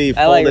Radaway. really I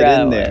fold like it in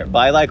Radaway. there. But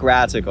I like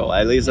radical,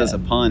 at least as a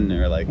pun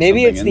or like. Maybe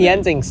something it's in the there.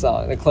 ending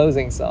song, the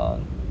closing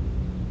song.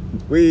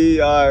 We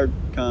are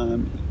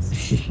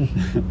communists.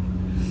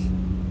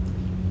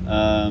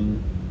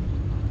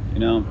 You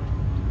know,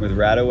 with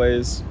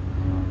Radaways.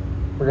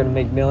 We're gonna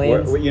make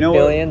millions, You know what?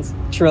 billions,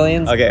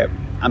 trillions. Okay,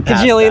 I'm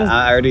past Kajillions. that.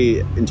 I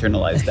already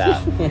internalized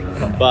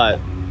that. But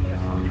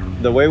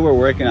the way we're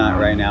working on it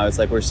right now, it's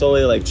like we're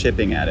slowly like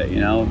chipping at it,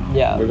 you know?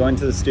 Yeah. We're going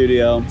to the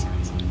studio,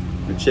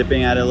 we're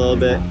chipping at it a little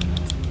bit,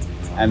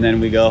 and then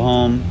we go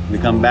home, we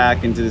come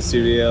back into the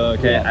studio.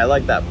 Okay, Yeah. I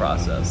like that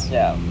process.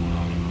 Yeah.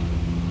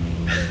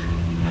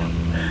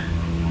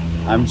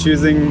 I'm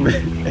choosing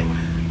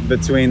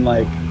between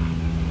like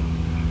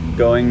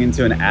going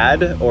into an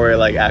ad or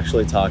like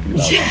actually talking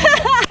about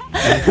something.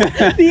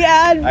 The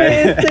ad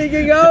bit is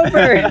taking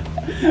over.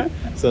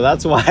 So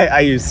that's why I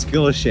use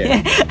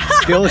Skillshare.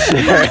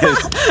 Skillshare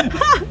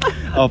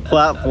is a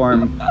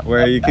platform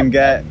where you can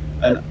get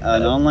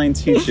an online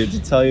teacher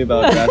to tell you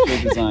about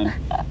graphic design.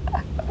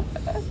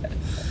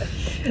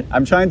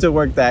 I'm trying to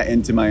work that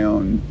into my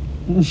own,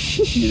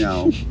 you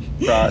know,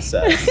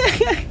 process.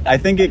 I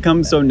think it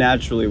comes so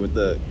naturally with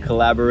the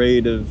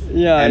collaborative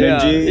Yeah,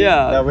 energy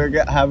yeah. that we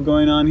have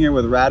going on here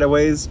with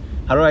Radaways.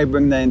 How do I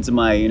bring that into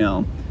my, you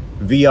know,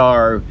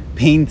 VR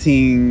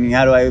painting?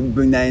 How do I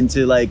bring that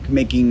into like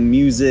making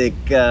music?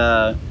 You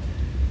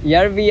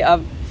gotta be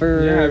up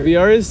for. Yeah,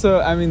 VR is so.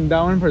 I mean,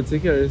 that one in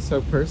particular is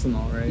so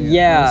personal, right?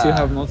 Yeah. Unless you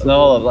have multiple.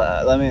 No,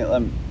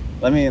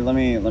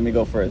 let me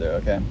go further.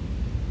 Okay.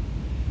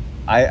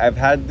 I've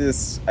had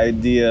this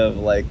idea of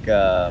like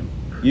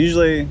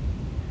usually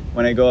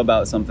when I go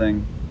about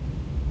something,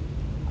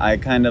 I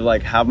kind of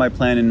like have my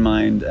plan in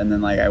mind and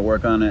then like I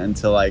work on it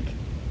until like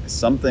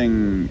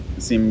something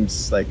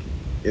seems like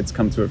it's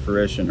come to a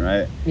fruition,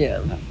 right?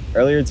 Yeah.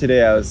 Earlier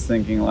today, I was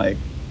thinking like,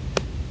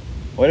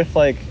 what if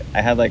like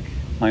I had like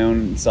my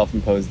own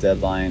self-imposed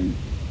deadline?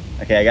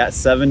 Okay, I got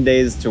 7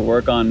 days to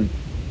work on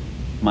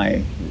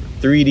my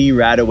 3D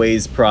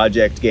Radaways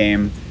project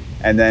game,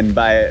 and then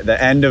by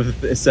the end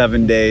of the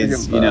 7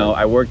 days, you know,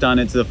 I worked on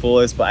it to the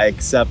fullest, but I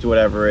accept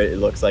whatever it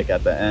looks like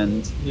at the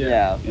end.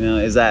 Yeah. You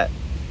know,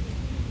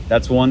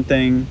 that's one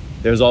thing.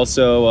 There's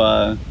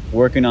also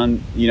working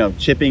on, you know,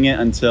 chipping it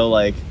until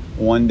like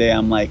one day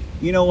I'm like,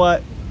 you know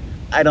what?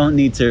 I don't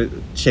need to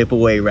chip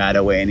away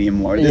Radaway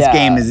anymore. This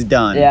game is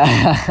done.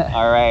 Yeah.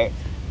 All right.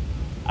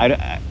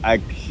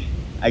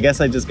 I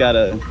guess I just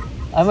gotta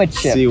I'm a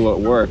chip. see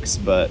what works,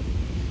 but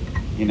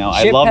you know,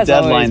 Chip I love has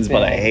always deadlines,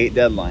 but I been- hate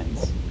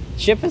deadlines.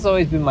 Chip has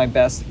always been my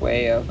best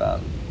way of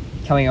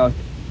coming out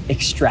with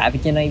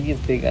extravagant ideas,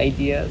 big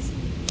ideas.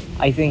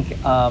 I think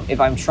if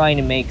I'm trying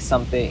to make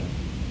something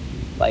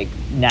like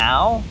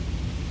now,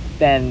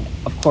 then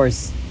of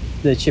course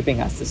the chipping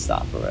has to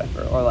stop or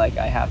whatever, or like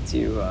I have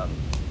to.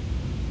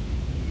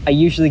 I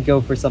usually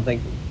go for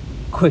something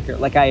quicker,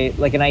 like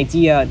an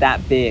idea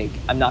that big.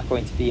 I'm not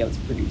going to be able to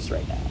produce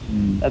right now.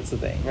 That's the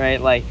thing,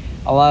 right? Like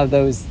a lot of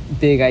those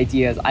big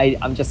ideas,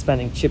 I'm just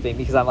spending chipping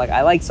because I'm like,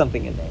 I like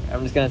something in there.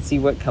 I'm just gonna see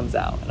what comes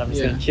out, and I'm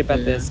just gonna chip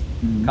at this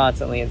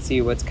constantly and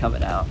see what's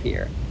coming out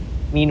here.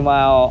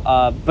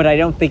 Meanwhile, but I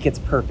don't think it's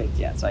perfect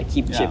yet, so I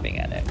keep chipping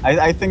at it.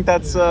 I think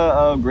that's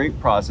a great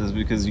process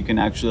because you can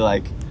actually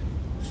like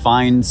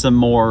find some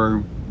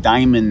more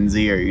diamonds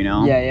here, you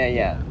know?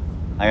 Yeah.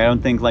 I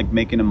don't think like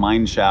making a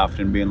mine shaft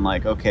and being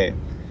like, okay,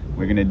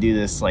 we're gonna do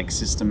this like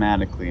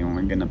systematically and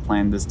we're gonna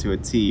plan this to a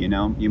T, you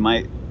know? You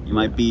might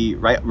be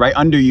right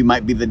under you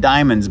might be the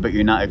diamonds, but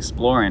you're not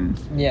exploring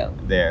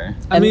there.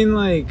 I mean,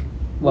 like,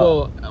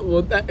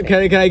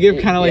 can I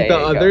give kind of like the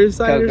other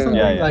side or something?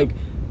 Yeah. Like,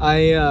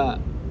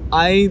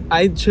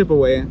 I chip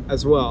away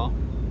as well,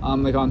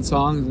 like on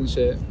songs and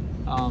shit.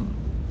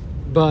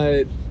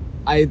 But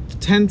I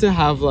tend to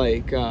have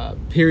like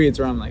periods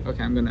where I'm like,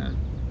 okay,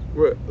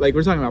 we're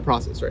talking about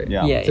process, right?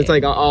 Yeah. So it's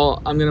like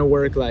I'm gonna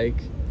work like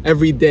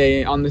every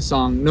day on the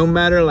song, no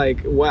matter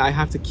like what. I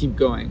have to keep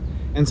going.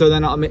 And so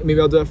then maybe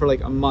I'll do it for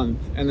like a month,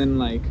 and then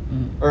like,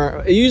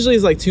 or it usually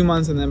is like 2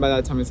 months, and then by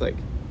that time it's like,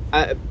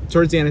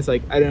 towards the end it's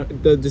like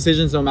the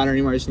decisions don't matter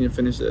anymore. I just need to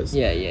finish this.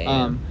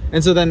 Yeah.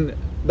 And so then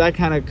that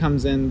kind of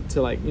comes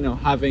into like, you know,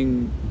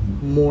 having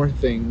more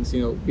things,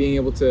 you know, being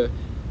able to,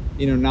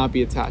 you know, not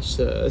be attached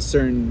to a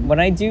certain. When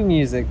I do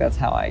music, that's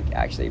how I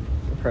actually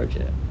approach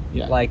it.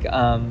 Yeah. Like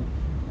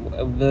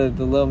the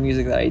little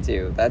music that I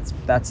do,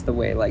 that's the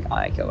way like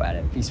I go at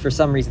it. Because for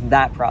some reason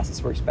that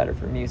process works better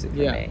for music for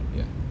me.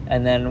 Yeah.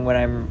 And then when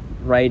I'm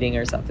writing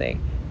or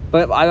something.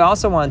 But I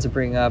also wanted to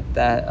bring up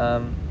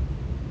that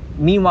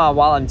meanwhile,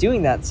 while I'm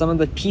doing that, some of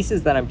the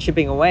pieces that I'm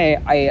chipping away,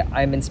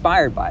 I'm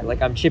inspired by.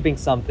 Like I'm chipping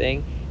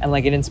something and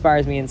like it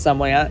inspires me in some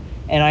way.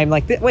 And I'm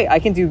like, wait, I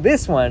can do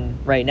this one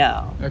right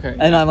now. Okay.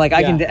 And I'm like,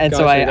 I can, and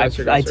so I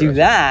do gotcha.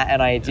 that,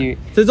 and I do.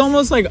 So it's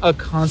almost like a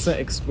constant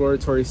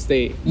exploratory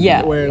state.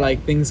 Yeah. Where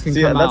like things can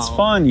come that's out.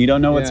 fun. You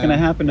don't know what's gonna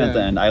happen at Yeah.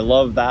 the end. I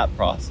love that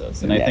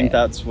process, and I think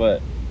that's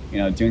what, you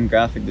know, doing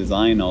graphic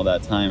design all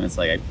that time. It's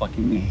like I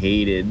fucking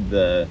hated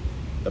the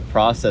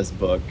process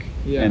book,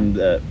 and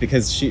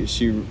because she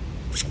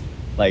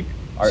like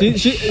she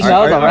that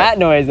was a rat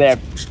noise there.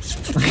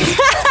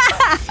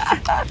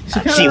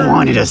 She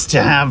wanted us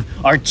to have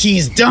our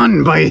cheese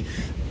done by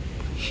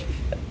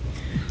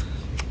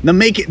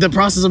the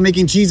process of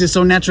making cheese is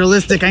so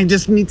naturalistic. I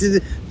just need to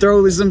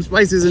throw some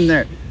spices in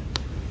there.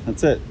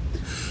 That's it.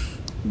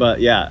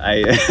 But yeah,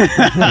 I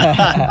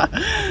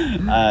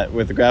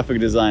with the graphic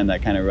design,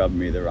 that kind of rubbed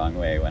me the wrong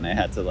way when I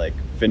had to like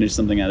finish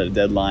something at a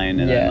deadline,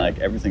 and then like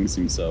everything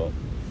seemed so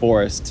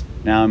forced.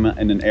 Now I'm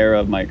in an era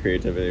of my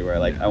creativity where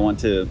like I want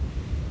to,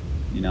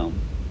 you know,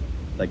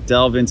 like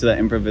delve into that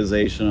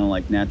improvisational,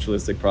 like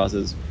naturalistic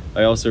process.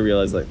 I also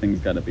realize that things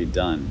got to be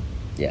done.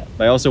 Yeah.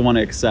 But I also want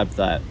to accept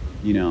that,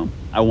 you know,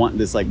 I want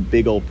this like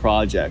big old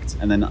project,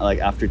 and then like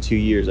after 2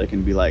 years I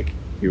can be like,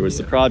 here was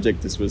the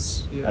project. This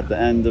was at the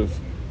end of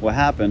what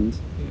happened.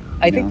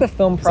 I think the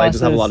film process. I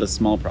just have a lot of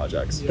small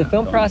projects. The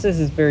film process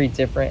is very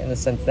different in the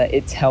sense that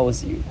it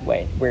tells you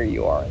where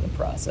you are in the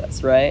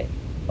process, right?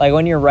 Like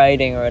when you're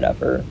writing or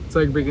whatever. It's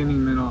like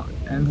beginning, middle,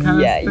 end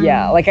kind of thing.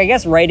 Yeah. Like I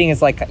guess writing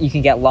is like you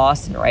can get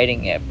lost in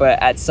writing it,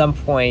 but at some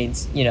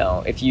point, you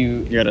know, if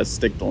you gotta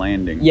stick the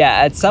landing. Yeah,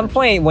 at some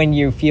point when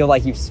you feel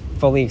like you've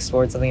fully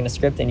explored something in a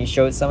script and you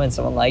show it to someone and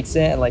someone likes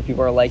it and like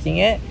people are liking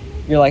it,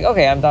 you're like,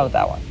 okay, I'm done with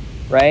that one.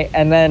 Right?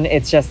 And then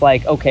it's just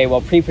like, okay,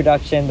 well,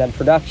 pre-production, then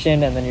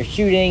production, and then you're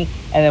shooting,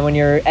 and then when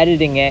you're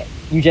editing it,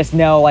 you just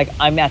know, like,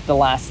 I'm at the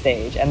last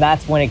stage, and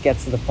that's when it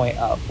gets to the point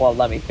of, well,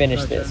 let me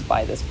finish this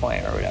by this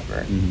point or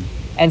whatever.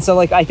 And so,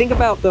 like, I think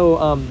about,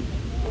 though,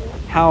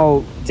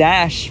 how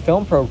Dash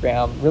film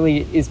program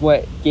really is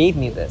what gave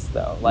me this,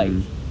 though. Like,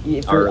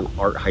 our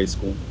art high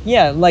school.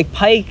 Yeah, like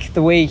Pike,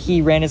 the way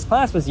he ran his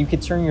class was you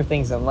could turn your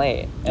things in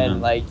late,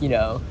 and like, you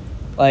know,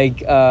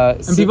 Like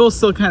And people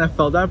still kind of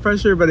felt that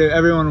pressure, but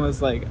everyone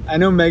was like, I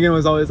know Megan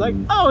was always like,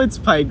 oh, it's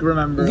Pike,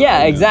 remember? yeah,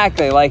 Like,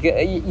 exactly. Like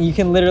you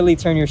can literally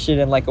turn your shit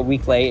in like a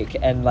week late,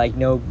 and like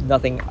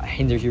nothing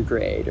hinders your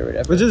grade or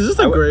whatever. Which is just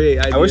a great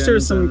idea. I wish there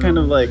was in some kind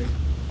of general.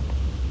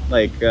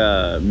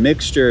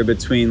 mixture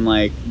between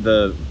like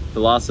the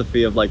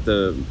philosophy of like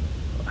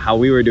how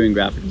we were doing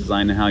graphic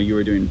design and how you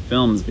were doing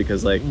films,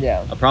 because like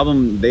Yeah. a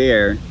problem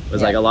there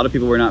was like Yeah. a lot of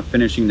people were not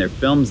finishing their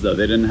films though.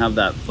 They didn't have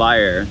that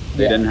fire.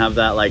 They Yeah. didn't have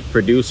that like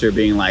producer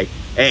being like,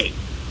 hey,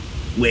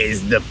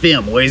 where's the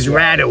film? Where's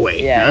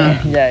Radaway? Yeah,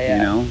 Huh? yeah.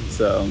 You know,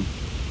 so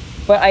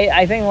But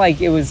I think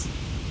like it was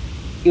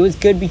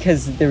good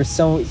because there was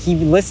he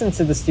listened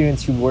to the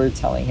students who were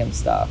telling him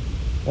stuff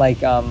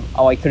like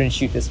oh, I couldn't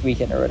shoot this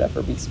weekend or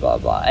whatever because blah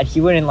blah, and he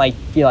wouldn't like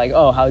be like,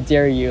 oh, how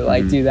dare you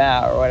like do that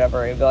or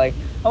whatever. He'd be like,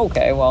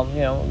 okay, well,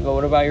 you know,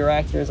 what about your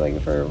actors like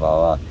for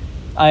blah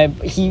blah.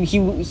 He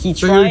So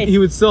tried. he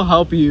would still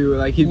help you.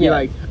 Like, he'd be Yeah.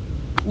 like,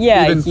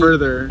 yeah, even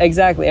further.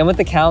 Exactly. And with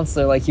the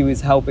counselor, like he was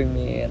helping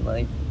me and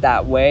like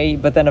that way,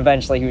 but then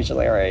eventually he was just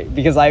like, all right,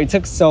 because I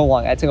took so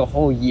long. I took a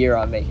whole year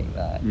on making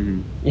that.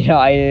 You know,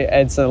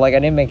 and so like I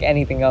didn't make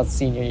anything else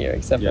senior year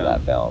except for Yeah.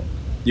 that film.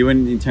 you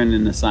wouldn't turn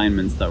in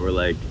assignments that were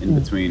like in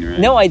between, right?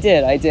 No, I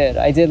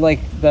did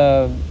like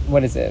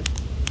what is it?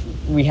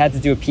 We had to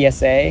do a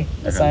PSA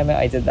assignment.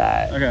 I did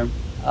that. Okay.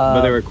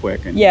 But they were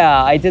quick. And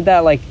Yeah, I did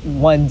that like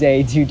 1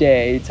 day, 2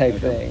 day type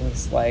Okay.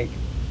 things. Like,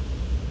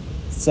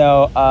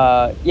 so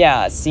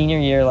yeah, senior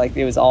year, like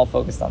it was all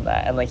focused on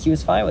that, and like he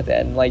was fine with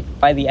it. And like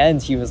by the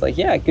end, he was like,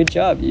 "Yeah, good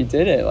job, you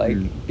did it." Like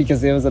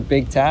because it was a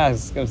big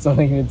task of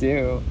something to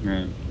do.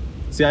 Right.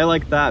 See, I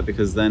like that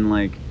because then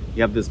like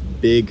you have this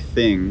big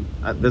thing.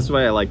 This is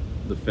why I like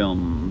the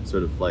film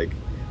sort of like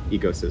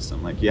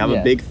ecosystem. Like you have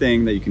Yeah. a big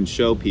thing that you can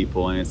show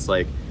people, and it's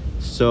like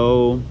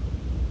so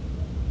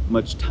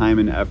much time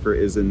and effort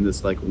is in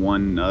this like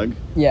one nug.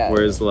 Yeah.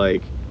 Whereas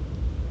like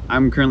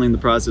I'm currently in the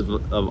process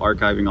of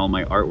archiving all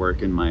my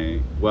artwork in my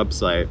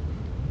website.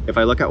 If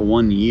I look at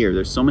 1 year,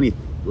 there's so many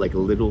like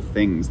little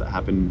things that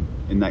happen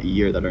in that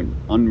year that are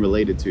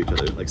unrelated to each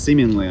other, like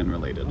seemingly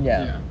unrelated.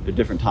 Yeah. They're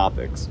different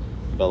topics,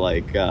 but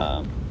like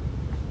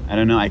I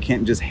don't know, I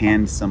can't just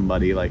hand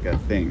somebody like a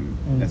thing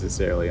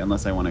necessarily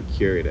unless I want to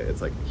curate it.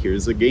 It's like,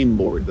 here's a game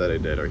board that I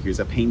did, or here's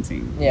a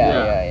painting.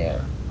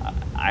 Yeah.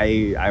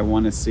 I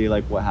want to see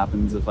like what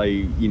happens if I,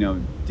 you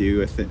know,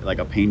 do like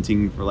a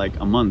painting for like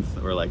a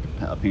month or like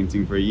a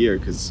painting for a year,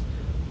 because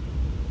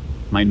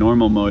my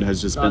normal mode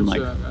has just been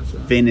like Gotcha.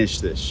 finish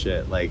this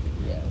shit. Like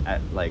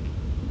like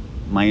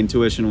my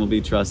intuition will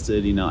be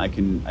trusted. You know, I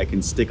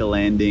can stick a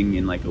landing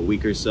in like a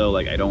week or so.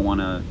 Like I don't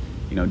want to,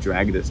 you know,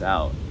 drag this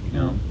out. You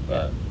know,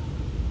 but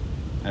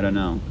I don't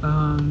know.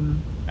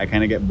 I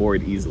kind of get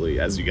bored easily,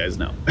 as you guys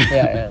know.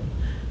 Yeah.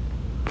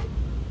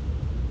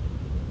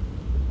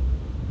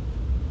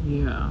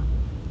 Yeah.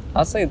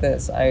 I'll say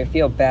this: I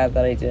feel bad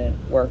that I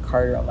didn't work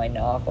harder on my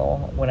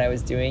novel when I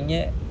was doing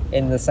it,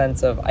 in the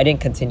sense of I didn't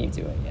continue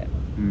doing it.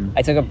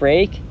 I took a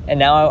break, and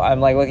now I'm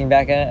like looking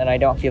back at it, and I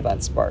don't feel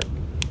that spark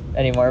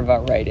anymore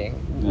about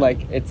writing.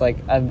 Like it's like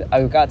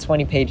I've got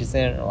 20 pages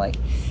in, and like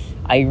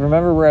I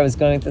remember where I was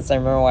going with this. I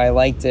remember why I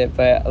liked it,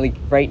 but like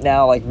right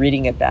now, like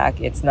reading it back,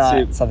 it's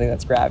not something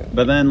that's grabbing me.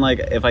 But then, like,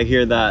 if I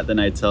hear that, then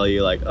I tell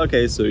you, like,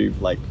 okay, so you've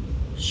like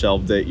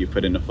shelved it, you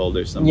put it in a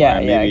folder somewhere. Yeah,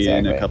 maybe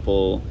exactly. in a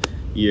couple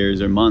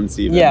years or months,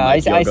 even. Yeah,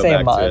 like, I you'll go say a back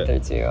to month it. or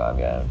two. I'm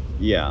gonna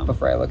Yeah.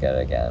 before I look at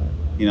it again.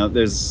 You know,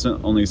 there's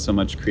only so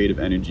much creative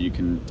energy you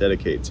can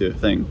dedicate to a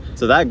thing.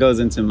 So that goes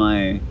into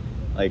my,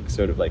 like,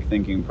 sort of like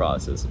thinking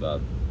process about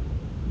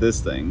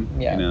this thing.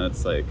 Yeah. You know,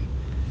 it's like,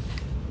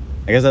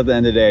 I guess at the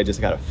end of the day, I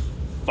just gotta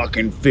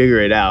fucking figure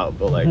it out.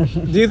 But like, Do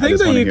you I think just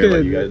that wanna you hear what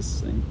could? you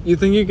guys think. You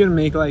think you can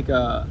make like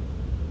a?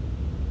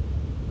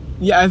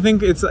 Yeah, I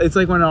think it's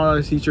like when all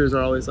our teachers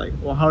are always like,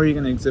 well, how are you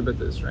going to exhibit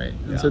this, right?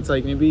 And so Yeah. it's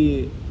like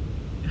maybe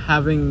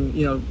having,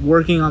 you know,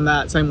 working on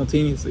that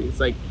simultaneously. It's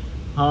like,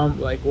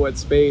 like what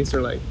space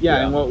or like,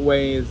 Yeah. in what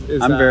way is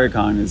I'm that? very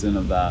cognizant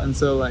of that. And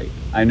so like,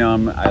 I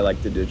know I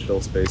like the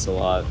digital space a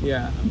lot.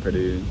 yeah. I'm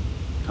pretty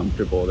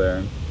comfortable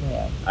there.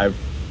 Yeah. I've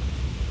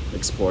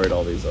explored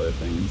all these other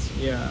things.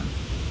 Yeah.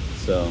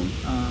 So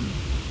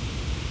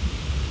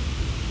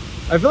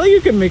I feel like you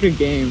could make a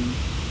game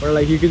where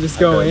like you could just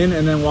go Okay. in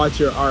and then watch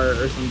your art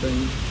or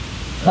something.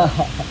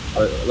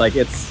 or, like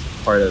it's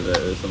part of it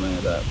or something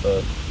like that.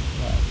 But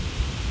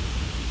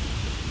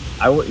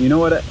you know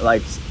what?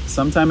 Like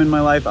sometime in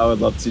my life, I would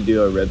love to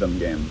do a rhythm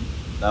game.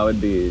 That would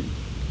be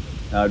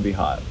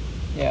hot.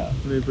 Yeah.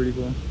 That'd be pretty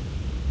cool.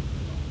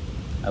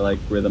 I like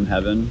Rhythm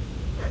Heaven.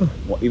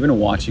 Even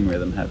watching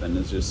Rhythm Heaven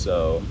is just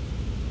so.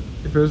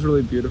 If it was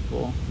really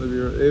beautiful, it'd be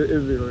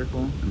really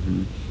cool.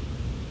 Mhm.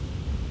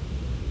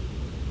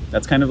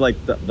 That's kind of like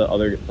the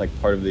other like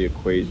part of the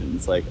equation.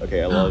 It's like,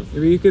 okay, I love.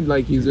 Maybe you could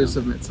like user Yeah.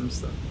 submit some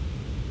stuff.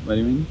 What do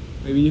you mean?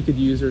 Maybe you could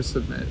user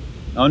submit.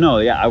 Oh no,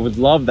 yeah, I would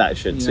love that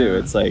shit too. Yeah.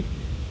 It's like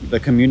the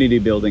community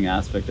building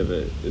aspect of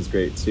it is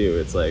great too.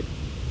 It's like,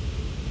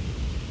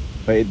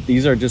 but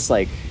these are just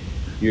like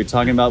you're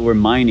talking about we're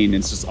mining.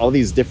 It's just all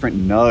these different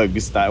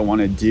nugs that I want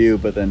to do,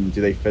 but then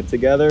do they fit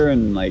together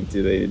and like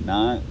do they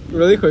not?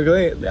 Really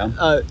quickly,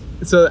 Yeah.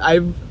 So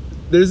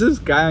there's this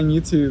guy on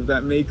YouTube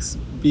that makes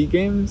beat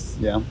games.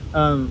 Yeah.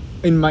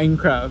 In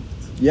Minecraft.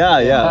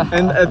 Yeah.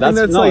 And I think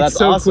that's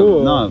so awesome.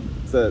 cool. No,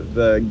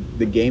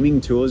 the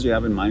gaming tools you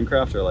have in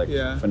Minecraft are like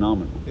Yeah.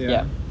 phenomenal.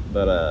 Yeah.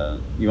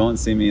 But you won't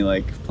see me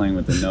like playing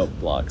with the note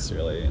blocks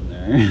really in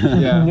there.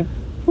 Yeah.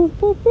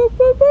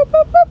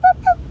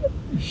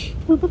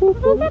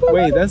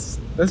 Wait, that's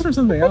from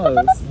something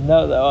else.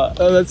 No, though.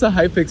 Oh, that's a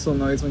Hypixel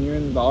noise when you're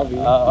in the lobby.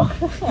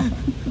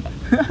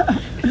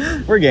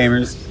 We're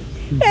gamers.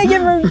 Hey,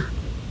 gamers!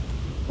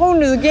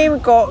 Welcome to the Gamer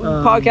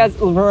Podcast.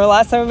 Remember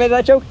last time we made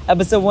that joke?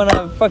 Episode 1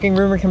 of fucking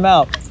Rumor Come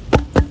Out.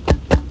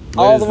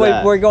 What is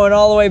that? We're going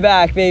all the way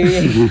back,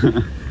 baby.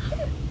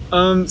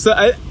 So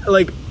I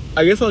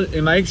guess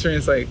in my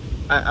experience, like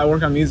I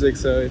work on music,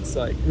 so it's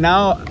like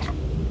now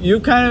you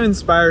kind of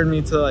inspired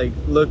me to like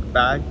look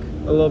back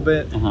a little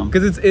bit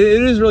because it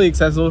is really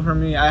accessible for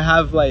me. I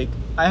have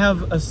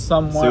a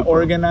somewhat Super.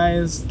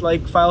 organized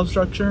like file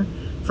structure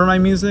for my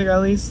music,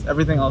 at least.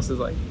 Everything else is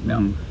like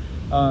no.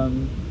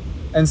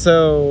 And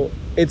so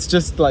it's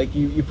just like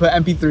you put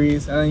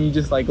MP3s and then you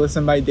just like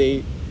listen by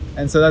date.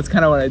 And so that's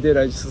kind of what I did.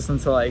 I just listened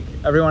to like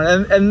everyone,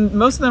 and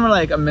most of them are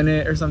like a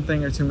minute or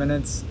something or 2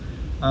 minutes.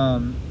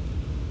 And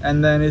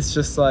then it's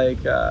just like,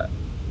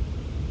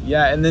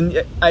 and then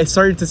I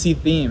started to see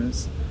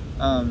themes.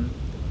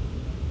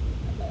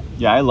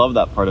 Yeah, I love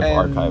that part of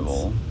And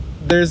archival.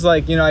 There's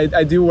like,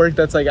 I do work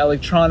that's like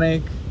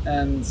electronic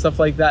and stuff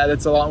like that.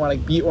 It's a lot more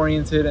like beat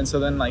oriented. And so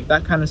then like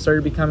that kind of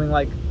started becoming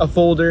like a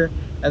folder.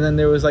 And then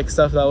there was like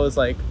stuff that was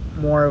like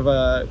more of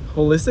a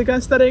holistic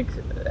aesthetic.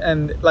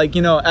 And like,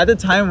 at the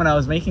time when I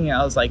was making it,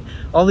 I was like,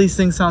 all these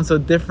things sound so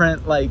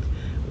different. Like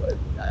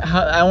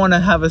I want to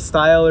have a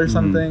style or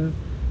something.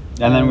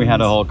 And then we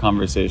had a whole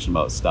conversation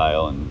about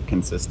style and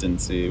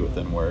consistency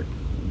within work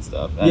and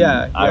stuff. And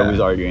I was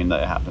arguing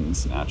that it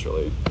happens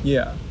naturally.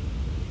 Yeah.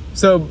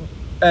 So,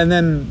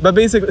 but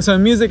basically, so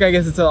in music, I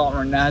guess it's a lot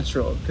more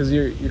natural because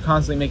you're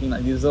constantly making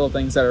like these little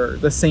things that are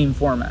the same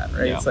format,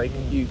 right? Yeah. It's like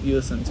you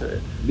listen to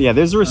it. Yeah,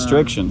 there's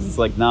restrictions. It's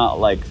like not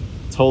like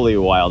totally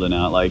wild and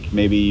out. Like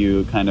maybe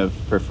you kind of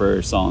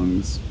prefer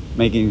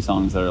making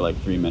songs that are like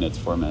 3 minutes,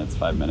 4 minutes,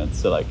 5 minutes.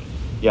 So like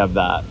you have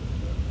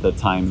the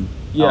time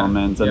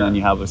element, and then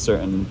you have a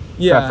certain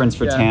preference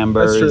for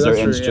timbres or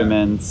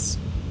instruments.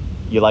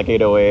 You like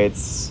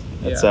 808s,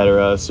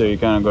 etc. So you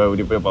kind of go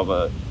with blah, blah,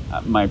 blah.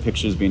 My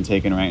picture's being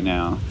taken right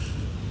now.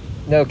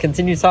 No,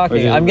 continue talking.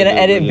 We're I'm gonna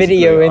just edit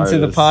video great into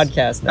the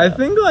artists. podcast now. I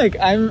think like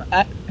I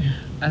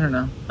don't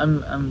know.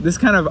 I'm this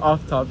kind of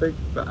off topic,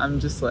 but I'm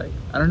just like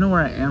I don't know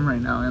where I am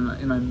right now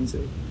in my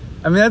music.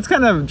 I mean that's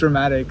kind of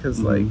dramatic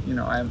because like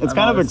It's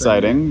kind of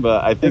exciting,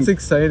 but I think it's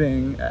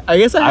exciting. I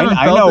guess I haven't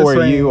I felt know this where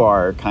way. you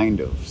are,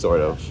 kind of,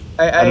 sort of.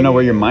 I don't know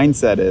where your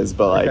mindset is,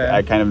 but like Okay.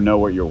 I kind of know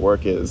what your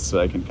work is,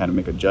 so I can kind of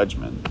make a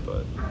judgment.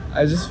 But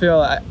I just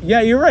feel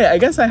you're right. I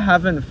guess I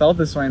haven't felt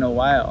this way in a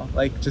while.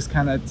 Like just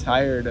kind of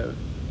tired of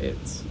it.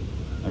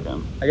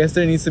 okay, I guess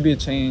there needs to be a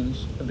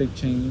big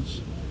change.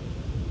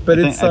 But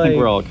I it's think like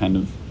we're all kind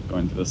of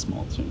going through the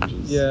small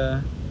changes.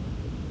 yeah.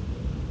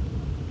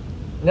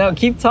 No,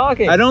 keep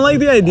talking. I don't like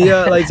the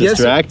idea. Like It's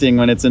distracting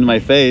when it's in my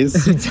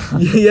face.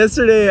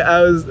 yesterday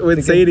I was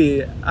with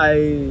Sadie.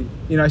 I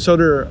showed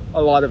her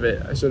a lot of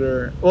it. I showed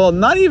her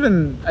not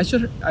even I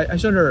showed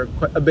her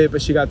quite a bit,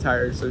 but she got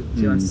tired, so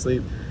she went to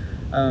sleep.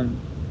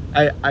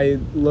 I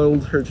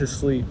lulled her to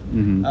sleep.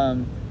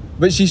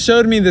 But she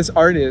showed me this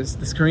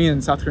artist, this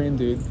South Korean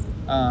dude.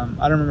 I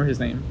don't remember his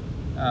name.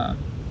 I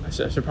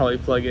should probably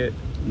plug it.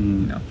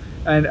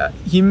 And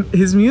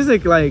his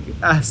music like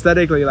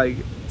aesthetically like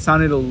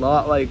sounded a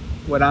lot like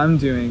what I'm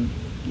doing.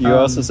 You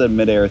also said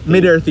Mid-Air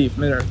Thief.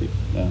 Mid-Air Thief.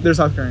 Yeah. They're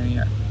South Korean,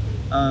 yeah.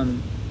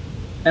 And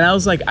I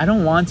was like, I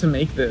don't want to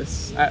make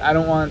this. I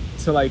don't want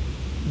to like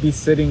be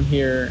sitting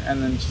here and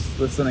then just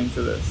listening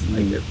to this.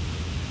 Like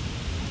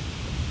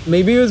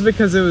maybe it was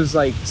because it was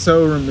like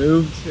so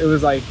removed. It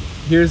was like,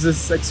 here's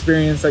this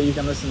experience that you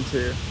can listen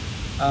to.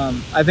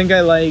 I think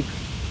I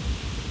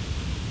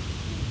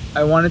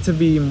want it to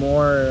be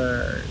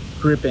more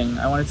gripping.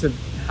 I want it to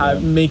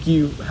make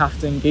you have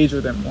to engage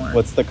with it more.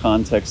 What's the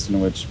context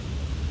in which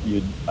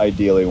you'd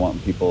ideally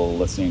want people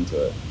listening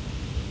to it?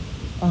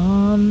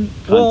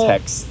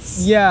 Contexts.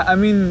 Well, yeah, I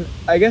mean,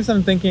 I guess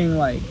I'm thinking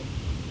like,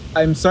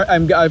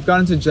 I've gone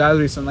into jazz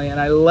recently, and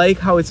I like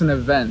how it's an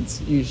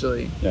event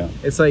usually. Yeah.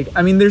 It's like,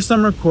 I mean, there's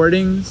some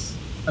recordings.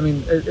 I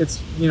mean,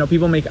 it's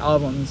people make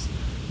albums,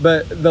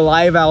 but the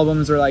live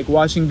albums are like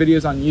watching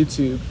videos on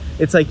YouTube.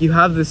 It's like you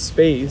have this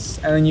space,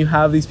 and then you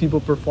have these people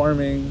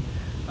performing.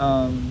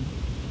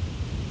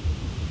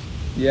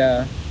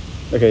 Yeah.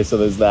 Okay, so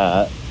there's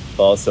that.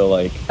 But also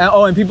like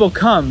And people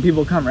come,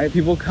 right?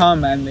 People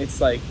come, and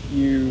it's like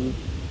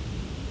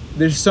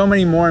there's so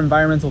many more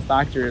environmental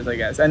factors, I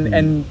guess.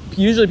 And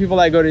usually people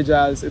that go to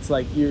jazz, it's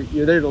like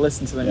you're there to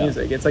listen to the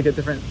music. It's like a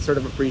different sort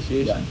of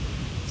appreciation.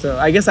 So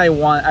I guess I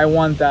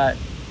want that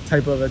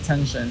type of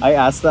attention. I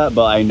asked that,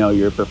 but I know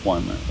you're a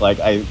performer. Like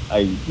I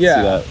see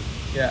Yeah. that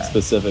Yeah.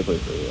 specifically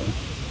for you.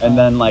 And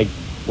then like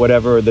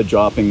whatever the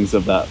droppings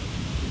of that,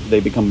 they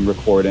become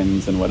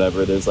recordings and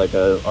whatever. There's like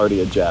already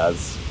a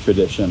jazz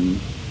tradition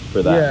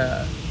for that.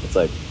 Yeah. It's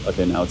like,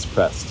 okay, now it's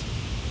pressed.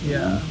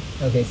 Yeah.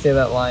 Okay, say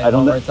that line I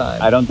don't one more thi-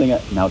 time. I don't think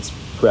now it's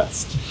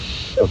pressed.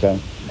 Okay.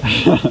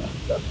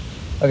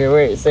 Okay,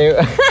 wait. Say.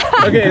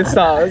 Okay,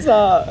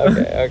 stop.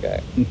 Okay.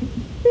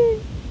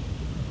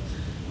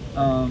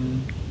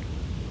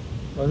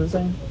 What was I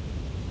saying?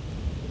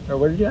 Or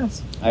what did you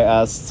ask? I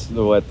asked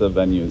what the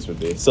venues would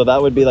be. So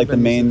that would be like the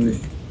Venues main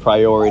would be.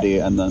 priority,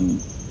 and then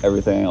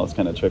everything else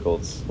kind of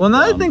trickles. Well, now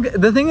I down. think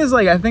the thing is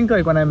like I think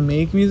like when I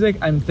make music,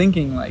 I'm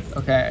thinking like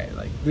okay,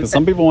 like 'Cause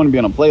some people want to be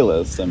on a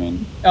playlist. I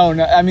mean, oh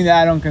no, I mean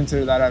I don't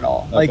consider that at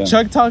all. Like Okay.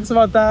 Chuck talks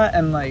about that,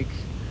 and like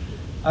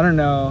I don't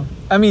know.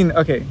 I mean,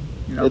 okay,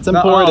 you know, it's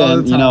not all the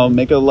important, you know, time.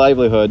 make a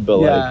livelihood, but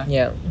Yeah. like,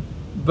 Yeah.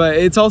 But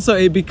it's also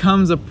it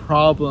becomes a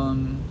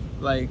problem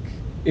like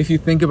if you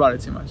think about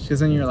it too much, because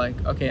then you're like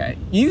okay,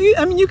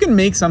 I mean you can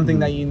make something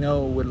that you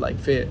know would like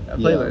fit a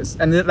Yeah. playlist,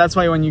 and that's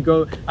why when you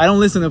go, I don't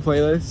listen to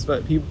playlists,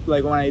 but people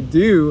like when I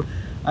do,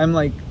 I'm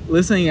like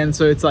listening, and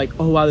so it's like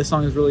oh wow, this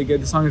song is really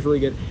good,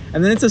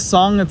 and then it's a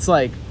song that's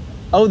like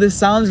oh this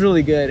sounds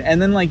really good,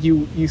 and then like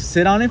you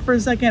sit on it for a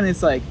second,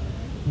 it's like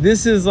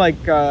this is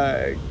like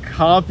a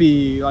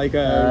copy, like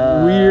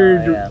a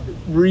weird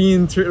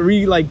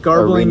yeah. like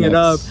garbling it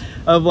up remix.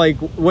 of like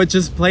what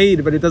just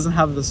played, but it doesn't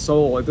have the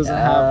soul, it doesn't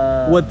have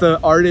Ah. what the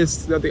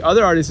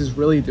other artist is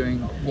really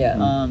doing.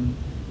 Yeah.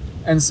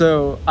 And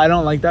so I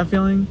don't like that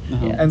feeling.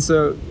 Uh-huh. Yeah. And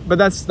so but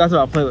that's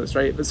about playlists,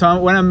 right? But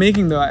so when I'm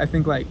making though, I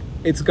think like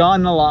it's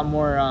gotten a lot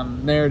more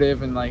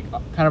narrative and like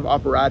kind of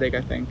operatic,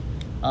 I think,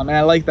 and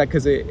I like that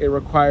because it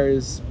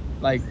requires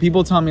like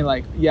people tell me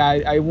like yeah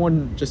I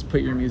wouldn't just put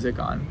your music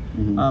on,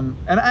 Mhm.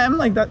 and I'm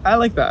like that, I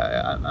like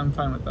that, I'm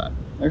fine with that.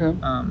 Okay.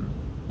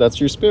 That's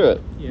your spirit.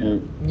 Yeah.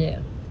 Yeah.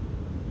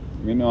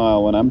 You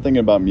know, when I'm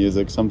thinking about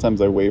music, sometimes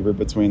I waver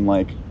between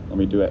like, let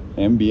me do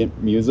ambient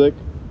music.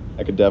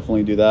 I could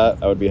definitely do that.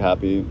 I would be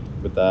happy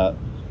with that.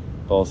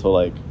 But also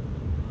like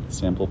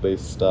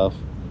sample-based stuff.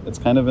 It's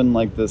kind of in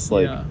like this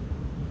like Yeah.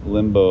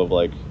 limbo of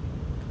like,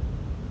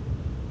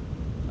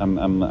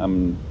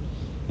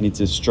 I need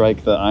to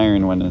strike the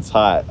iron when it's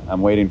hot.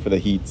 I'm waiting for the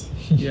heat.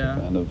 Yeah.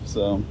 Kind of.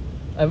 So.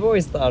 I've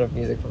always thought of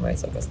music for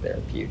myself as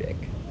therapeutic.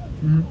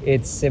 Mhm.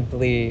 It's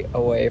simply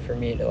a way for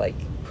me to like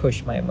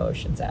push my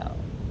emotions out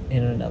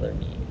in another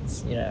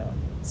means, you know.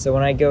 So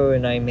when I go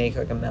and I make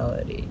like a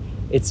melody,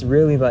 it's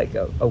really like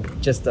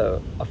just a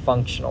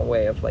functional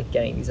way of like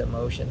getting these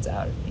emotions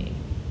out of me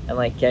and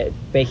like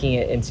making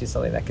it into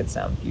something that could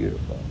sound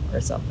beautiful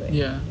or something.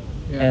 Yeah.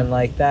 Yeah. And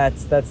like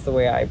that's the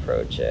way I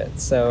approach it.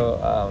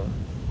 So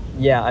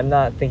yeah, I'm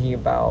not thinking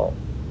about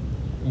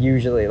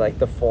usually like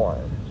the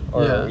form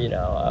or Yeah. you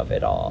know of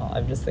it all.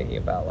 I'm just thinking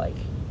about like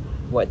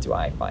what do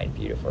I find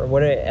beautiful,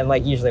 or and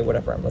like usually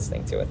whatever I'm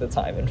listening to at the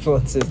time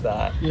influences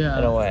that Yeah.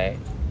 in a way.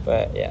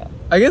 But yeah,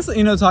 I guess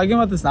you know talking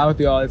about this now with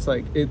y'all, it's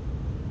like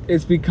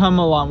it's become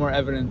a lot more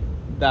evident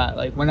that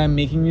like when I'm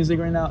making music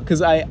right now,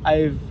 because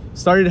I've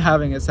started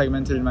having it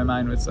segmented in my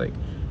mind where it's like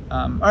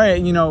all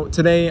right, you know,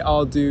 today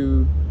I'll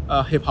do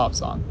a hip-hop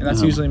song, and that's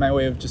Uh-huh. usually my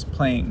way of just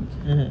playing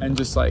Mhm. and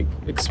just like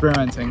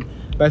experimenting.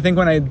 But I think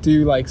when I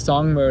do like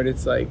song mode,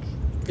 it's like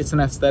it's an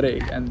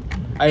aesthetic, and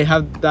I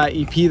have that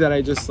EP that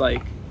I just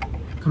like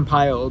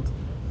compiled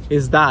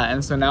is that,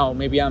 and so now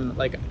maybe I'm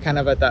like kind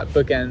of at that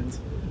bookend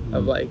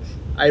of like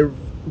I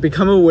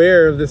become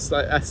aware of this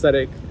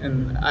aesthetic,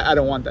 and I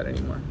don't want that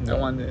anymore. I Yeah.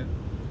 want to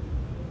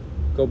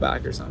go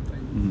back or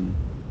something.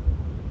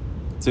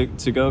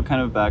 To go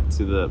kind of back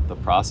to the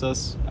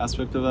process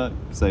aspect of that,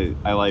 because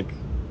I like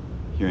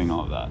hearing all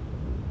of that.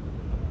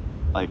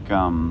 Like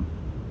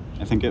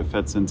I think it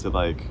fits into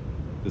like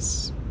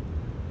this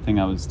thing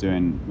I was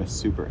doing with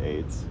Super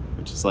 8,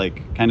 which is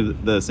like kind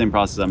of the same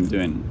process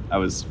I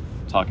was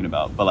talking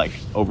about, but like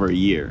over a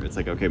year. It's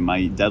like, okay,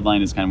 my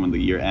deadline is kind of when the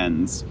year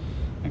ends.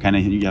 I kind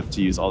of, you have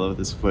to use all of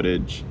this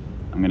footage.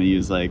 I'm going to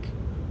use like,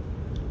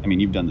 I mean,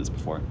 you've done this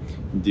before.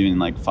 I'm doing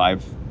like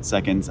 5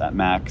 seconds at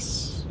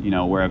max, you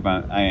know,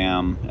 wherever I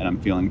am, and I'm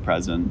feeling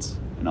present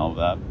and all of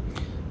that.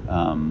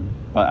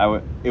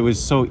 But it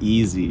was so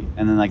easy.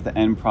 And then like the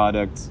end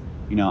product,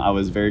 you know, I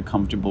was very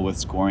comfortable with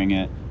scoring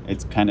it.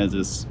 It's kind of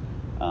just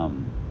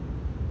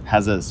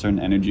has a certain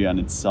energy on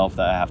itself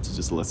that I have to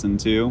just listen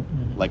to,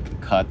 like the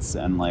cuts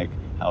and like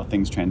how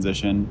things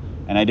transition.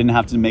 And I didn't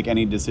have to make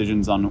any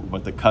decisions on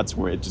what the cuts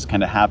were. It just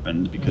kind of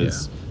happened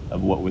because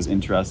of what was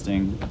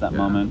interesting at that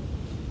moment.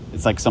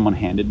 It's like someone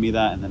handed me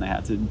that, and then I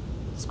had to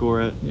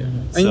score it. Yeah.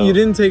 So- And you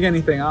didn't take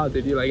anything out,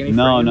 did you? Like any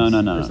No, frames no,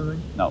 or no.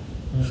 something? No.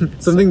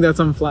 Something that's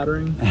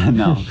unflattering.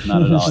 No,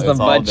 not at all. It's just a all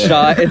butt there.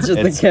 shot. It's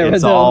just the camera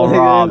It's all down like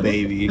raw, that.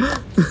 baby.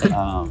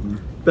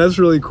 That's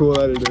really cool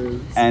that it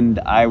is. And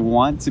I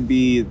want to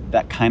be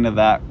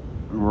that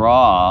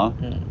raw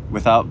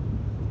without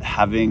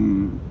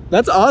having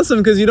That's awesome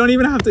because you don't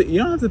have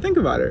to think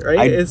about it,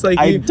 right? It's like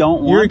I don't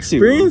want you're to.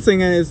 experiencing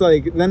it. It's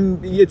like then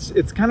it's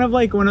kind of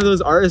like one of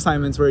those art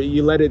assignments where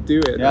you let it do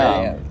it, Yeah.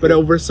 right? Yeah. But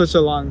over such a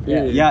long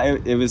period. Yeah,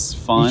 it was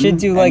fun. You should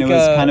do, like, and it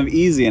was a- kind of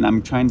easy, and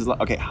I'm trying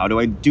to okay, how do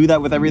I do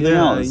that with everything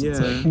Yeah, else? It's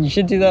yeah. like, You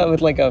should do that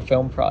with like a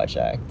film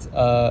project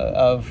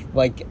of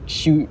like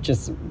shoot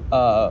just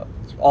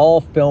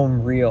all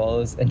film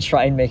reels and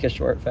try and make a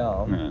short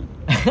film.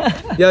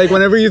 yeah. Yeah, like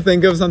whenever you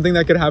think of something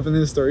that could happen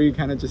in the story, you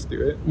kind of just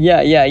do it. Yeah.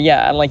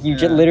 And like you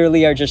Yeah.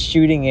 literally are just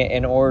shooting it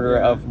in order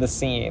Yeah. of the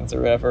scenes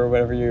or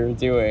whatever you're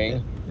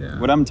doing. Yeah.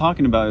 What I'm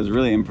talking about is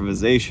really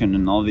improvisation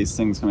and all these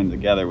things coming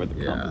together with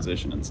the Yeah.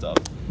 composition and stuff.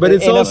 But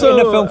it's in also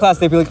in a film class,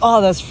 they'd be like,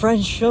 "Oh, that's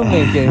French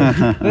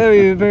filmmaking,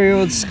 very very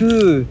old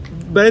school."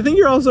 But I think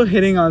you're also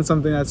hitting on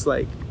something that's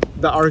like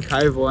the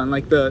archival and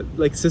like the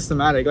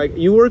systematic. Like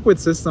you work with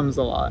systems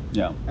a lot,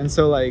 Yeah. and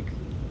so like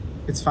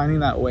it's finding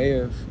that way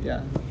of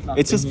not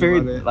It's just thinking very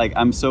about it. like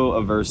I'm so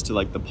averse to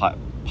like the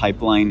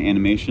pipeline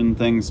animation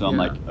thing, so I'm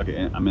Yeah. like,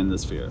 okay, I'm in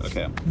this sphere,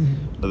 okay.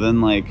 But then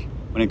like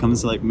when it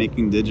comes to like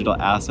making digital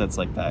assets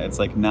like that, it's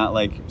like not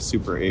like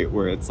Super 8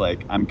 where it's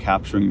like I'm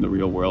capturing the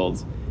real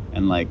world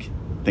and like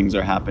things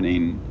are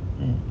happening.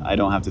 I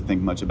don't have to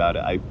think much about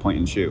it. I point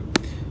and shoot.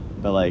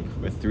 But like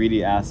with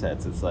 3D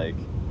assets, it's like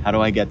how do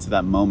I get to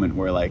that moment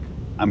where like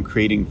I'm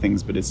creating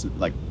things, but it's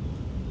like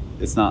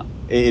it's not.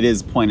 It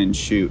is point and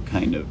shoot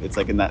kind of. It's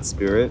like in that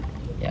spirit.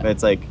 Yeah. But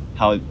it's like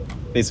how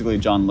basically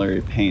John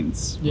Lurie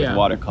paints Yeah, with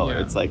watercolor.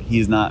 yeah. It's like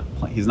he's not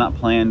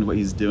planned what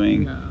he's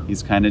doing. No.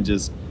 He's kind of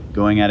just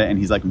going at it, and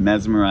he's like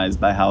mesmerized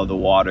by how the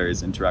water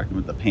is interacting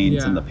with the paint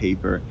Yeah. and the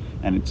paper,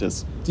 and it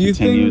just Do you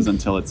continues think-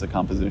 until it's a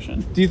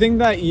composition. Do you think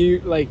that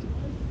you like?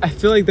 I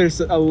feel like there's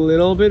a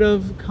little bbit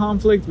of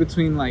conflict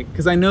between like,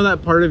 because I know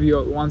that part of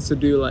you wants to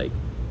do like,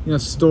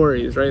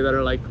 stories, right, that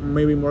are like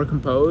maybe more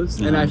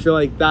composed, and I Mhm. feel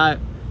like that,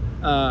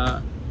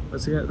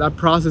 that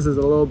process is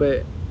a little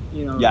bit,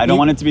 Yeah, I don't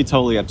want it to be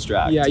totally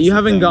abstract. Yeah, is you the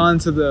haven't thing. gone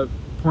to the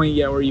point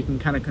yet where you can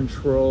kind of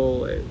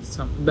control it,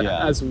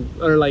 Yeah.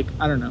 or like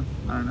I don't know.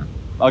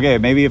 Okay,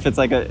 maybe if it's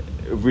like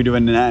if we do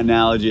an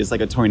analogy, it's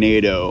like a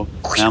tornado,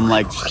 and I'm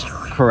like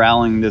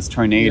corralling this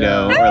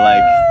tornado, Yeah. or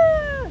like,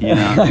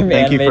 I'm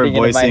thank you for animating it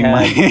in my voicing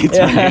my, head.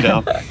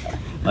 tornado.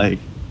 Like,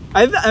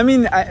 I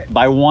mean, but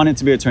I want it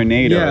to be a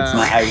tornado. Yeah. It's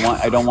not.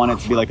 I don't want it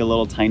to be like a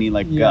little tiny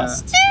like Yeah.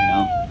 gust. You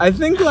know. I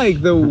think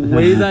like the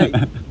way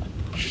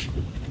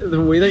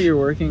that you're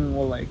working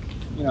will like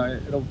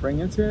it'll bring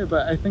it to it.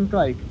 But I think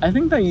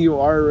that you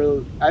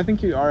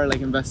are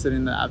like invested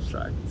in the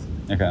abstract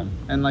Okay.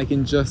 and like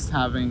in just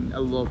having a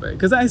little bit,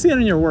 because I see it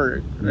in your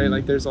work, right? Mhm.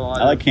 Like there's a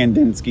lot. I like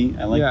Kandinsky.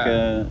 I like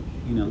Yeah.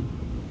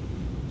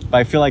 But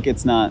I feel like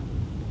it's not.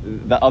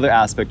 The other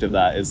aspect of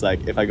that is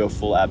like if I go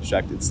full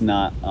abstract, it's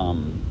not.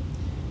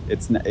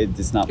 It's not.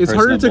 It's not. It's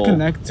harder to personable.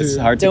 connect to. It's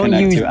hard to Don't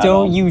connect use to at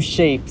all.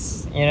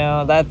 shapes.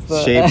 That's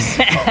the Shapes.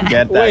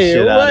 Get that Wait,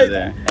 shit out what? of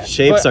there.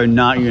 Shapes What? are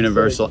not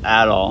universal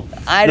at all.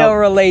 I No. don't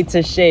relate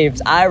to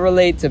shapes. I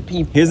relate to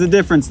people. Here's the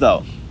difference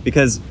though,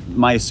 because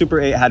my Super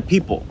 8 had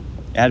people.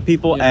 It had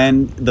people, Yeah.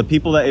 and the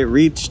people that it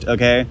reached,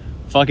 okay,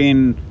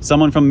 fucking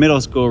someone from middle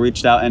school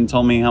reached out and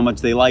told me how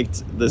much they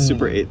liked the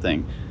Super 8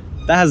 thing.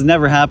 That has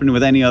never happened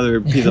with any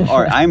other piece of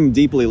art. I'm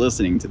deeply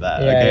listening to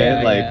that, Yeah, okay?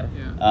 yeah, like,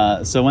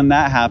 yeah. so when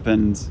that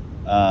happened,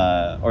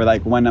 or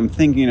like when I'm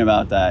thinking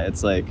about that,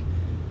 it's like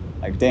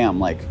damn,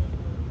 like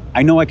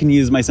I know I can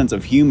use my sense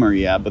of humor,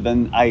 yeah, but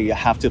then I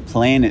have to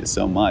plan it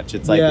so much.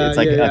 It's like Yeah, it's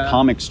like yeah, a yeah.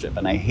 comic strip,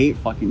 and I hate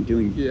fucking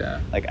doing. Yeah.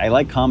 Like I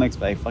like comics,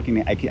 but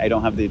I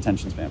don't have the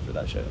attention span for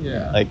that shit.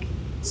 Yeah. Like,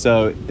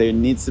 so there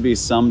needs to be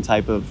some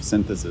type of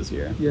synthesis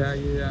here.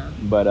 Yeah.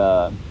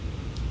 But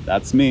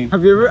that's me.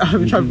 Have you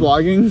tried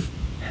vlogging?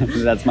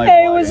 That's my.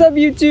 Hey, vlogging. what's up,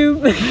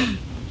 YouTube?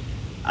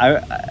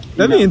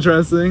 That'd be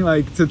interesting,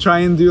 like to try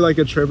and do like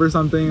a trip or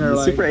something, or The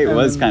like Super 8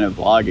 was kind of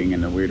vlogging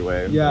in a weird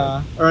way.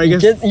 yeah. Or I You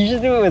guess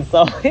should do it with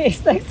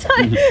Sully's next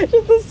time.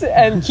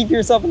 And keep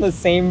yourself in the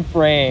same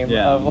frame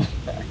Yeah. of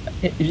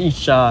each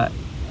shot.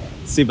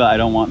 See, but I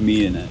don't want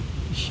me in it.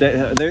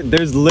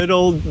 There's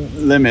little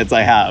limits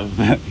I have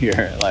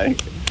here, like.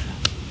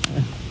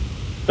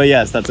 But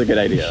yes, that's a good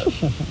idea.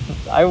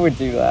 I would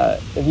do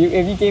that. If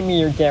you gave me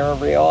your camera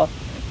reel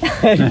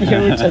and you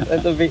were just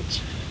at the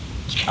beach.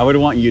 I would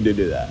want you to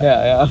do that.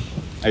 Yeah.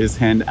 I just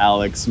hand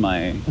Alex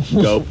my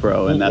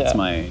GoPro, and that's Yeah.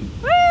 my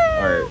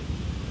art.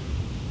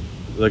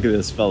 Look at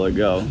this fella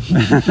go.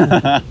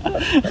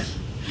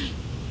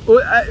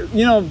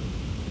 well,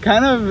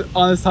 kind of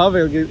on this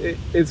topic,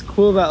 it's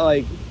cool that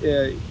like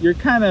you're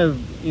kind of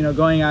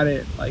going at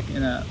it like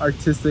in an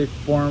artistic,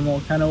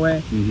 formal kind of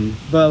way, Mhm.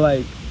 but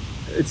like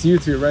it's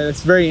YouTube, right?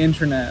 It's very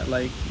internet,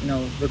 like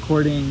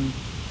recording.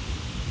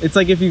 It's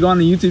like if you go on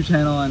the YouTube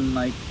channel and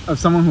like of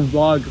someone who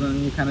vlogs,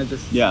 and you kind of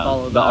just Yeah,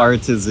 follow the that.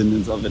 art is in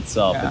and of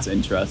itself. Yeah. It's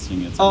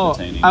interesting. It's Oh,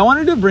 entertaining. I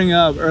wanted to bring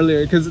up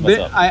earlier because What's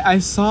up? I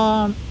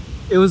saw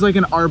it was like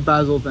an Art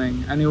Basel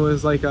thing, and it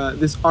was like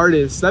this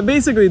artist that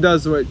basically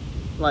does what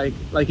like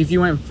if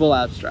you went full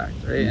abstract,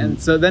 right? Mhm.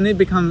 And so then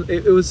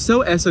it was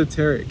so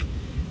esoteric,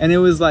 and it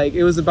was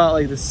about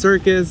like the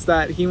circus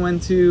that he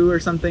went to or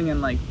something,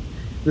 and like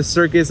the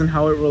circus and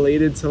how it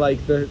related to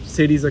like the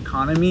city's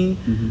economy,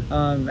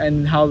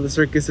 and how the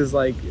circus is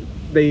like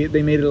they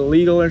made it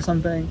illegal or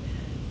something.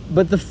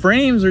 But the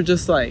frames are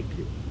just like,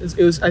 it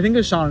was, I think it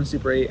was shot on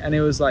Super 8, and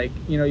it was like,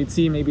 you know, you'd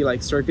see maybe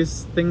like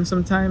circus things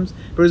sometimes,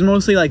 but it was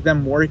mostly like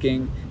them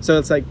working. So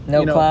it's like,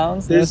 No you know,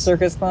 clowns? No there's-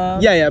 circus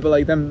clowns? Yeah, but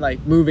like them like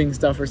moving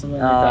stuff or something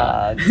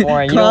like that.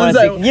 Boring. You Clowns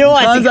don't want to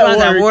see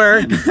clowns at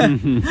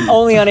work.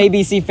 Only on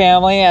ABC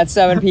Family at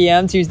 7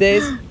 p.m.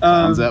 Tuesdays.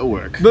 Clowns at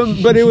work.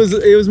 But it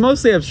was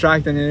mostly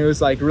abstract, and it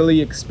was like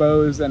really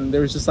exposed, and there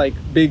was just like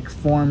big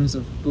forms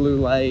of blue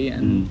light,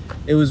 and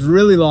it was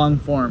really long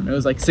form. It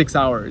was like 6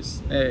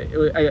 hours. It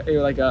was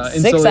like a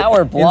 6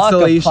 hour block of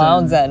installation.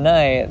 clowns at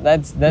night.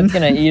 That's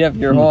gonna eat up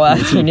your whole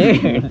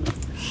afternoon.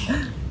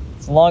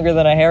 It's longer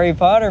than a Harry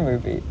Potter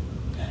movie.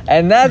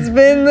 And that's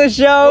been the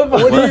show.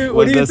 What do you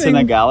Was this in a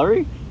think?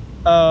 gallery?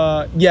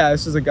 Yeah,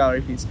 this is a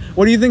gallery piece.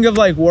 What do you think of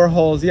like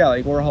Warhol's? Yeah,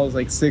 like Warhol's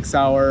like 6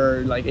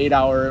 hour, like 8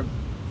 hour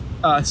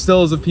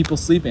stills of people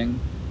sleeping.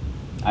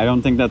 I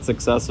don't think that's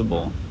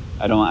accessible.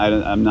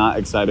 I'm not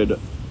excited.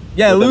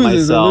 Yeah, it With it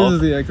loses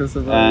myself. the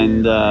accessibility.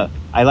 And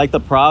I like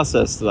the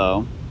process,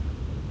 though.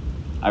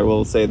 I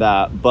will say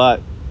that.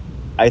 But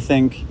I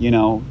think, you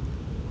know,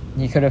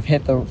 You could have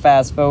hit the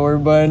fast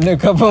forward button a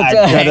couple I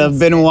times. could have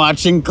been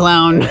watching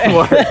clown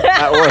work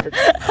at work.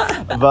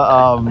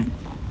 But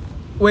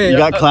wait, you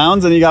got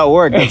clowns and you got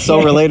work. That's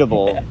so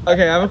relatable.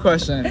 okay, I have a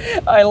question.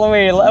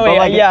 Wait,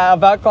 like- yeah,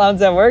 about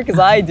clowns at work, because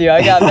I do.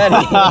 I got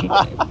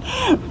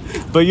many.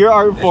 But your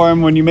art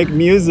form, when you make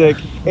music,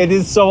 it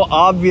is so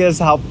obvious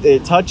how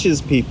it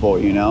touches people,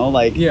 you know?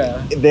 Like,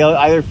 Yeah. they'll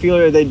either feel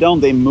it or they don't.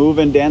 They move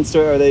and dance to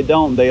it or they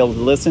don't. They'll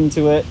listen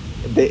to it.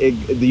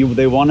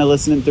 They want to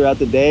listen it throughout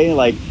the day.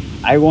 Like,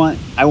 I want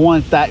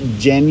that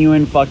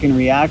genuine fucking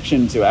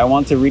reaction to it. I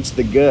want to reach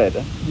the good,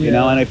 you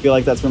know? Yeah. And I feel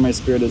like that's where my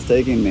spirit is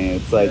taking me.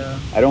 It's like, Yeah.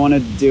 I don't want to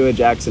do a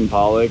Jackson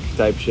Pollock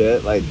type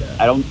shit. Like,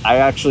 Yeah. I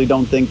actually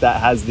don't think that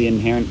has the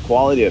inherent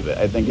quality of it.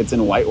 I think it's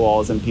in white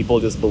walls and people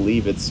just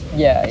believe it's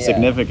Yeah.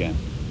 significant,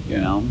 you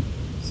know?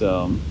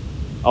 So,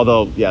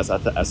 although, yes,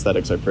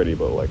 aesthetics are pretty,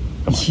 but like,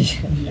 come on.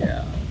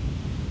 Yeah.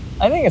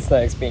 I think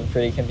aesthetics being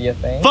pretty can be a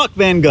thing. Fuck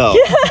Van Gogh!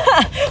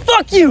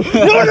 Fuck you!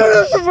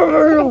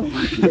 No.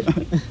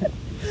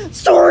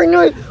 Starry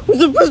Night was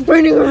the best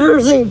painting I've ever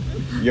seen.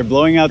 You're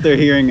blowing out their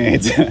hearing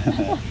aids.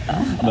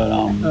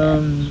 But,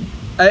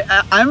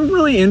 I'm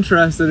really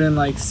interested in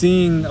like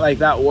seeing like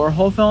that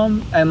Warhol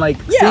film and like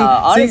Yeah,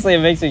 honestly, it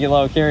makes me a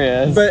little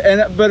curious.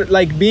 but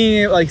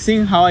like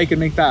seeing how I could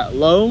make that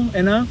low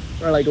enough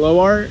or like low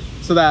art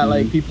so that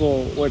like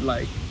people would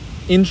like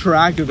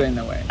interact with it in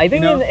a way. I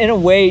think you know? in a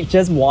way,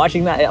 just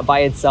watching that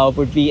by itself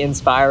would be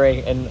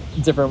inspiring in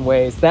different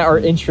ways that are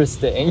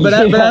interesting. But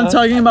you I'm know?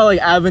 talking about like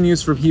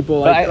avenues for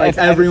people But like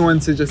I- everyone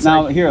to just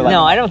now, like, here, like,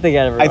 No, I don't think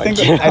I'd ever. I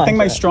think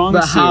my strong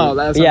the suit. how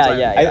that's what I'm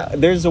Yeah, saying. yeah.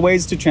 There's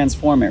ways to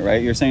transform it,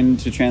 right? You're saying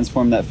to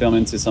transform that film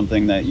into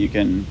something that you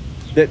can.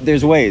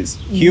 There's ways.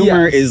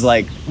 Humor Yes. is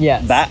like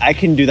Yes. that. I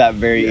can do that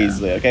very Yeah.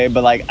 easily, okay?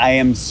 But like, I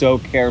am so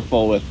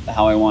careful with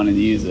how I want to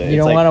use it. You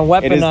don't like,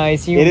 wanna it is- weaponize It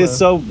is humor.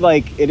 so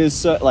like it is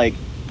so like.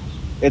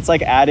 It's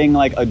like adding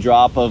like a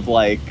drop of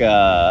like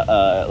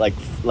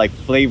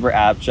flavor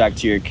abstract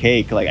to your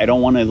cake. Like I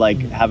don't want to like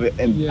have it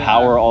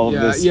empower all of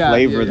this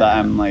flavor that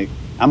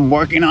I'm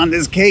working on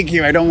this cake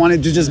here. I don't want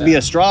it to just be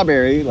a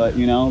strawberry, like,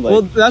 you know. Like,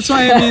 Well, that's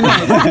why I mean.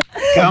 Like,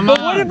 come But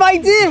on. what if I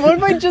did? What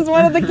if I just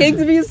wanted the cake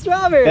to be a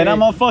strawberry? Then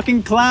I'm a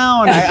fucking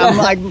clown.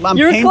 I'm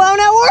You're a clown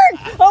at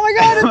work. Oh my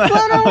god, it's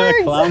clown at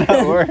work. Clown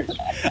at work.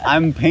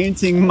 I'm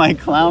painting my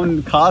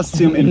clown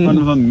costume in front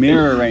of a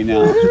mirror right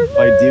now. If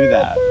I do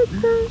that,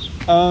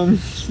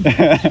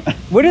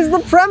 What is the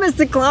premise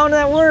to clown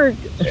at work?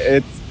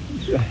 it's.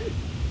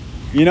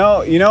 You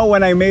know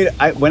when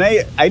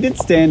I did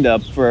stand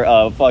up for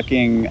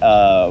fucking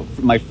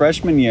my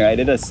freshman year. I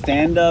did a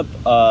stand up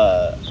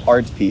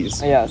art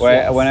piece. Yes,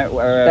 Where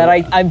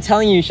yes. I'm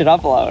telling you, you should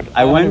upload.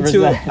 I went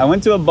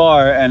 100%. to a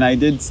bar and I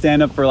did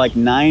stand up for like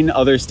 9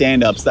 other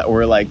stand-ups that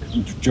were like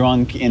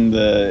drunk in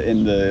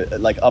the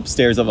like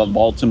upstairs of a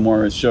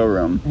Baltimore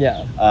showroom.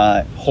 Yeah.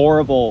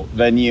 Horrible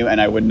venue, and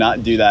I would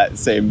not do that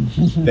same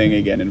thing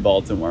again in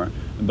Baltimore.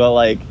 But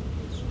like,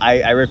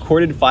 I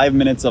recorded 5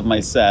 minutes of my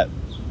set,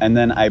 and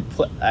then I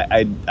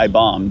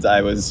bombed.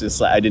 I was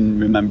just like, I didn't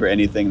remember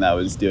anything that I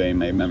was doing.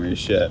 My memory is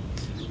shit.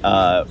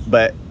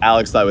 But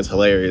Alex thought it was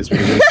hilarious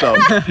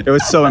because it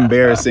was so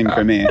embarrassing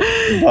for me.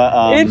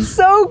 But It's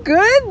so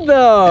good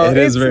though. It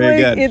is It's very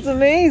good. It's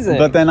amazing.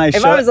 But then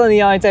if I was on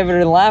the audience, I would have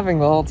been laughing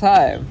the whole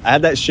time. I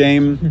had that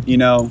shame, you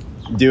know,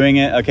 doing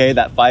it. Okay,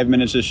 that 5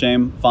 minutes of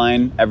shame,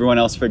 fine. Everyone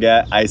else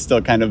forget. I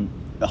still kind of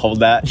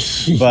hold that.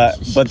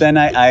 But then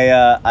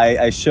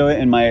I show it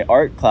in my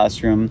art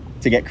classroom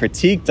to get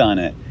critiqued on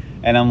it,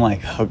 and I'm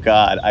like, oh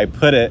god. I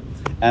put it,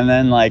 and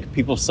then like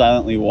people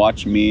silently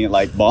watch me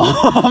like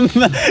bomb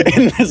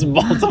in this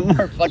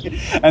Baltimore fucking,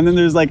 and then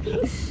there's like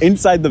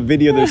inside the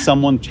video there's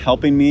someone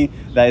helping me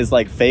that is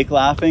like fake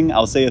laughing.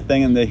 I'll say a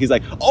thing and then he's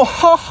like, oh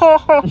ha ha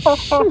ha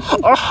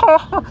ha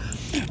ha.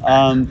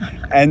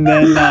 And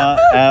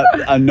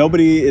then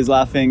nobody is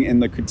laughing in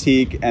the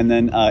critique, and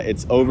then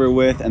it's over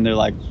with, and they're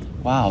like,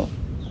 wow,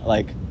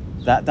 like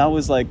that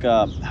was like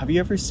have you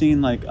ever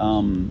seen like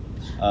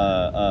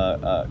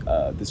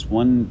this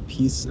one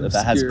piece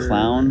that has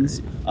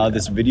clowns,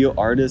 this video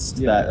artist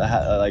that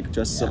like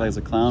dresses up as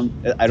a clown?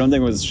 I don't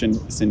think it was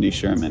Cindy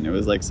Sherman. It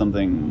was like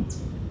something.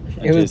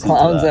 It was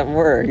clowns at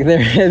work.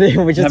 They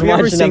were just Have you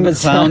ever seen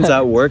episode. Clowns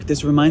at Work?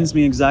 This reminds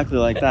me exactly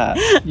like that.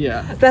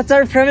 Yeah. That's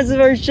our premise of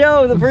our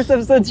show. The first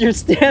episode's your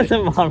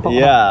stand-up monologue.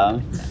 Yeah.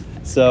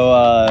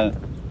 So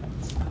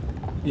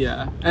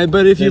Yeah,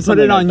 but if you There's put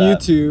it something on like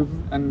that. YouTube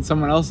and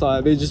someone else saw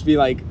it, they'd just be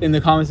like, in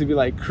the comments, they'd be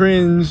like,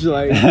 cringe,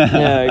 like,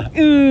 Yeah.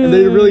 and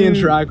they'd really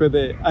interact with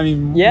it. I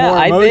mean,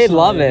 Yeah, more they'd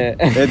love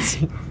emotionally. it. it's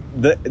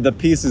the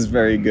piece is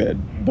very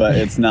good, but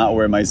it's not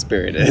where my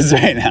spirit is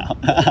right now.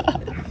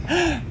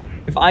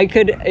 If I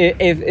could,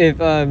 if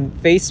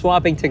face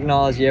swapping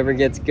technology ever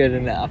gets good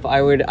enough,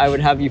 I would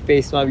have you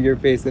face swap your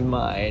face with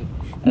mine,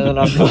 and then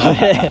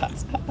upload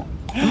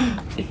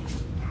it.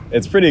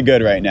 It's pretty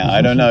good right now.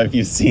 I don't know if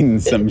you've seen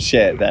some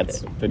shit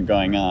that's been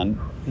going on.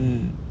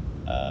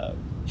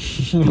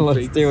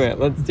 Let's do it.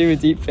 Let's do a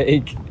deep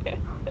fake.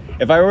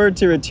 If I were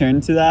to return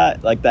to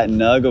that, like that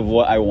nug of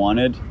what I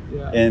wanted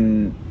Yeah.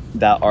 in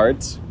that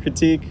art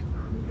critique,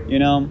 you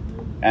know,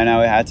 and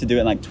I had to do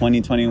it in like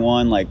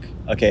 2021, like,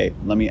 okay,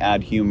 let me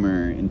add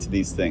humor into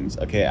these things.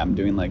 Okay, I'm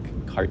doing like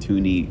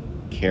cartoony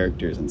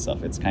characters and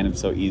stuff. It's kind of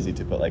so easy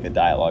to put like a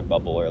dialogue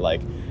bubble or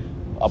like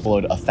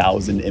upload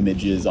 1,000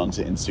 images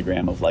onto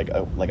Instagram of like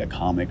a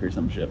comic or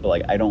some shit. But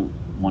like, I don't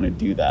want to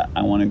do that.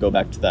 I want to go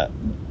back to that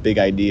big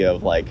idea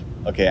of like,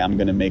 okay, I'm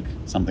gonna make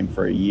something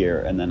for a year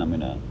and then I'm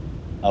gonna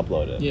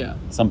upload it. Yeah.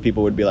 Some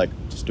people would be like,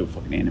 just do a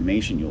fucking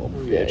animation, you little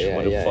bitch.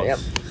 What the fuck? Yep.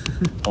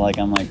 But like,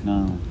 I'm like,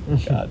 no,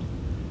 God.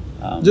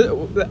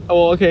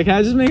 Well, okay, can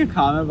I just make a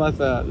comment about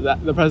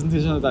the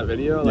presentation of that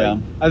video? Like, Yeah.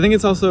 I think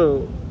it's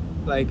also,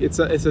 like, it's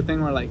a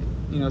thing where, like,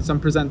 you know, some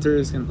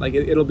presenters can, like,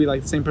 it'll be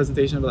like the same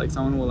presentation, but like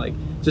someone will, like,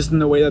 just in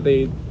the way that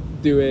they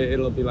do it,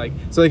 it'll be like,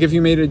 so like if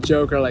you made a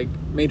joke or like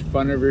made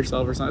fun of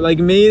yourself or something, like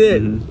made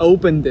it,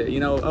 opened it, you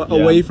know,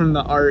 away from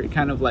the art,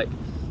 kind of like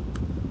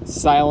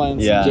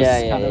silence. Yeah. And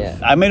just Yeah, kind yeah,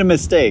 of, I made a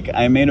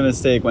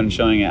mistake. When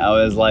showing it. I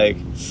was like,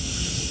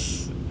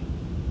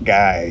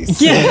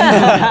 guys.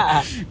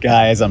 Yeah.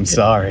 Guys, I'm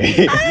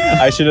sorry.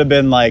 I should have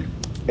been like,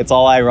 it's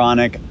all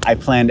ironic. I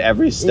planned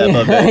every step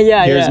of it.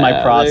 Yeah, Here's yeah, my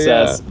there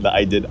process that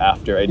I did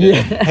after I did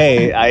it. Yeah.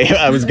 Hey,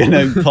 I was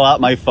gonna pull out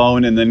my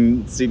phone and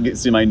then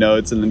see my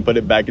notes and then put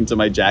it back into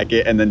my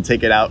jacket and then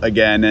take it out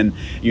again. And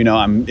you know,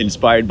 I'm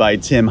inspired by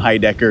Tim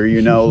Heidecker.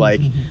 You know, like.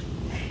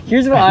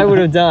 Here's what I would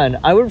have done.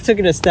 I would have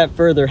taken it a step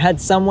further. Had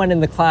someone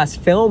in the class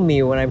film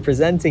me when I'm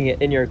presenting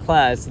it in your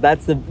class.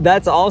 That's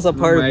also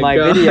part of my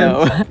God.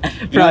 video You know,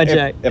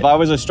 project. if I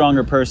was a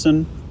stronger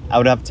person, I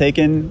would have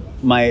taken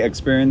my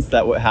experience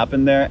that would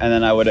happen there and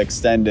then I would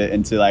extend it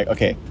into like,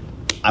 okay,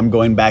 I'm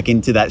going back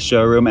into that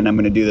showroom and I'm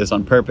going to do this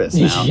on purpose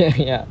now.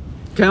 yeah.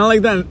 kind of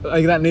like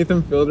that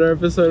Nathan Fielder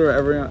episode where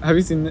everyone, have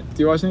you seen it?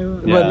 Do you watch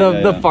Nathan? Yeah,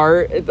 But the yeah.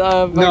 fart.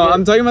 No,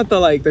 I'm talking about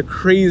the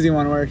crazy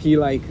one where he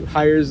like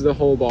hires the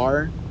whole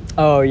bar.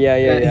 Oh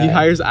yeah. He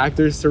hires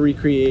actors to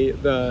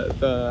recreate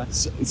the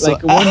So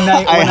like one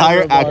night. I one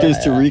hire hour bar. actors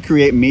to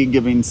recreate me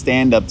giving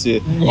stand up to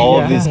all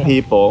of these Yeah.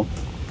 people.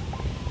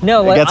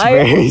 No, It like gets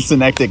very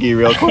synecdoche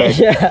real quick.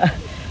 Yeah.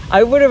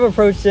 I would have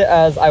approached it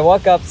as I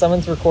walk up,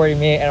 someone's recording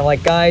me, and I'm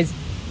like, guys,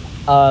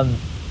 I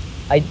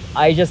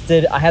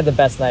had the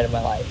best night of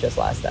my life just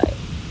last night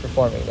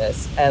performing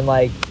this, and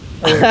like,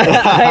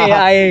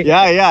 I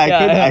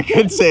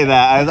could say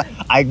that.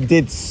 I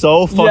did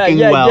so fucking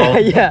well.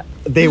 Yeah.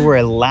 They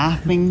were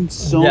laughing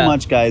so Yeah.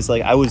 much, guys.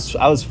 Like I was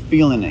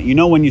feeling it. You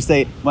know when you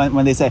say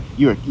when they say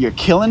you're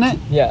killing it.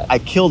 Yeah. I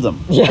killed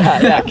them.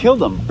 Yeah. I killed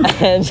them.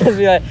 And just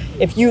be like,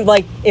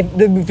 if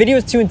the video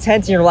is too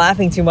intense and you're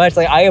laughing too much,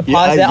 like I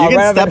pause it. you I'll can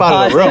run step up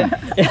out of the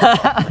and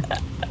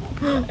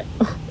room.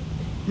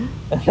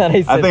 and then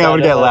I think I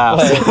would get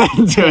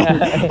laughs.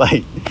 Yeah.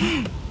 Like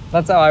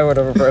That's how I would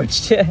have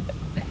approached it.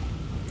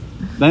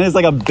 then it's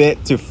like a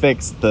bit to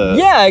fix the.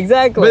 Yeah,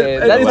 exactly.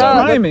 But That's it's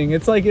how. rhyming.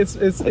 It's like it's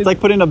It's like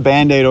putting a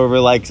band-aid over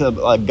like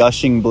a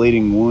gushing,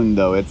 bleeding wound,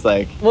 though. It's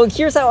like Well,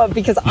 here's how,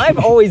 because I've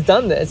always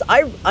done this.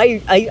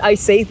 I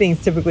say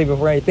things typically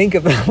before I think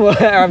of them,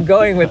 where I'm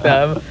going with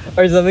them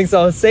or something.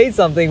 So I'll say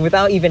something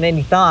without even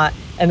any thought,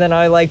 and then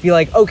I like be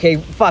like, okay,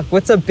 fuck,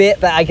 what's a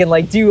bit that I can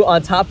like do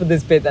on top of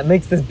this bit that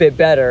makes this bit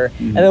better,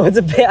 and then what's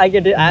a bit I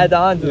can add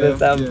on to this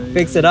that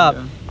fix it up,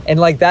 and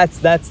like that's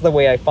the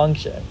way I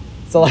function.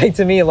 So like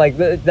to me, like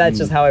that's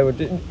just how I would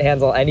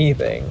handle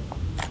anything.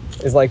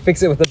 Is like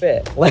fix it with a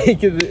bit.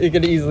 Like it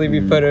could easily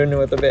be put in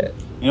with a bit.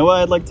 you know what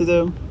I'd like to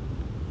do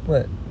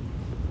What?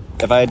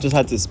 if I just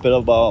had to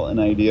spitball an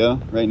idea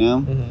right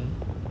now.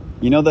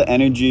 You know the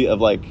energy of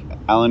like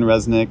Alan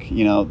Resnick,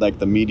 you know, like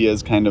the media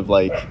is kind of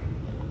like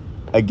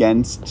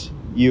against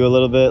you a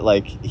little bit.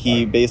 Like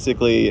he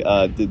basically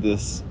did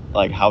this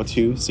like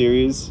how-to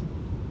series.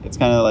 It's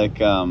kind of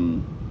like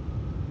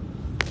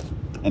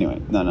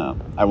anyway, no,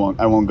 I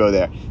won't go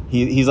there.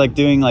 He's like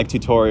doing like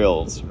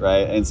tutorials,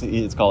 right? And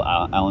it's called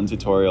Alan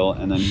Tutorial,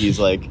 and then he's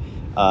like,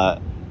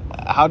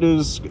 how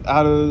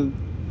to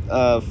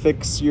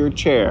fix your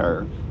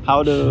chair,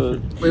 how to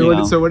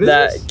So what is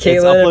That this?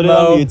 Kayla and uploaded on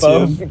Mo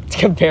YouTube. both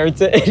compared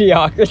to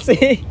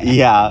Idiocracy.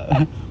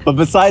 Yeah, but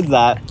besides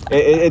that,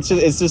 it's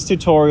just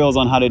tutorials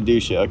on how to do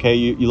shit. Okay,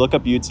 you look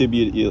up YouTube.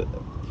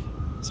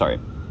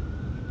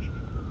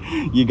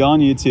 You go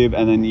on YouTube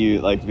and then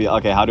you like be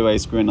okay. How do I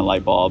screw in a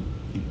light bulb?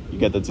 You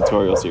get the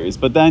tutorial series,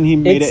 but then he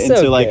made It's it into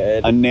so like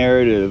good. a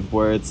narrative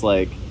where it's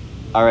like,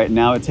 all right,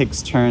 now it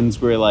takes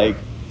turns where like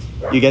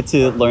you get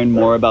to learn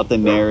more about the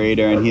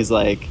narrator, and he's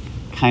like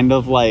kind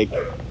of like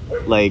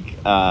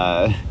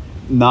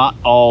not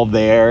all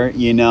there,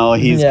 you know.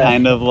 He's Yeah.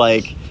 kind of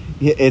like,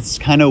 it's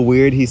kind of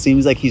weird. He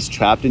seems like he's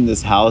trapped in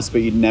this house,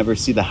 but you never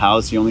see the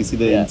house. You only see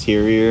the Yeah.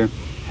 interior.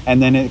 And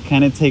then it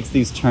kind of takes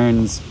these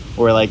turns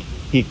where like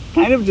he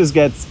kind of just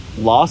gets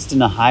lost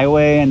in a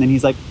highway, and then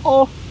he's like,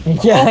 oh,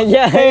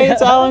 Yeah, hey,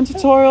 it's Alan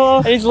Tutorial.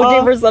 And he's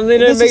looking for something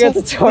to this make is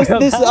a tutorial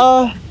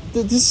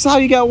This is how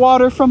you get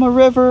water from a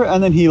river.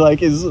 And then he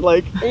like is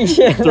like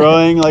Yeah.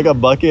 throwing like a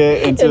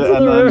bucket into Into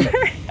and the then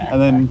river. and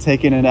then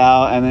taking it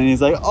out, and then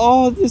he's like,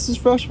 oh, this is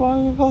fresh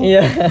water.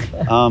 Yeah.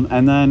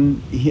 And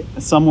then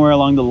somewhere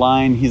along the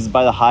line, he's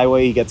by the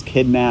highway. He gets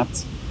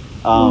kidnapped.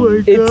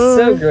 It's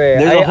so great.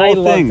 There's a I whole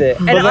loved thing. it.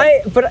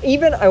 And But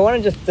even I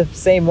wanted just to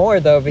say more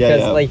though,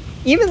 because Yeah. like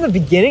even the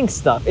beginning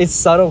stuff is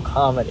subtle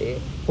comedy.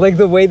 Like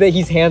the way that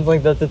he's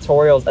handling the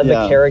tutorials and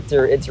Yeah. the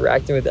character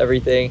interacting with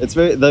everything.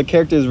 the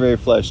character is very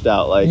fleshed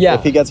out. Like Yeah.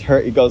 if he gets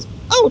hurt, he goes,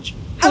 ouch.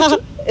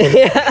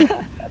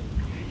 Yeah.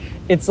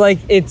 It's like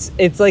it's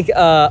like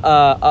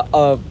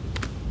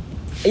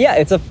yeah,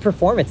 it's a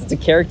performance. It's a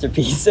character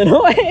piece in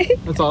a way.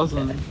 That's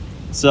awesome.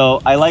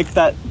 So I like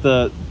that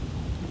the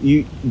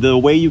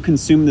way you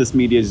consume this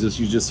media is just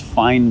you just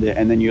find it,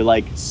 and then you're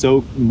like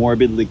so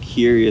morbidly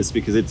curious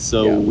because it's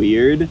so Yeah.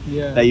 weird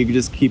Yeah. that you can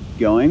just keep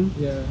going,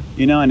 Yeah.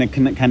 you know, and it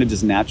can kind of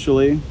just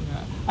naturally.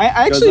 I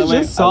actually that way?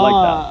 just I saw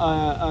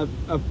like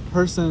a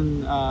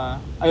person. I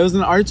was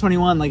an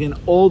R21, like an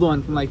old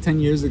one from like 10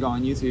 years ago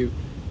on YouTube,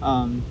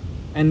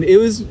 and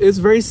it's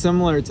very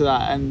similar to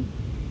that. And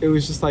it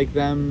was just like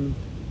them,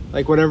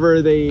 like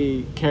whatever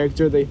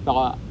character they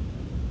thought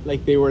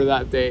like they were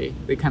that day,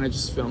 they kind of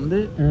just filmed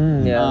it.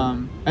 Yeah.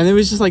 And it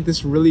was just like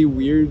this really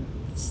weird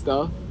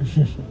stuff.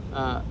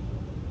 I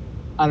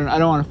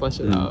don't want to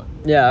flesh it out.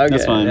 Yeah, okay.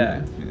 That's fine.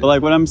 Yeah. But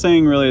like what I'm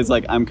saying really is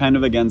like I'm kind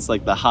of against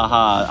like the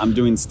haha, I'm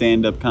doing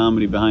stand-up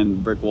comedy behind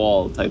the brick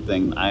wall type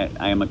thing.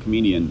 I am a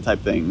comedian type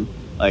thing.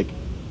 Like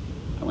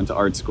I went to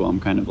art school. I'm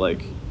kind of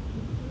like,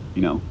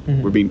 you know,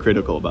 Mhm. we're being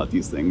critical about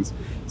these things.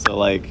 So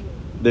like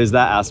there's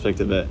that aspect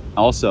of it.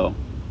 Also,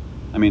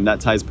 I mean that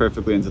ties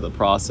perfectly into the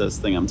process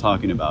thing I'm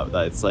talking about.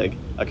 That it's like,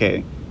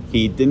 okay,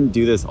 he didn't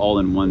do this all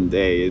in one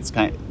day.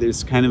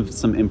 There's kind of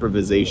some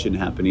improvisation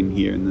happening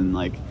here, and then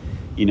like,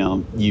 you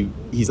know,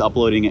 he's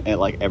uploading it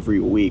like every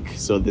week,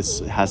 so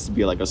this has to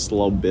be like a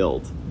slow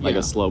build, like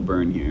Yeah. a slow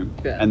burn here.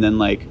 Yeah. And then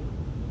like,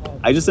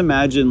 I just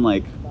imagine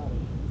like,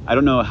 I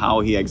don't know how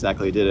he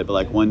exactly did it, but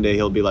like one day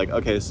he'll be like,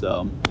 okay,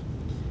 so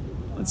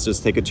let's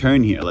just take a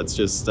turn here. Let's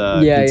just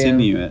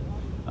continue it.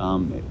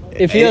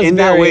 It feels in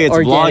that very way, it's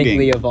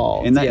organically vlogging.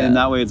 evolved, In yeah.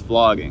 that way, it's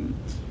vlogging.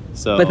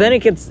 So, But then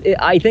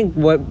I think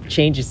what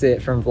changes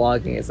it from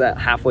vlogging is that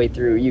halfway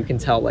through you can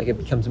tell like it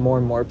becomes more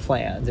and more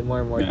planned and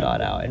more Yeah.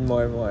 thought out and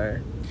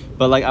more.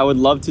 But like I would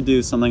love to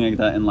do something like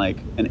that in like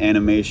an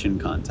animation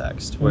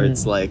context where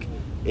it's like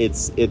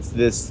it's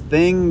this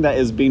thing that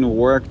is being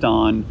worked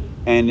on,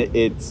 and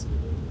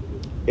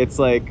it's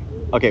like,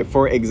 okay,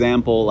 for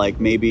example, like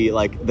maybe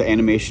like the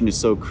animation is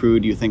so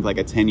crude you think like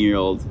a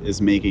 10-year-old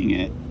is making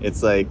it.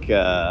 It's like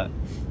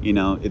you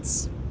know,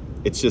 it's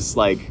just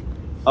like,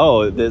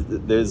 oh,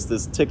 there's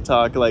this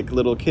TikTok like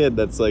little kid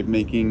that's like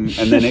making,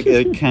 and then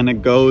it kind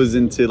of goes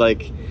into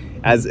like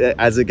as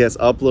it gets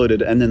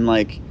uploaded, and then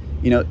like,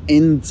 you know,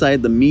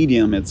 inside the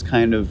medium it's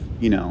kind of,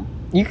 you know,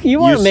 You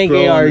want to make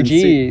scroll and then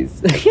see-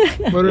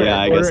 ARGs. What are,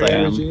 Yeah, I what guess are I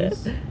am.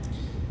 ARGs?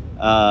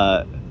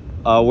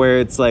 where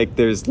it's like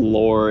there's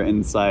lore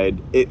inside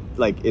it,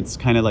 like it's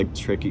kind of like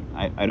tricky.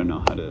 I don't know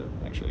how to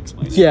actually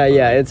explain it. yeah, but,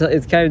 yeah. like,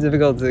 It's kind of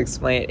difficult to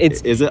explain.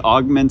 It's is it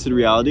augmented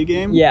reality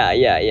game?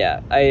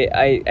 yeah.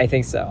 I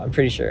think so. I'm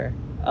pretty sure.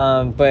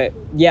 But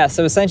yeah,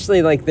 so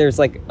essentially like there's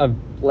like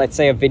let's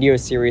say a video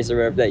series or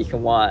whatever that you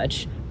can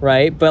watch,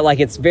 right? But like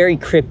it's very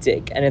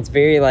cryptic and it's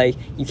very like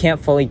you can't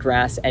fully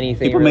grasp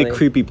anything. People really. make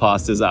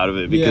creepypastas out of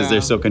it because Yeah.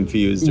 they're so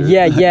confused. or-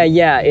 Yeah. It's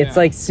Yeah.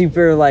 like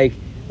super like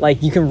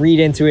you can read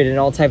into it in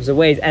all types of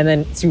ways, and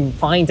then to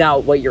find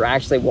out what you're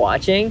actually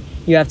watching,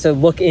 you have to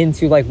look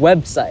into like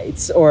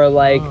websites or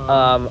like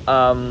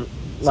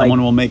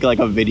Someone will make like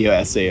a video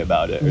essay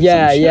about it. Or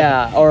yeah, some shit.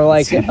 yeah, or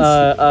like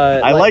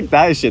I like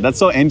that shit. That's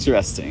so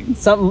interesting.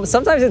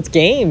 sometimes it's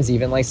games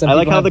even like some I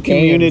like people how have the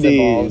games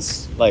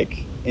communities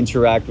like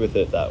interact with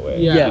it that way.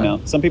 Yeah. You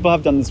know, some people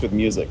have done this with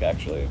music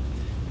actually.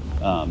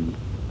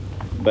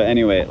 But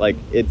anyway, like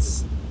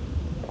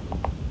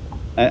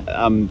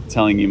I'm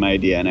telling you my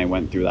idea, and I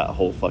went through that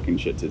whole fucking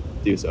shit to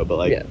do so. But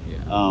like,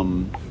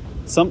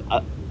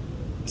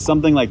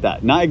 something like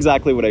that. Not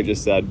exactly what I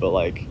just said, but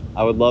like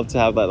I would love to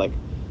have that like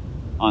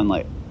on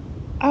like.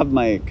 I have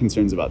my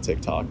concerns about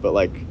TikTok, but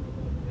like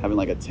having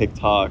like a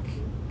TikTok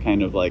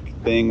kind of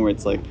like thing where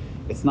it's like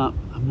it's not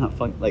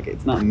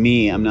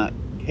me. I'm not.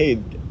 Hey,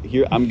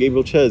 here I'm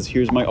Gabriel Ches.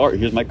 Here's my art.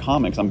 Here's my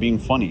comics. I'm being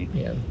funny.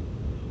 Yeah.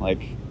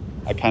 Like,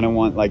 I kind of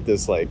want like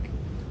this like.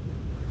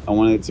 I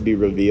want it to be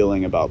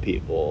revealing about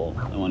people.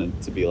 I want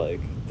it to be like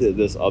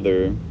this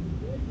other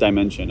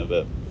dimension of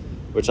it,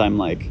 which I'm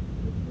like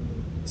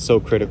so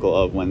critical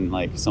of when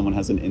like someone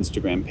has an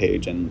Instagram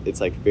page and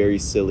it's like very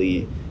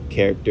silly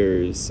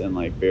characters and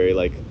like very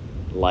like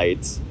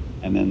light,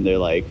 and then they're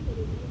like,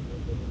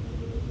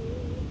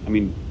 I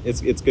mean,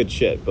 it's good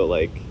shit, but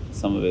like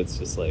some of it's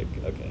just like,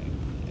 okay.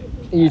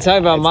 You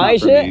talking about It's my not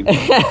for shit?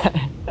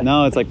 me.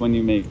 No, it's like when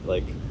you make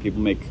like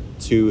people make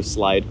 2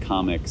 slide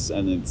comics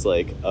and it's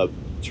like a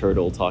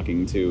turtle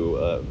talking to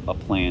a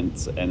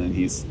plant, and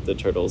then the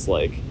turtle's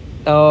like,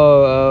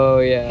 oh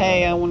yeah.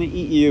 hey, I want to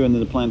eat you, and then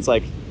the plant's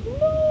like,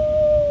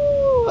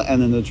 no,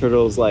 and then the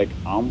turtle's like,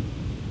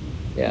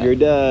 Yeah. you're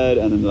dead,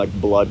 and then like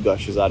blood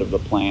gushes out of the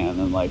plant, and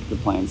then like the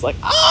plant's like,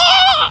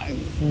 ah.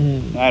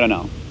 I don't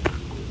know.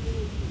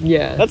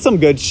 Yeah. That's some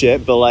good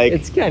shit, but like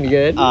It's kind of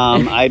good.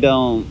 I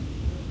don't.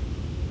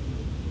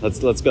 Let's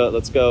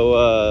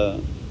go.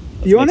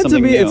 You want it to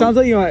something be. new. It sounds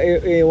like you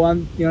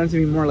want it to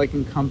be more like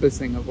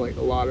encompassing of like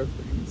a lot of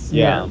things.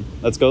 Yeah.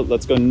 Let's go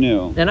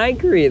new. And I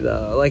agree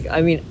though. Like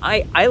I mean,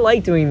 I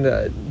like doing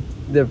the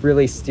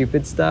really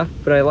stupid stuff,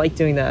 but I like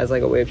doing that as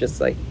like a way of just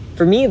like,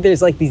 for me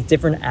there's like these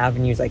different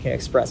avenues I can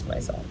express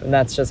myself, and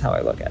that's just how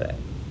I look at it.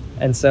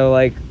 And so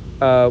like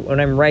when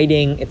I'm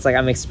writing, it's like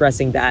I'm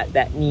expressing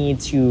that need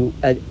to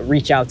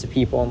reach out to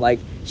people and like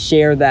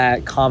share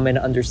that common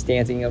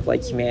understanding of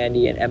like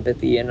humanity and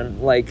empathy,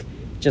 and like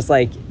just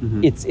like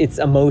it's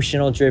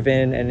emotional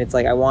driven, and it's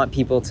like I want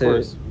people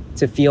to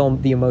feel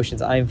the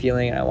emotions I'm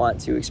feeling, and I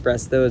want to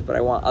express those, but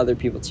I want other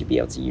people to be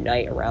able to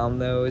unite around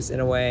those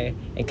in a way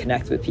and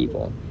connect with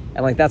people,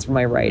 and like that's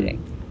my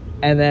writing.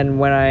 And then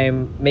when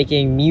I'm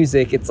making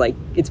music, it's like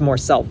it's more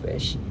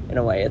selfish in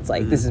a way. It's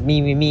like this is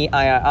me,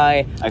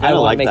 I kind of wanna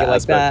like make that it like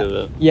aspect that.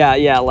 of it.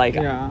 Yeah, like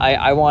Yeah.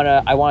 I want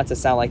it to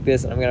sound like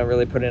this, and I'm gonna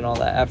really put in all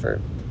that effort.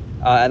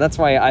 And that's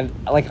why I'm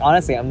like,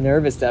 honestly, I'm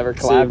nervous to ever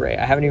collaborate.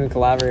 I haven't even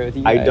collaborated with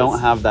you guys. I don't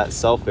have that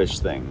selfish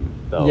thing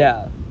though.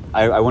 Yeah.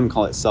 I wouldn't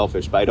call it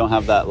selfish, but I don't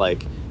have that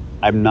like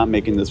I'm not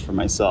making this for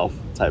myself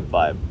type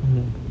vibe.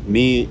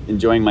 Me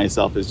enjoying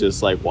myself is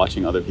just like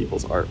watching other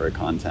people's art or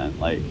content,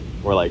 like,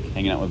 or like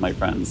hanging out with my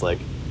friends. Like,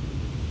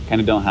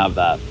 kind of don't have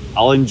that.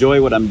 I'll enjoy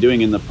what I'm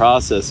doing in the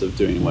process of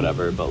doing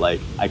whatever, but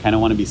like I kind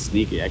of want to be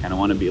sneaky. I kind of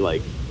want to be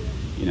like,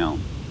 you know,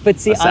 But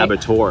see, a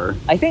saboteur.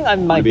 I think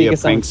I'm my be a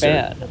biggest prankster.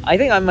 fan. I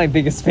think I'm my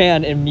biggest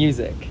fan in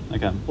music.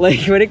 Okay, Like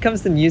when it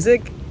comes to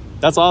music,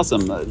 that's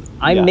awesome.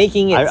 I'm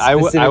making it I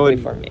specifically would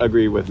for me.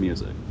 agree with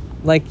music.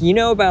 like you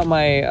know about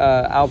my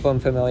album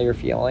Familiar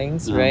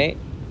Feelings, right?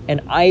 And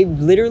I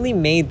literally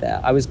made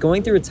that. I was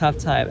going through a tough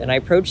time, and I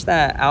approached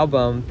that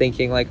album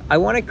thinking like, I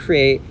want to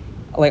create,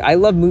 like, I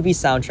love movie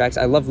soundtracks.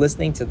 I love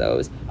listening to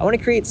those. I want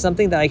to create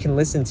something that I can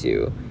listen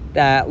to,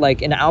 that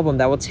like an album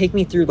that will take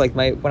me through like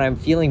when I'm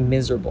feeling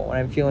miserable, when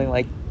I'm feeling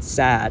like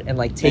sad, and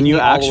like take And you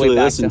me all the way actually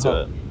back listen to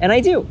home. it. And I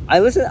do.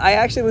 I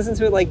actually listened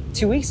to it like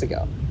 2 weeks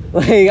ago.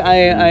 Like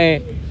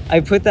I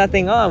put that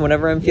thing on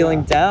whenever I'm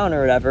feeling down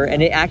or whatever,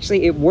 and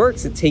it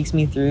works. It takes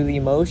me through the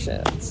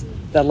emotions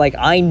that like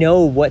I know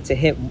what to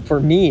hit for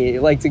me,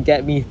 like to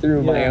get me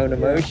through my own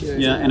emotions.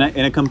 Yeah, and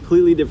in a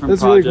completely different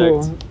That's really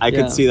project, cool. I Yeah.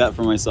 could see that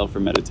for myself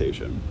for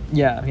meditation.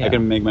 Yeah. I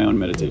can make my own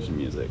meditation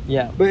music.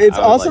 Yeah. But it's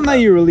I would awesome like that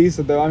that. you release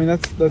it though. I mean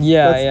that's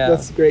Yeah.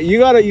 that's great. You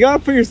gotta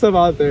put yourself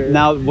out there.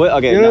 Now, what?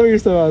 Okay. you gotta now- put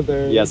yourself out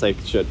there. yes, I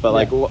should. But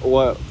like,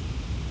 what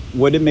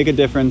would it make a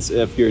difference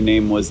if your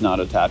name was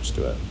not attached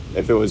to it?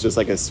 If it was just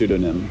like a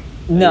pseudonym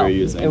that No, you were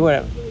using? it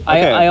wouldn't.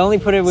 Okay. I only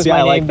put it with See, my I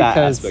name like that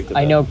because aspect of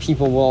I it. know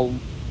people will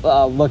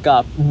look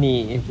up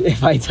me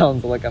if I tell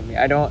them to look up me.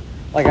 I don't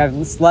like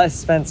I've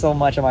spent so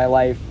much of my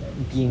life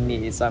being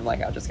me, so I'm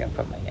like I'm just gonna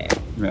put my name.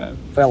 Right.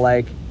 But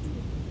like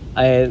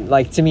I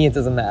like to me it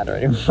doesn't matter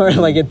anymore.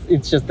 Like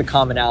it's just the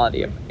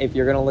commonality of if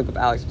you're gonna look up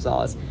Alex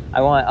Rosales,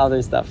 I want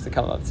other stuff to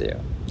come up too.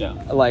 Yeah.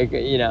 Like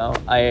you know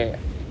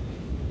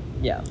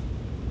yeah.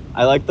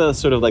 I like the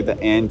sort of like the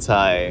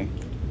anti,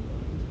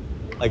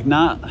 like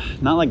not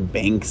like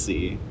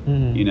Banksy,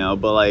 Mhm. you know,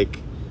 but like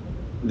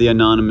the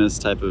anonymous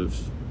type of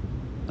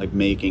like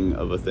making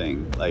of a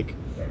thing, like,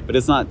 but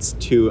it's not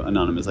too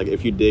anonymous. Like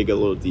if you dig a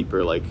little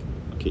deeper, like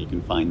okay, you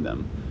can find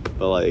them,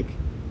 but like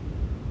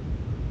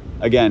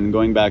again,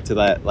 going back to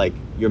that, like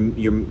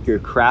you're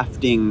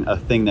crafting a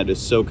thing that is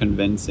so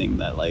convincing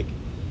that, like,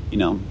 you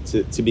know,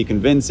 to be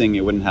convincing,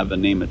 it wouldn't have a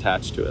name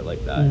attached to it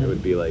like that. It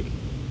would be like,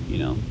 you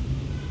know,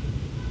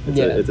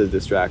 it's a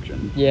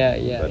distraction.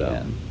 Yeah.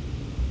 But,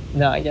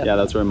 No, I get. Yeah,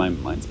 that's where my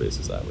mind space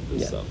is at with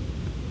this stuff.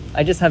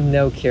 I just have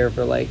no care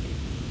for like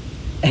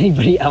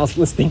anybody else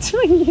listening to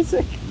my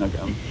music.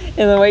 Okay.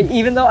 In the way,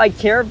 even though I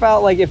care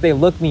about like if they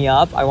look me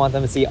up, I want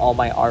them to see all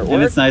my artwork.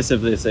 And it's nice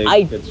if they say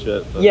good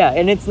shit. But. Yeah,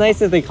 and it's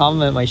nice if they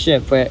compliment my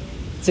shit, but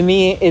to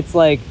me, it's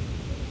like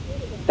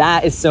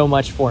that is so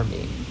much for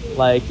me.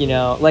 Like, you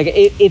know, like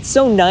it's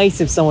so nice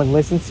if someone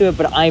listens to it,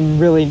 but I'm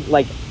really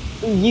like,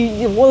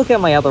 you look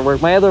at my other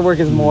work. My other work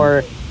is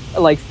more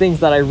like things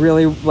that I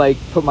really like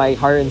put my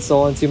heart and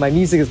soul into. My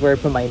music is where I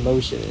put my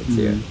emotion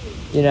into.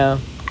 You know.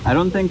 I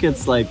don't think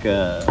it's like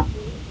a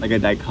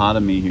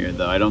dichotomy here,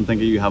 though. I don't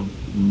think you have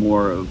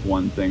more of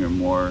one thing or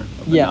more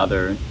of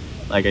another.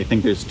 Like, I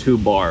think there's two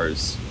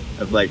bars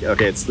of like,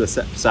 okay, it's the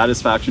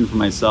satisfaction for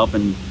myself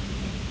and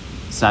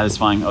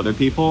satisfying other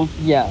people.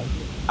 Yeah.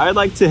 I'd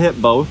like to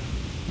hit both.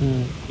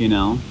 You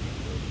know,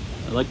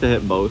 I'd like to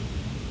hit both.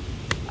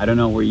 I don't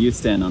know where you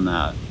stand on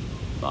that,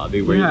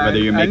 Bobby. Whether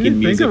you're making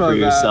music for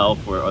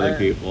yourself or other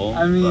people.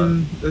 I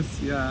mean,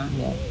 that's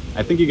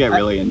I think you get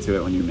really into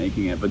it when you're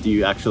making it, but do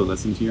you actually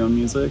listen to your own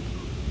music?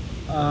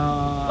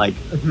 Like,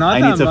 not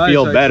I need to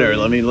feel better.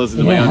 Let me listen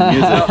to my own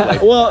music.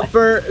 Like, well,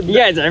 for you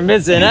guys are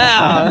missing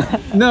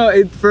out.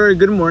 No, for a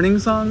Good Morning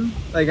song,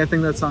 like I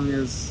think that song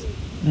is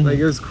like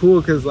it was cool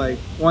because like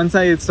once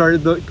I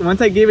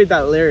gave it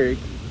that lyric,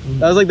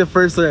 that was like the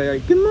first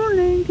lyric, like good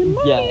morning.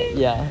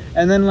 Yeah.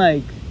 And then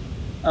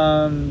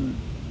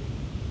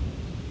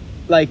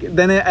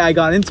then I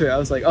got into it. I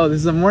was like, oh, this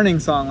is a morning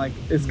song. Like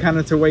it's kind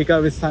of to wake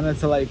up. It's kind of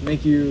to like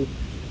make you,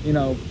 you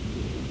know,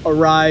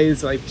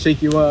 arise, like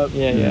shake you up.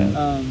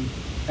 Yeah.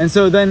 And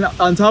so then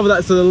on top of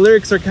that, so the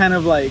lyrics are kind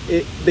of like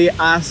they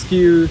ask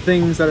you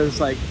things that is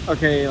like,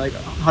 okay, like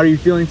how are you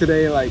feeling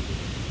today? Like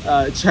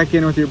check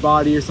in with your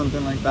body or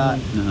something like that.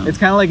 It's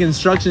kind of like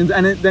instructions,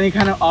 and then it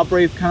kind of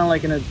operates kind of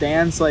like in a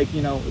dance, like,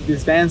 you know,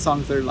 these dance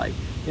songs that are like,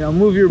 you know,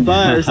 move your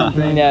butt or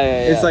something.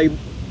 It's like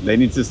they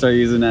need to start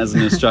using it as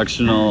an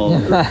instructional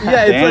it's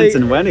dance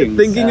like and weddings.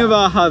 Thinking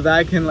about how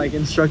that can like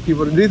instruct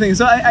people to do things.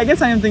 So I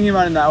guess I am thinking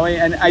about it that way,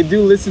 and I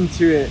do listen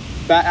to it.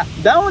 That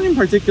one in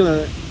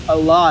particular a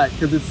lot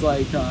because it's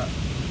like,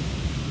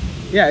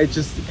 it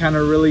just kind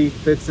of really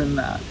fits in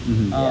that.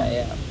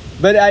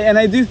 But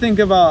I do think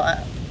about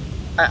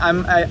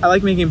I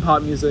like making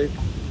pop music.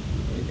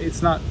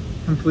 It's not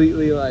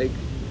completely like,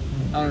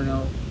 I don't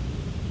know,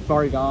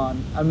 far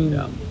gone. I mean.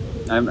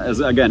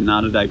 Again,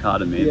 not a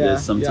dichotomy.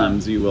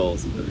 Sometimes you will,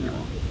 sometimes you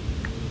won't.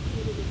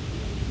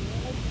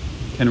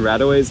 Can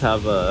Radaways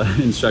have a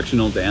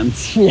instructional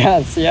dance?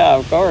 Yes, yeah,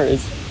 of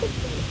course.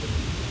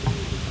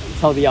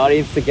 Tell the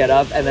audience to get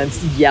up and then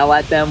yell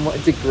at them,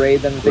 degrade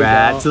them.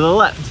 Rat to the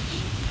left.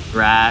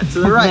 Rat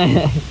to the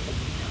right.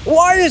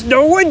 Why is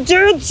no one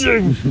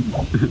dancing?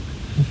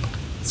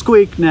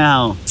 Squeak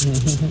now.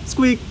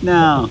 Squeak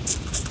now.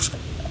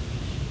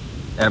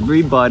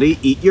 Everybody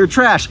eat your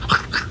trash.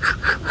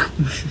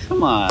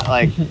 Come on,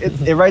 like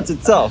it writes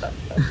itself.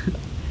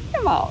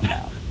 Come on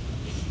now.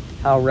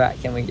 How rat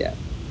can we get?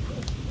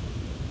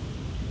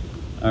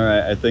 All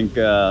right, I think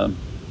Is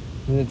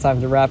it time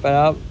to wrap it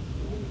up?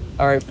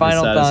 All right,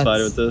 final thoughts.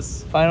 Satisfied with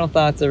this? Final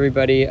thoughts,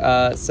 everybody.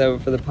 So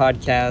for the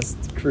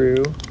podcast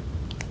crew,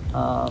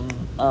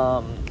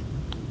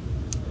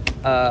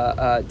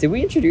 did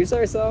we introduce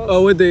ourselves?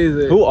 Oh, what day is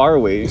it? Who are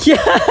we? Yeah.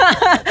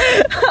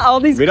 All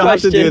these we don't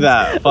questions. have to do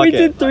that. Fuck we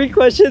did 3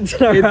 questions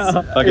in a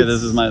row. Fuck it,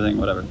 this is my thing,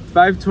 whatever.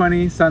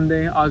 5:20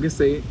 Sunday, August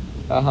 8th.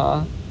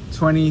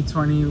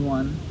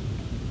 2021.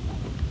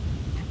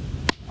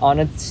 On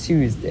a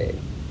Tuesday.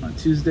 On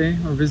Tuesday,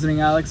 we're visiting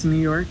Alex in New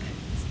York.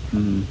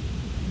 Mm-hmm.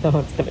 No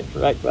one's gonna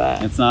correct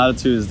that. It's not a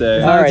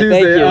Tuesday. All right,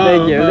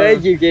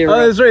 thank you, Gabriel.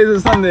 Oh, that's right, it's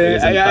a Sunday. It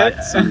is in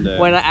fact Sunday.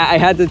 When I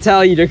had to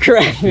tell you to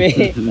correct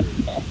me.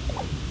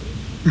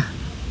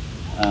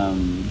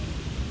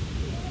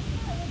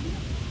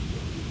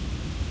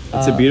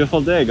 It's a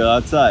beautiful day. Go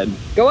outside.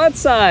 Go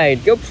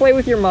outside. Go play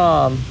with your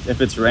mom. If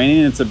it's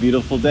raining, it's a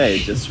beautiful day.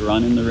 Just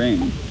run in the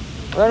rain.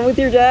 Run with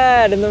your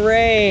dad in the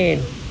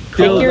rain.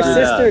 Take your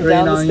sister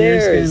down the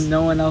stairs.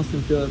 No one else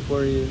can feel it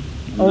for you.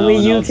 Only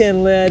you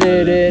can let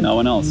it in. No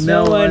one else.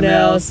 No one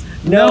else.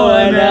 No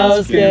one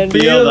else can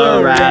feel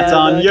the rat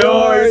on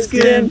your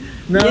skin.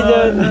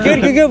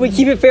 Good. We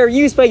keep it fair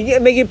use by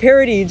making it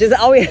parody. Just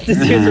all we have to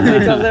do is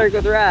replace some lyric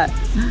with rat.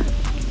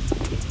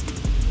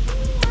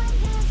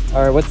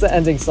 All right, what's the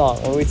ending song?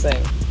 What are we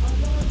saying?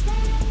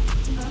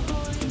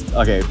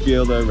 Okay,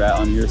 feel the rat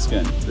on your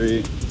skin.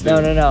 3,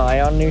 2. No.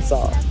 I want a new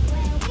song.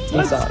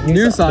 New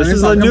song. This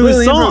is a new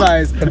song.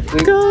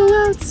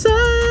 Go outside.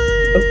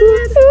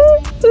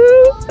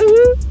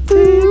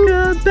 Take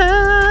a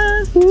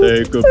bath.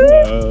 Take a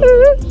bath.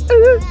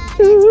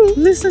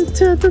 Listen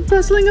to the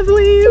rustling of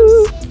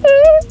leaves.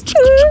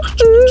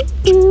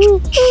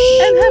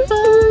 And have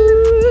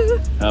fun.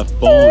 Have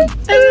fun.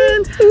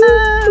 And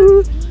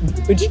have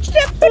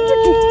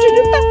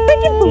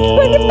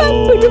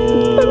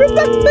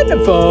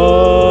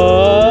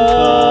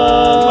Fun.